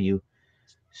AEW.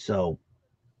 So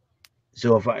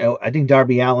if I think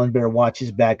Darby Allin better watch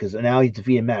his back, because now he's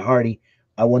defeated Matt Hardy.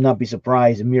 I will not be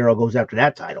surprised if Miro goes after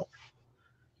that title.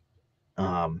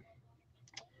 And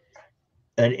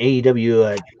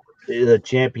AEW the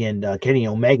champion Kenny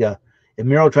Omega, if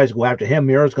Miro tries to go after him,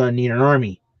 Miro's going to need an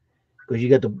army, because you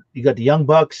got the Young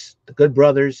Bucks, the Good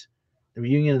Brothers, the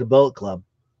reunion of the Bullet Club.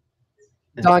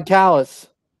 Don Callis.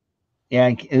 Yeah,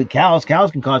 and Callis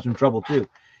can cause some trouble too.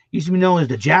 He used to be known as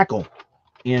the Jackal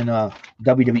in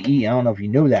WWE. I don't know if you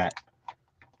knew that.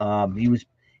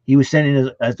 he was sent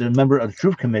in as a member of the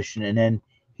Truth Commission, and then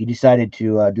he decided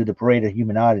to do the Parade of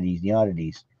Human Oddities, the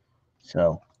oddities.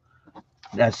 So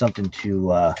that's something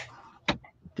to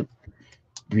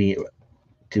be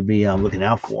looking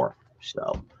out for.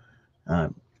 So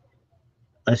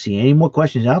let's see, any more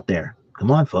questions out there?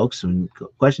 Come on, folks, some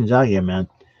questions out here, man.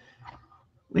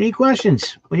 We need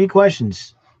questions.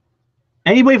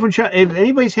 Anybody if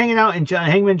anybody's hanging out in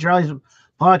Hangman Charlie's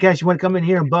podcast, you want to come in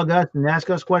here and bug us and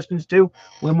ask us questions too,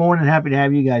 we're more than happy to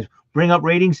have you guys. Bring up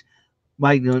ratings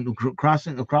by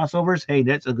crossovers. Hey,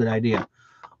 that's a good idea.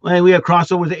 Well, we have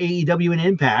crossovers at AEW and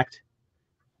Impact.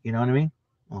 You know what I mean?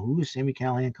 Well, who is Sami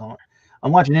Callihan calling?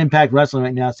 I'm watching Impact Wrestling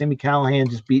right now. Sami Callihan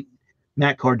just beat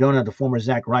Matt Cardona, the former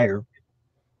Zack Ryder.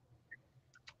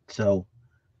 So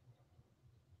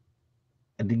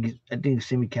I think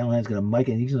Sami Callihan's going to mic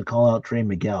and he's going to call out Trey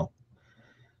Miguel.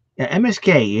 Yeah,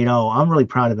 MSK, you know, I'm really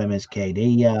proud of MSK. They,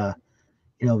 you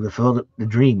know, they fulfilled the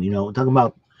dream, you know, talking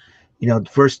about, you know, the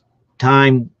first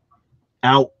time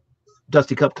out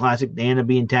Dusty Cup Classic, they ended up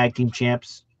being tag team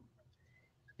champs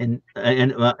and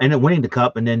ended up winning the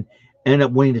cup and then ended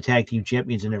up winning the tag team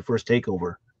champions in their first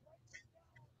takeover.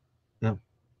 Yeah.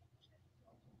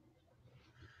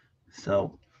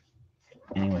 So,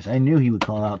 anyways, I knew he would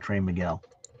call out Trey Miguel.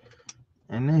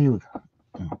 I knew he would.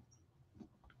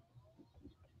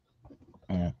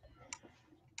 Yeah.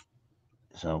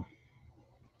 So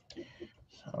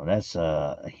that's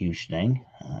a huge thing.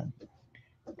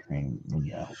 Trey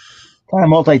Miguel. Kind of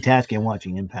multitasking,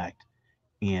 watching Impact,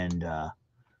 and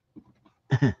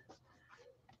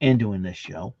and doing this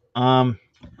show.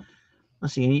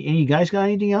 Let's see. Any you guys got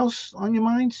anything else on your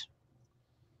minds?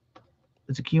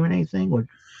 It's a Q&A thing. Or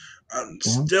I'm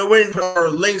still waiting for our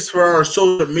links for our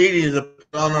social media to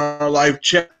put on our live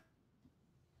chat.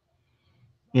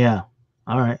 Yeah.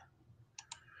 All right.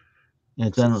 Yeah,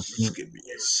 it's on. Just give me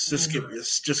a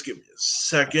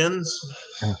second.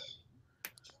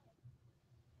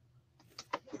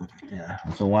 Yeah.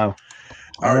 So wow.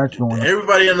 All right.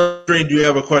 Everybody on the screen, do you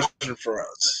have a question for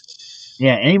us?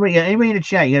 Yeah. Anybody in the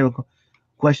chat? You have a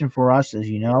question for us? As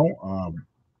you know,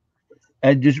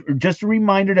 just a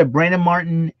reminder that Brandon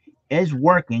Martin is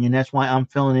working, and that's why I'm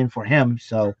filling in for him.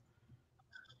 So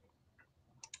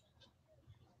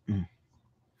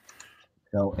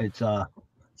it's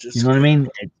you know what I mean.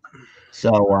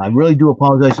 So I really do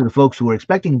apologize to the folks who were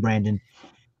expecting Brandon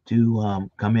to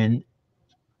come in.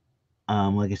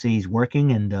 Like I say, he's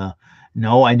working, and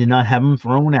no, I did not have him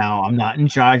thrown out. I'm not in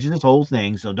charge of this whole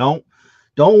thing, so don't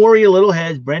worry, your little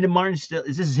heads. Brandon Martin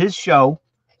this is his show,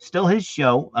 still his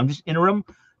show. I'm just interim.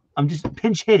 I'm just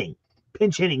pinch hitting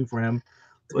for him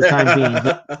for the time being.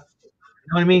 But, you know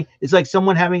what I mean? It's like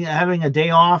someone having a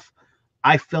day off.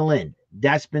 I fill in.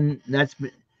 That's been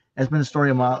the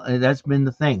story of my. That's been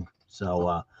the thing.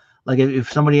 So, like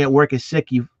if somebody at work is sick,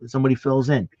 somebody fills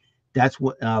in. That's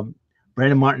what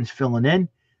Brandon Martin's filling in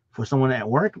for someone at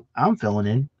work. I'm filling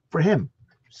in for him.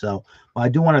 So I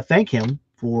do want to thank him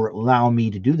for allowing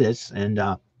me to do this, and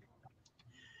I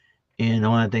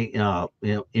want to thank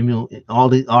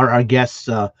all our guests,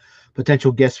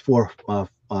 potential guests for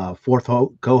fourth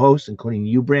co-hosts, including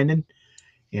you, Brandon.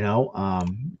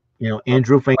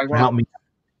 Andrew, thanks for helping me.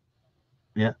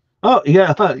 Yeah. Oh,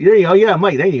 yeah. There you go. Yeah,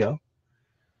 Mike. There you go.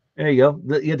 You got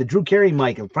the Drew Carey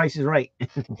mic. And Price is Right.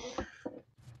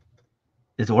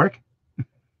 Does it work?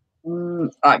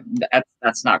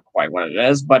 That's not quite what it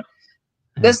is, but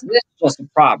this is just a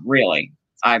prop, really.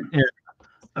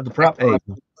 The prop. Hey.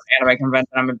 Anime convention.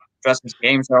 I'm a dressed as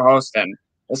game show host, and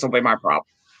this will be my prop.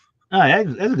 Oh,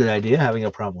 that's a good idea, having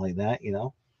a prop like that.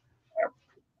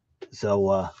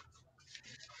 So,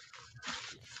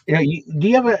 do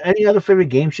you have any other favorite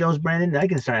game shows, Brandon? I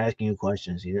can start asking you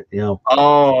questions.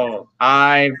 Oh,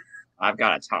 I've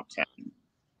got a top 10.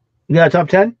 You got a top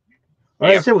 10? All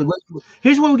right. So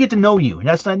here's where we get to know you. And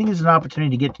I think it's an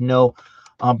opportunity to get to know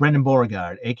Brandon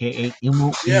Beauregard, aka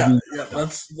Imu. Yeah.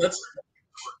 Let's.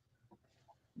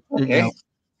 Okay.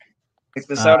 Pick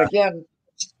this out again.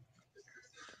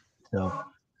 So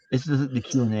this is the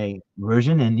Q&A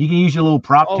version, and you can use your little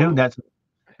prop too. That's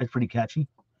pretty catchy.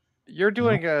 You're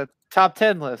doing a top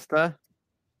 10 list, huh?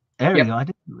 There we go. I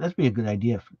think that'd be a good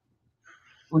idea.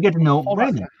 We get to know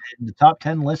Brandon. The top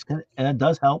 10 list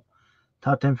does help.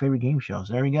 Top 10 favorite game shows.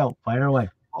 There we go. Fire away.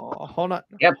 Oh, hold on.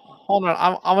 Yep. Hold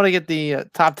on. I'm gonna get the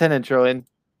top 10 intro in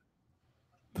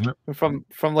from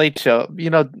Late Show.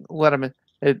 Letterman.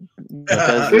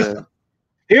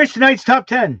 Here's tonight's top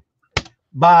 10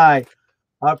 by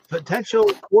our potential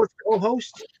fourth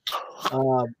co-host,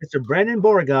 Mr. Brandon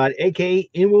Beauregard, aka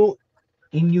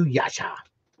Inuyasha.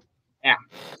 Yeah.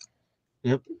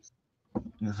 Yep.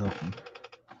 That's okay.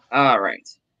 All right.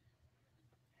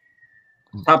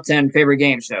 Top 10 favorite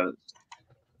game shows.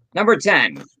 Number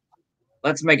 10,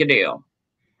 Let's Make a Deal.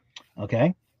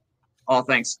 Okay. All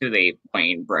thanks to the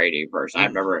Wayne Brady version.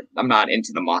 I've never been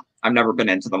into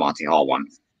the Monty Hall one.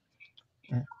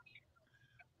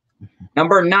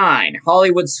 Number 9,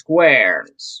 Hollywood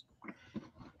Squares.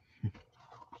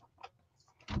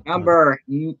 Number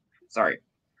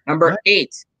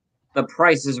 8, The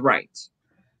Price is Right.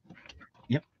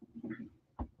 Yep.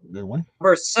 Good one.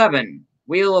 Number 7,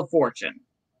 Wheel of Fortune.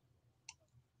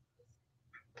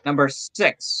 Number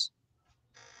 6,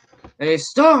 A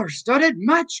Star-Studded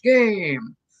Match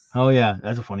Game. Oh yeah,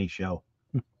 that's a funny show.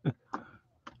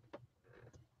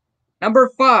 Number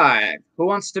 5, Who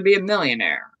Wants to Be a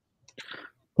Millionaire?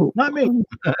 Not me.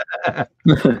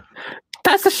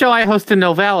 That's the show I host in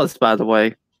Novalis, by the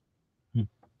way.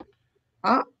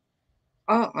 I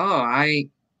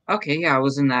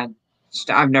was in that.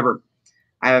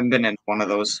 I haven't been in one of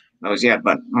those yet,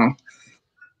 but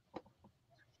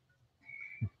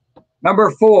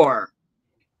Number 4,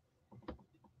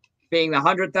 being the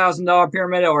 $100,000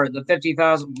 Pyramid or the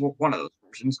 $50,000, one of those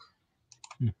versions.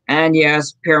 And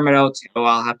yes, Pyramid 02,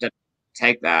 I'll have to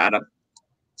take that.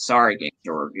 Sorry, game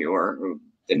show reviewer who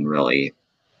didn't really.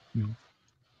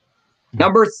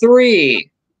 Number 3,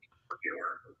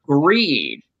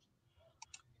 Greed.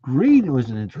 Greed was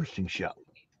an interesting show.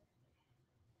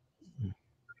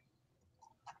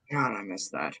 God, I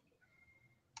missed that.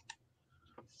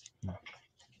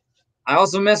 I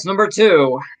also missed number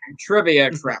 2,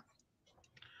 Trivia Trap.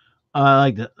 I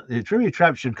like the Trivia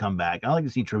Trap should come back. I like to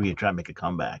see Trivia Trap make a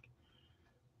comeback.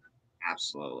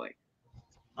 Absolutely.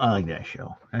 I like that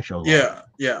show. That show's Yeah.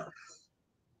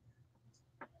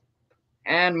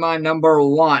 And my number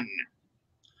 1,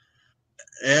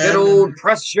 And good old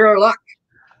Press Your Luck.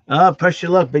 Press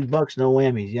Your Luck, big bucks, no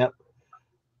whammies. Yep.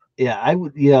 Yeah, I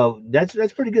would.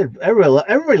 That's pretty good.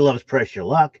 Everybody loves Press Your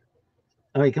Luck.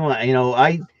 I mean, come on.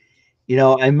 I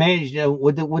managed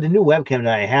with the new webcam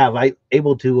that I have. I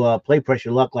able to play Press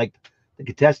Your Luck like the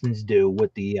contestants do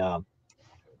with the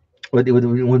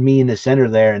with me in the center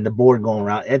there and the board going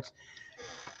around. It's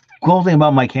cool thing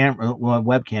about my camera,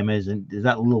 webcam is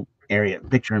that little area,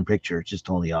 picture in picture. It's just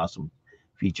totally awesome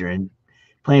feature, and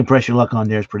playing Press Your Luck on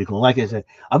there is pretty cool. Like I said,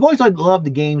 I've always loved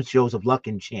the game shows of luck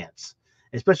and chance,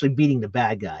 especially beating the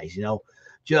bad guys.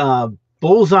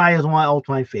 Bullseye is my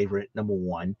all-time favorite. Number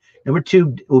 1. Number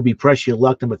 2 will be Press Your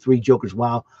Luck. Number 3, Joker's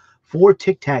Wild. 4,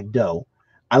 Tic-Tac-Doe.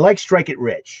 I like Strike It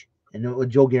Rich and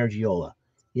with Joe Garagiola.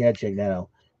 Yeah, check that out.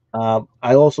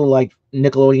 I also like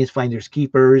Nickelodeon's Finders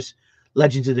Keepers,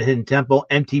 Legends of the Hidden Temple,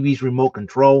 MTV's Remote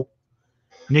Control.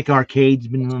 Nick Arcade's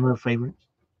been one of my favorites.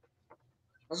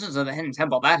 Legends of the Hidden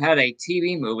Temple, that had a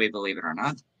TV movie, believe it or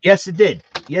not. Yes, it did.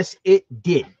 Yes, it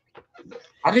did.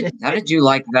 How did you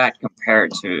like that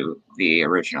compared to the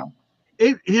original?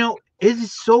 It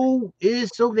is so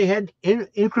they had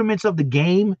increments of the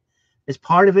game as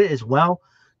part of it as well.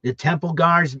 The temple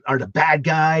guards are the bad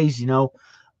guys.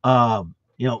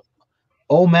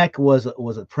 Olmec was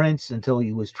a prince until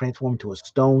he was transformed to a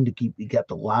stone to be kept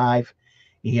alive.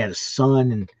 He had a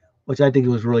son, and which I think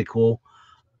was really cool.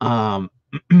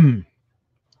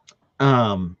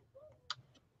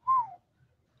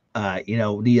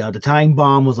 The time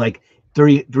bomb was like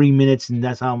 3 minutes, and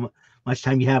that's how much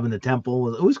time you have in the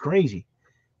temple. It was crazy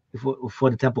before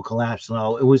the temple collapsed.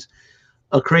 So it was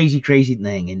a crazy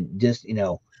thing, and just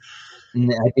and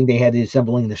I think they had the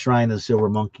assembling the Shrine of the Silver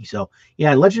Monkey. So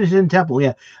yeah, Legend of the Hidden Temple.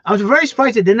 Yeah, I was very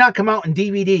surprised it did not come out in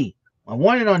DVD. I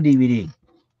wanted it on DVD.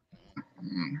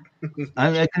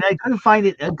 I couldn't find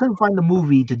it. I couldn't find the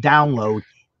movie to download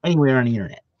anywhere on the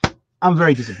internet. I'm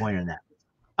very disappointed in that.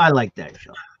 I like that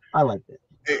show. I like it.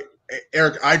 Hey,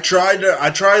 Eric, I tried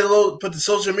to put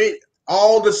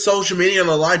all the social media on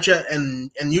the live chat, and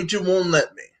YouTube won't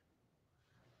let me.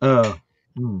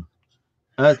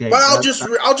 Okay. But I'll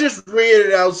just read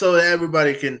it out so that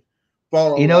everybody can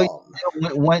follow along.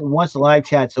 Once the live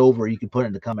chat's over, you can put it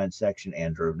in the comment section,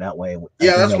 Andrew. That way,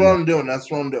 that's what I'm doing.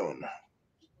 That's what I'm doing.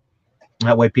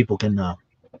 That way, people can, do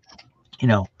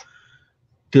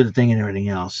the thing and everything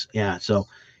else. Yeah. So,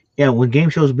 yeah, when game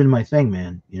shows have been my thing,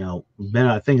 man.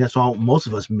 I think that's all. Most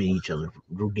of us meet each other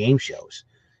through game shows,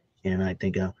 and I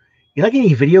think, you like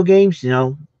any video games?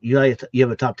 You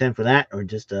have a top 10 for that, or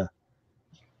just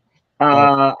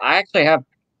I actually have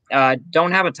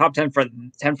don't have a top 10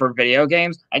 for video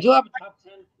games. I do have a top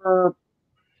 10 for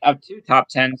 2 top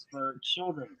 10s for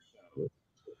children's shows.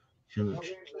 Children's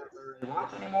games that we really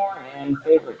watch anymore and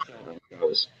favorite children's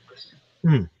shows.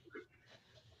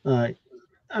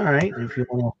 All right. If you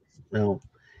want to,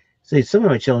 say some of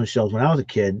my children's shows when I was a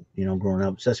kid, growing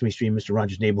up, Sesame Street, Mr.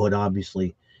 Rogers' Neighborhood,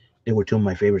 obviously, They were two of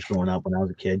my favorites growing up when I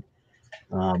was a kid.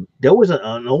 There was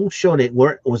an old show that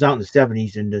was out in the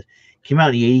 70s and came out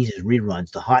in the 80s as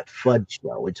reruns, the Hot Fudge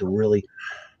Show. It's a really,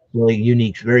 really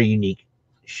unique, very unique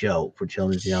show for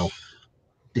children,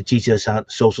 to teach us how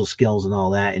social skills and all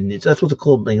that. And that's what's the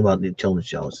cool thing about the children's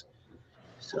shows.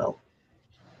 So,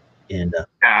 and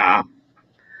I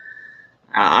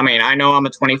mean, I know I'm a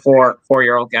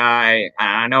 24-year-old guy.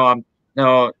 I know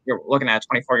you're looking at a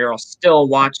 24-year-old still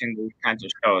watching these kinds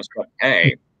of shows, but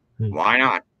hey, why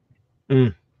not?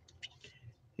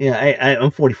 Yeah,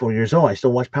 I'm 44 years old. I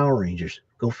still watch Power Rangers.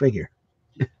 Go figure.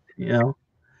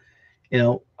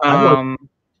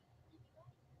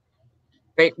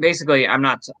 Basically, I'm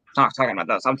not talking about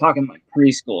those. I'm talking like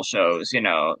preschool shows.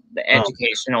 The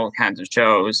educational kinds of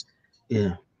shows.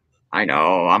 Yeah, I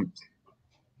know.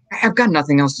 I've got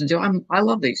nothing else to do. I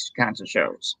love these kinds of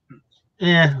shows.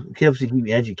 Yeah, kids to keep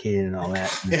you educated and all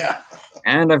that. Yeah.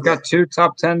 And I've got 2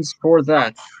 top 10s for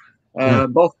that.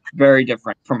 Both very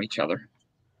different from each other.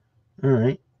 All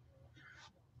right.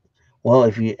 Well,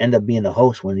 if you end up being the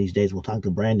host one of these days, we'll talk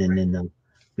to Brandon and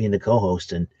being the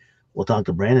co-host, and we'll talk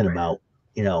to Brandon about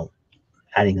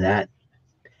adding that.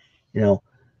 You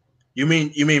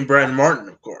mean Brandon Martin,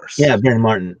 of course. Yeah, Brandon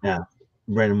Martin. Yeah,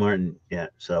 Brandon Martin. Yeah.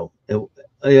 So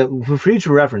for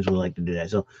future reference, we like to do that.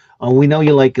 So we know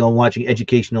you like watching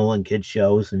educational and kids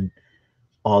shows and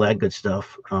all that good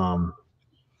stuff. Like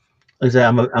I said,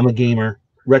 I'm a gamer,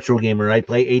 retro gamer. I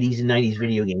play 80s and 90s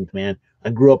video games, man.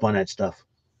 I grew up on that stuff.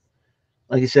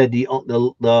 Like I said, the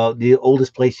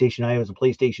oldest PlayStation I have is a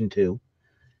PlayStation 2,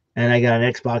 and I got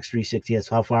an Xbox 360. That's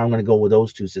how far I'm going to go with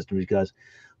those two systems, because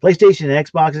PlayStation and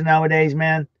Xboxes nowadays,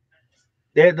 man,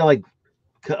 they're like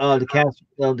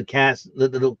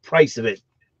the price of it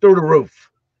through the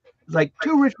roof. It's like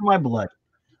too rich for my blood.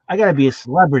 I got to be a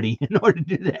celebrity in order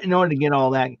to do that, in order to get all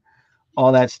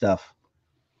that stuff.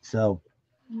 So,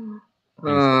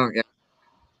 yeah.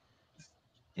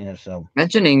 So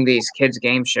mentioning these kids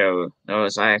game shows,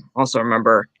 I also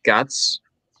remember Guts.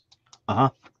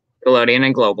 Nickelodeon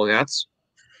and Global Guts.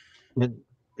 And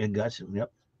Guts,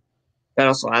 yep. That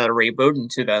also had a reboot in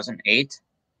 2008.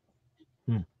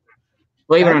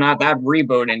 Believe it or not, that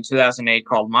reboot in 2008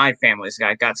 called My Family's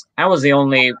Got Guts. That was the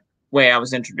only way I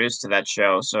was introduced to that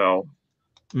show. So,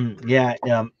 Mike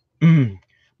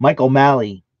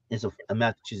O'Malley is a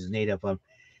Massachusetts native.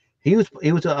 He was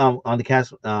on the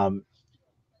cast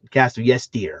of Yes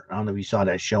Dear. I don't know if you saw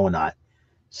that show or not.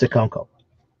 Sikonko.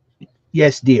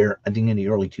 Yes Dear, I think in the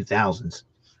early 2000s.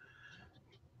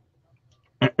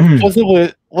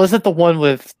 Was it the one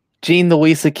with Jean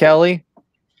Louisa Kelly?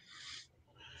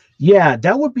 Yeah,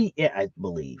 that would be it, I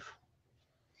believe.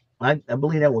 I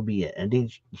believe that would be it. I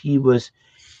think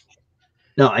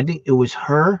I think it was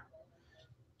her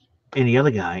and the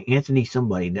other guy, Anthony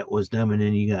somebody, that was them, and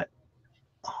then you got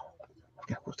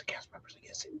what's the cast members? I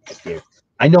guess there.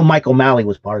 I know Mike O'Malley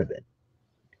was part of it.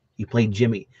 He played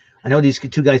Jimmy. I know these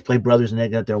 2 guys played brothers, and they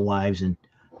got their wives, and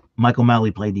Mike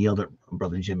O'Malley played the other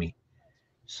brother, Jimmy.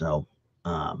 So,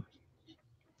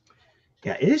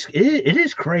 it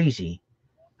is crazy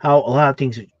how a lot of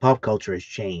things, pop culture has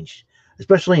changed,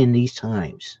 especially in these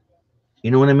times.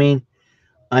 You know what I mean?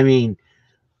 I mean,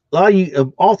 a lot of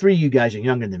you, all 3 of you guys are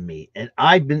younger than me, and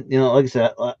I've been, like I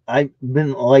said, I've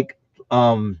been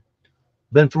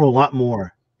been through a lot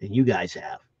more than you guys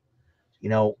have.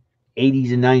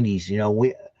 80s and 90s.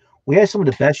 We had some of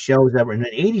the best shows ever. In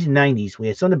the 80s and 90s, we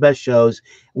had some of the best shows.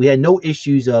 We had no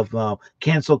issues of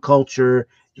cancel culture,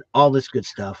 all this good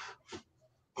stuff.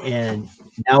 And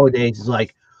nowadays, it's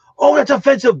like, oh, that's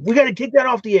offensive. We got to take that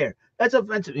off the air. That's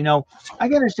offensive. I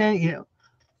can understand.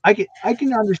 I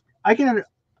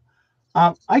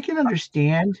can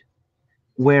understand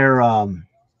where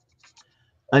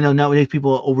I know nowadays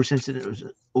people are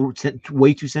oversensitive,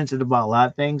 way too sensitive about a lot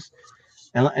of things,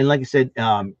 and like I said,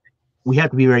 we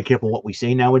have to be very careful what we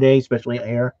say nowadays, especially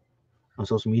air on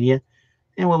social media.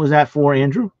 And what was that for,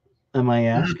 Andrew? Am I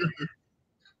asked?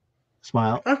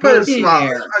 Smile. I put a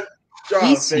smile. I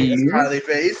draw a smiley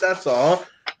face. That's all.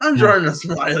 I'm drawing a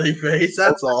smiley face.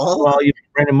 That's all. Well,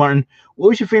 Brandon Martin, what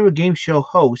was your favorite game show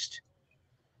host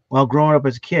while growing up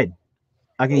as a kid?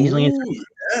 I can easily answer.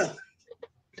 Yeah.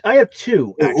 I have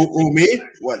 2. Who me?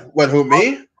 What? Who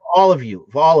me? All of you,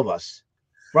 all of us.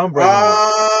 From Brandon.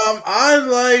 I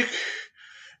like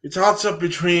a toss up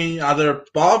between either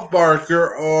Bob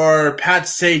Barker or Pat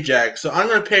Sajak. So I'm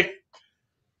gonna pick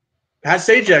Pat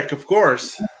Sajak, of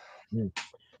course.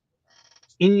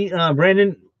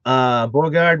 Brandon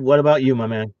Beauregard, what about you, my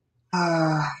man?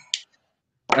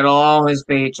 It'll always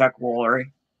be Chuck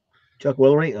Woolery. Chuck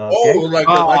Woolery? Okay. Oh, like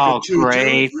a 2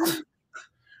 great.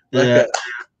 Like a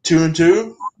 2 and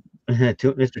 2?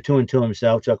 Mr. 2 and 2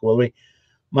 himself, Chuck Woolery.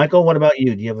 Michael, what about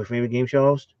you? Do you have a favorite game show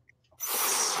host?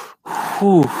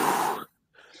 Whew.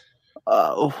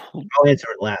 I'll answer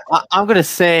it last. I'm gonna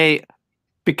say,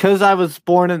 because I was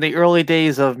born in the early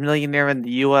days of Millionaire in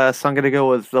the U.S., I'm gonna go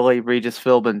with the late Regis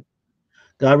Philbin.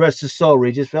 God rest his soul,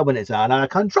 Regis Philbin. It's out of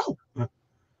control.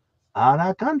 Out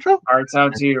of control. Hearts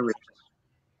out to you, Regis.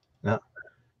 Yeah.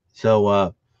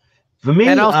 So, for me,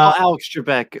 And also Alex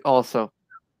Trebek, also.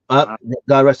 God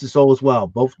rest his soul as well.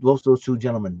 Both those two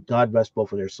gentlemen. God rest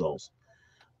both of their souls.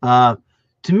 To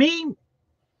me,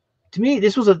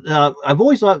 this was I've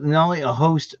always thought not only a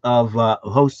host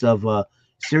of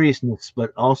seriousness,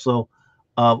 but also,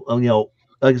 like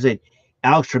I said,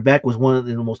 Alex Trebek was one of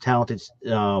the most talented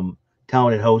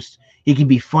hosts. He can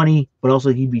be funny, but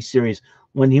also he can be serious.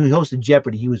 When he hosted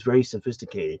Jeopardy, he was very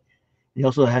sophisticated. He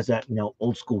also has that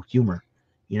old school humor,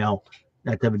 that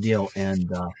type of deal. And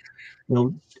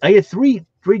I had three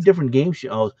different game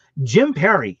shows. Jim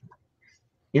Perry,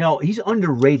 he's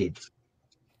underrated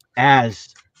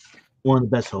as one of the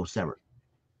best hosts ever.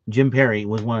 Jim Perry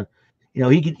was one.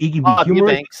 He could be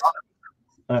humorous.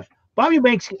 Bobby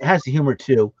Banks has the humor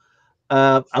too.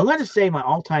 I'm going to say my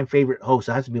all-time favorite host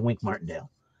has to be Wink Martindale,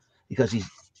 because he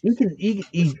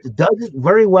does it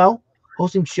very well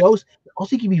hosting shows.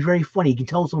 Also, he can be very funny. He can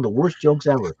tell some of the worst jokes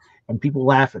ever, and people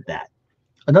laugh at that.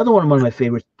 Another one of my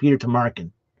favorites, Peter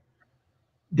Tamarkin.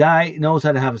 Guy knows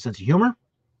how to have a sense of humor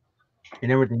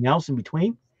and everything else in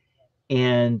between.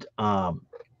 And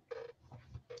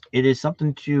it is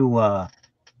something to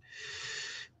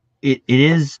it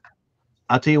is.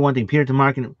 I'll tell you one thing, Peter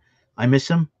Tamarkin, I miss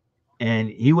him, and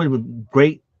he would have been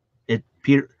great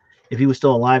if he was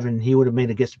still alive, and he would have made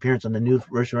a guest appearance on the new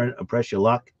version of Press Your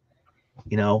Luck,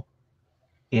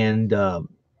 and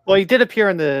well, he did appear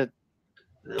in the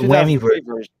Whammy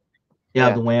version.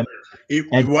 Yeah, the Whammy. He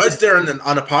was there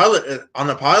on a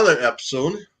pilot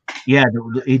episode. Yeah,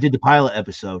 he did the pilot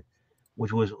episode,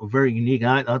 which was very unique.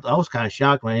 And I was kind of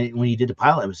shocked when he did the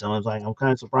pilot episode. I was like, I'm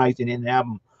kind of surprised he didn't have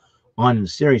him on the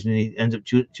series, and he ends up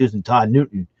choosing Todd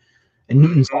Newton. And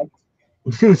Newton's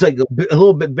like a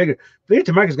little bit bigger.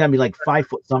 Peter Tamarkin's got to be like 5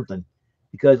 foot something,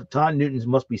 because Todd Newton's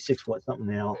must be 6 foot something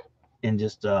now. And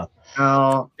just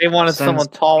they wanted someone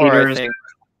taller, I think.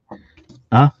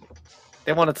 Huh?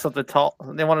 They wanted something tall.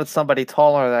 They wanted somebody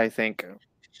taller, I think.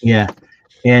 Yeah,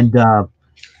 and so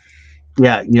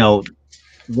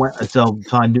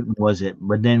Todd Newton was it.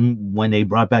 But then when they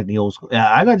brought back the old school,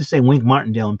 I got to say Wink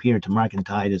Martindale and Peter Tamarkin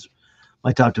tied as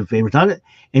my top two favorites.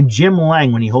 And Jim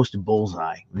Lang when he hosted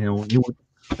Bullseye.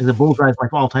 The Bullseye is my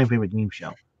all-time favorite game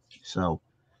show. So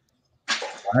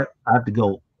I have to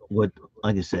go with,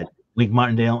 like I said, Wink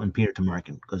Martindale and Peter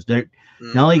Tamarkin, because they're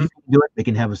not only can they do it, they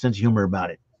can have a sense of humor about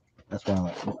it. That's why I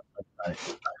like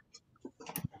it.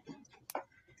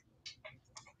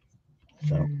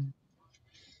 So.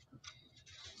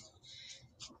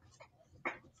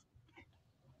 I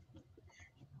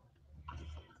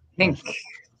think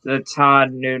the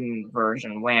Todd Newton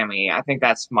version, Whammy. I think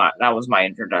that was my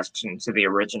introduction to the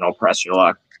original Press Your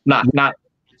Luck. Not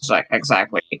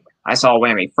exactly. I saw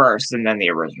Whammy first, and then the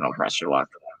original Press Your Luck.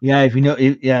 Yeah,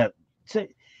 So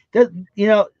I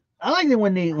like it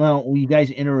when you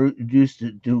guys introduced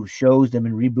to shows that have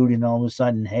been rebooted, and all of a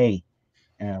sudden, hey,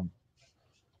 I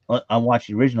watched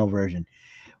the original version.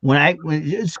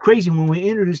 It's crazy when we were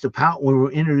introduced to Power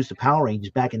Rangers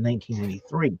back in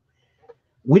 1993.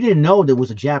 We didn't know there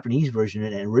was a Japanese version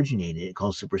that originated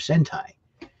called Super Sentai.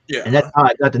 Yeah, and that's how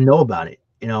I got to know about it.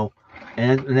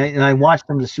 And I watched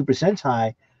some of the Super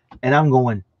Sentai, and I'm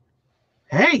going,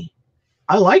 hey,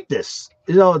 I like this.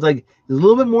 It's like it's a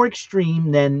little bit more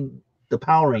extreme than the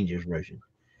Power Rangers version,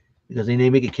 because they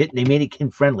made it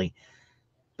kid friendly.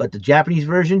 But the Japanese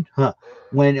version,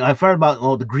 when I found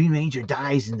about the Green Ranger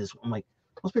dies in this, I'm like,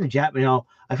 must be the Japanese.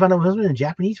 I found out it must be the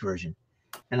Japanese version,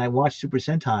 and I watched Super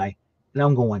Sentai, and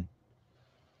I'm going,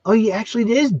 oh, he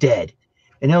actually is dead.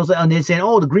 And they're saying,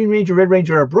 oh, the Green Ranger, Red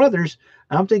Ranger are brothers.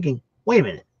 And I'm thinking, wait a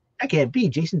minute, that can't be.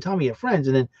 Jason and Tommy are friends.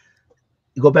 And then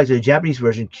you go back to the Japanese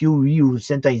version, Kyoryu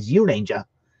Sentai Zyuranger,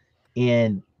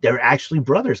 and they're actually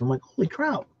brothers. I'm like, holy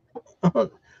crap. I was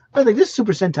like, this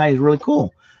Super Sentai is really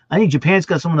cool. I think Japan's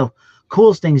got some of the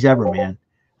coolest things ever, man.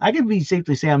 I can be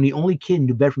safely say I'm the only kid in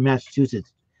New Bedford,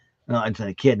 Massachusetts. I'm not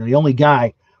a kid. I'm the only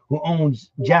guy who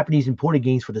owns Japanese imported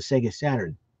games for the Sega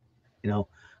Saturn. Because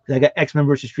I got X-Men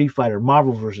versus Street Fighter,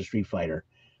 Marvel versus Street Fighter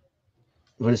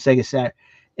for the Sega Saturn.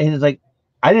 And it's like,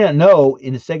 I didn't know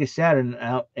in the Sega Saturn,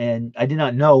 and I did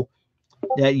not know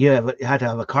that you had to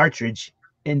have a cartridge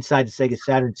inside the Sega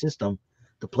Saturn system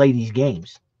to play these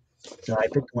games. So I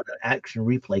picked one, an action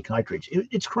replay cartridge.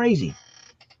 It's crazy.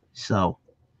 So,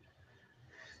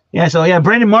 Yeah. So yeah,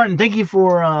 Brandon Martin, thank you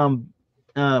for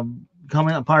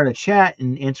coming up part of the chat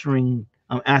and answering,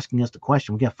 asking us the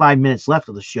question. We got 5 minutes left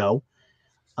of the show.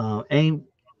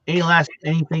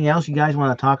 Anything else you guys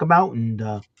want to talk about, and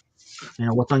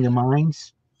what's on your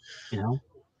minds?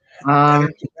 Um,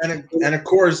 And of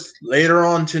course, later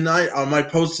on tonight, I might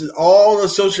post all the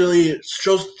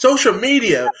social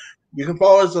media. You can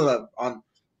follow us on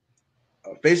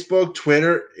Facebook,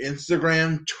 Twitter,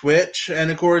 Instagram, Twitch, and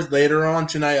of course, later on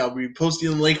tonight, I'll be posting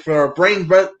the link for our Brain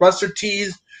Buster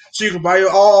tees, so you can buy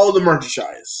all the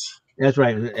merchandise. That's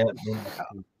right.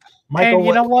 Michael, and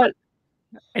you know what?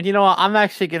 And you know what? I'm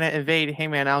actually going to invade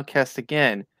Hangman Outcast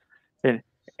again.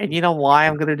 And you know why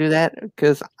I'm going to do that?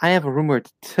 Because I have a rumor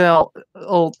to tell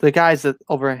the guys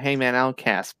over at Hangman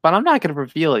Outcast, but I'm not going to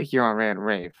reveal it here on Rant N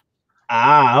Rave.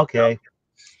 Ah, okay.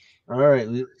 All right.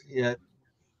 Yeah.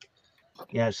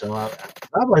 Yeah, so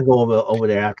I'm going to go over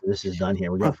there after this is done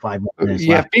here. We got 5 minutes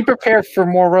left. Be prepared for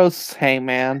more roasts,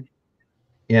 Hangman.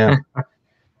 Yeah.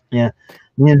 Yeah.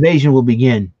 The invasion will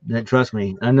begin. Trust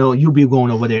me. I know you'll be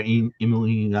going over there,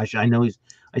 Emily. I know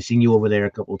I've seen you over there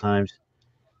a couple of times.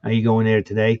 Are you going there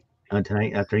today?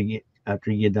 Tonight after you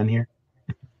get done here?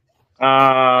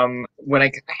 when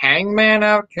I Hangman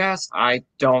Outcast, I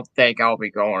don't think I'll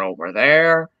be going over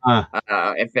there.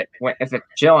 If it's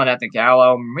chilling at the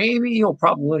Gallo, maybe you'll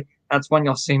probably. That's when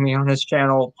you'll see me on his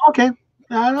channel. Okay.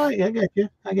 I get you.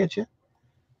 I get you.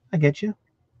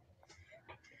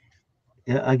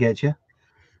 Yeah, I get you.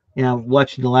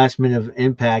 Watching the last minute of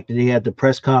Impact, and he had the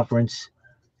press conference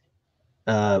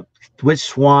with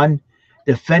Swan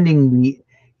defending the.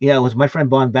 Yeah, it was my friend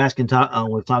Bon Baskin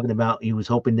was talking about. He was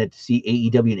hoping that to see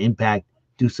AEW and Impact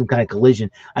do some kind of collision.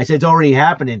 I said it's already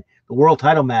happening. The world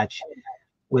title match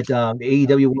with the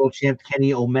AEW World Champ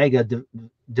Kenny Omega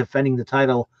defending the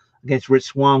title against Rich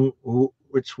Swann, who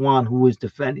is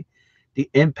defending the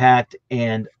Impact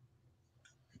and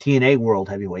TNA World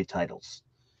Heavyweight titles.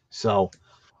 So,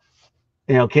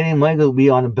 Kenny Omega will be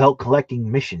on a belt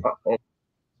collecting mission.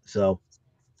 So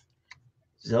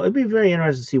it'd be very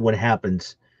interesting to see what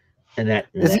happens.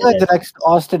 Is he like the next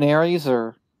Austin Aries,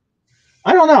 or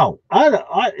I don't know.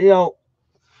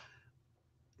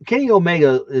 Kenny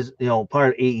Omega is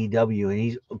part of AEW, and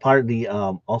he's part of the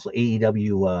also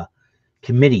AEW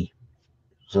committee,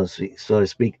 so to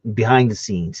speak, behind the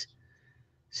scenes.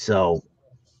 So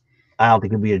I don't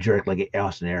think he'll be a jerk like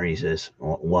Austin Aries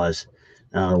was.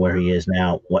 I don't know where he is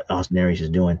now. What Austin Aries is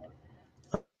doing?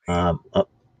 Up,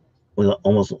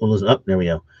 almost up. There we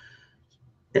go.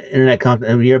 Internet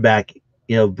content. You're back.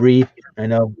 Brief. I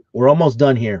know we're almost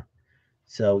done here.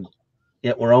 So,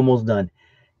 yeah, we're almost done.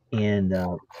 And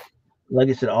like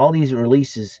I said, all these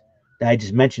releases that I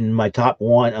just mentioned in my top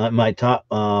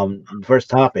first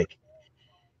topic.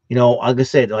 Like I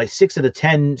said, like 6 of the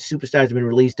 10 superstars have been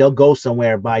released. They'll go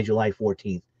somewhere by July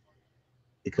 14th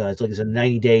because, like I said,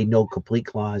 90-day no complete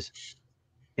clause.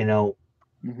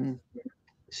 Mm-hmm.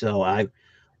 So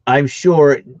I'm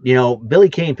sure Billy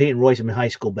Kay and Peyton Royce have been high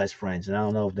school best friends, and I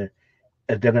don't know if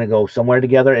they're going to go somewhere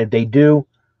together. If they do,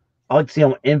 I like to see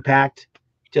them Impact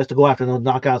just to go after those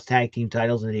Knockouts tag team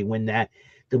titles, and they win that.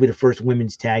 They'll be the first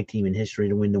women's tag team in history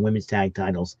to win the women's tag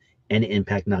titles and the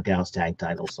Impact Knockouts tag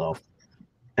titles. So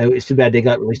it's too bad they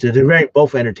got released. They're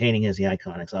both entertaining as the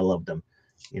Iconics. I love them,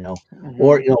 Mm-hmm.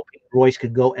 Or Royce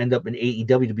could end up in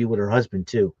AEW to be with her husband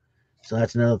too. So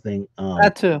that's another thing.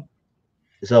 That too.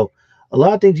 So a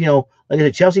lot of things, like I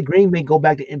said, Chelsea Green may go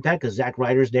back to Impact because Zack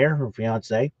Ryder's there, her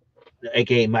fiance,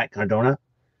 aka Matt Cardona.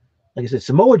 Like I said,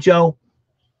 Samoa Joe,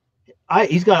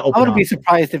 he's got to open. I wouldn't be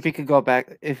surprised if he could go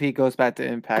back if he goes back to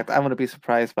Impact. I wouldn't be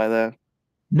surprised by that.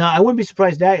 No, I wouldn't be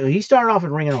surprised that he started off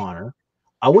in Ring of Honor.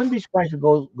 I wouldn't be surprised to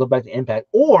go back to Impact.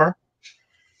 Or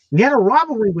we had a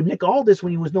rivalry with Nick Aldis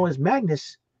when he was known as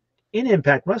Magnus in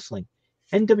Impact Wrestling,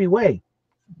 NWA.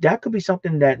 That could be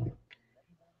something that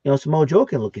Samoa Joe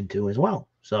can look into as well.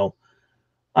 So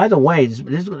either way, it's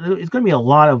going to be a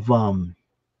lot of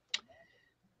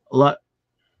a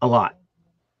lot.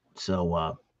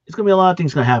 So it's going to be a lot of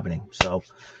things going to happening. So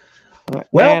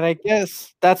and I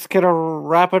guess that's going to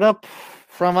wrap it up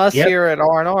from us here at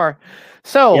R&R.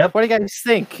 So what do you guys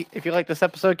think? If you like this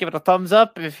episode, give it a thumbs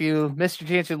up. If you missed your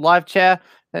chance to live chat,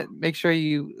 make sure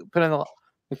you put in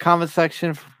the comment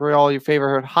section for all your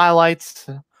favorite highlights.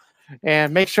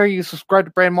 And make sure you subscribe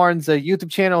to Brandon Martin's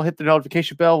YouTube channel. Hit the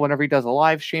notification bell whenever he does a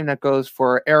live stream. That goes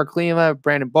for Eric Lima,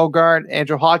 Brandon Beauregard,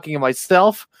 Andrew Hawking, and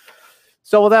myself.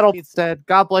 So with that all being said,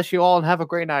 God bless you all and have a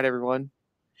great night, everyone.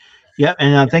 Yep,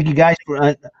 and thank you guys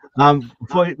for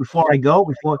before I go,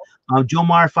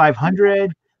 Jomar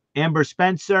 500, Amber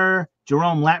Spencer,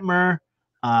 Jerome Latmer,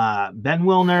 Ben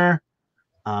Wilner,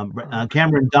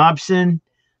 Cameron Dobson,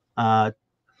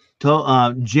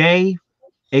 Jay,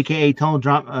 aka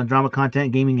Total Drama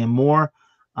Content Gaming and more.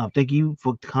 Thank you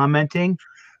for commenting.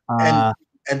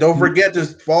 And don't forget to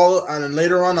follow. And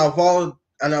later on, I'll follow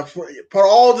and I'll put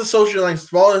all the social links.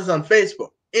 Follow us on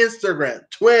Facebook, Instagram,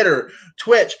 Twitter,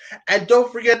 Twitch, and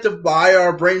don't forget to buy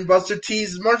our Brainbuster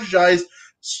Tees merchandise.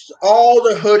 All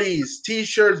the hoodies,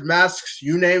 T-shirts, masks,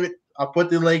 you name it. I'll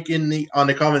put the link on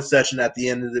the comment section at the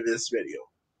end of this video.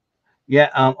 Yeah.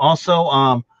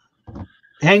 Also,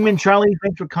 Hangman Charlie,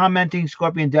 thanks for commenting.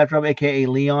 Scorpion Death Drop, aka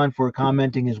Leon, for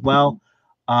commenting as well.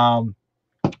 Let's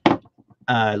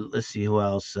see who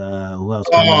else.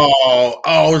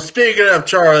 Speaking of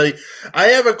Charlie, I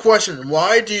have a question.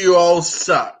 Why do you all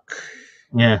suck?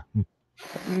 Yeah.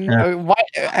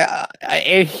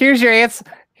 Here's your answer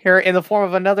here in the form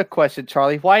of another question,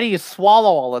 Charlie. Why do you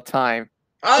swallow all the time?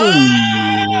 All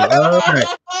right.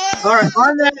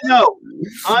 On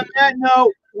that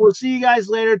note, we'll see you guys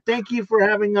later. Thank you for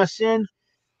having us in.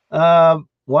 Why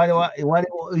do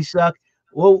we suck?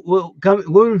 We'll come.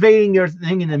 We're invading your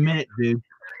thing in a minute, dude.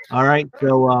 All right.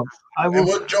 So I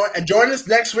will join us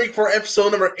next week for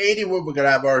episode number 80. Where we're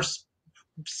gonna have our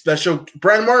special.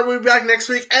 Brandon Martin will be back next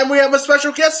week, and we have a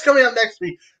special guest coming up next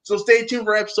week. So stay tuned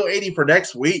for episode 80 for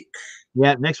next week.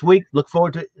 Yeah, next week. Look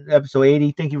forward to episode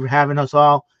 80. Thank you for having us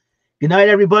all. Good night,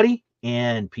 everybody,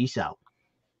 and peace out.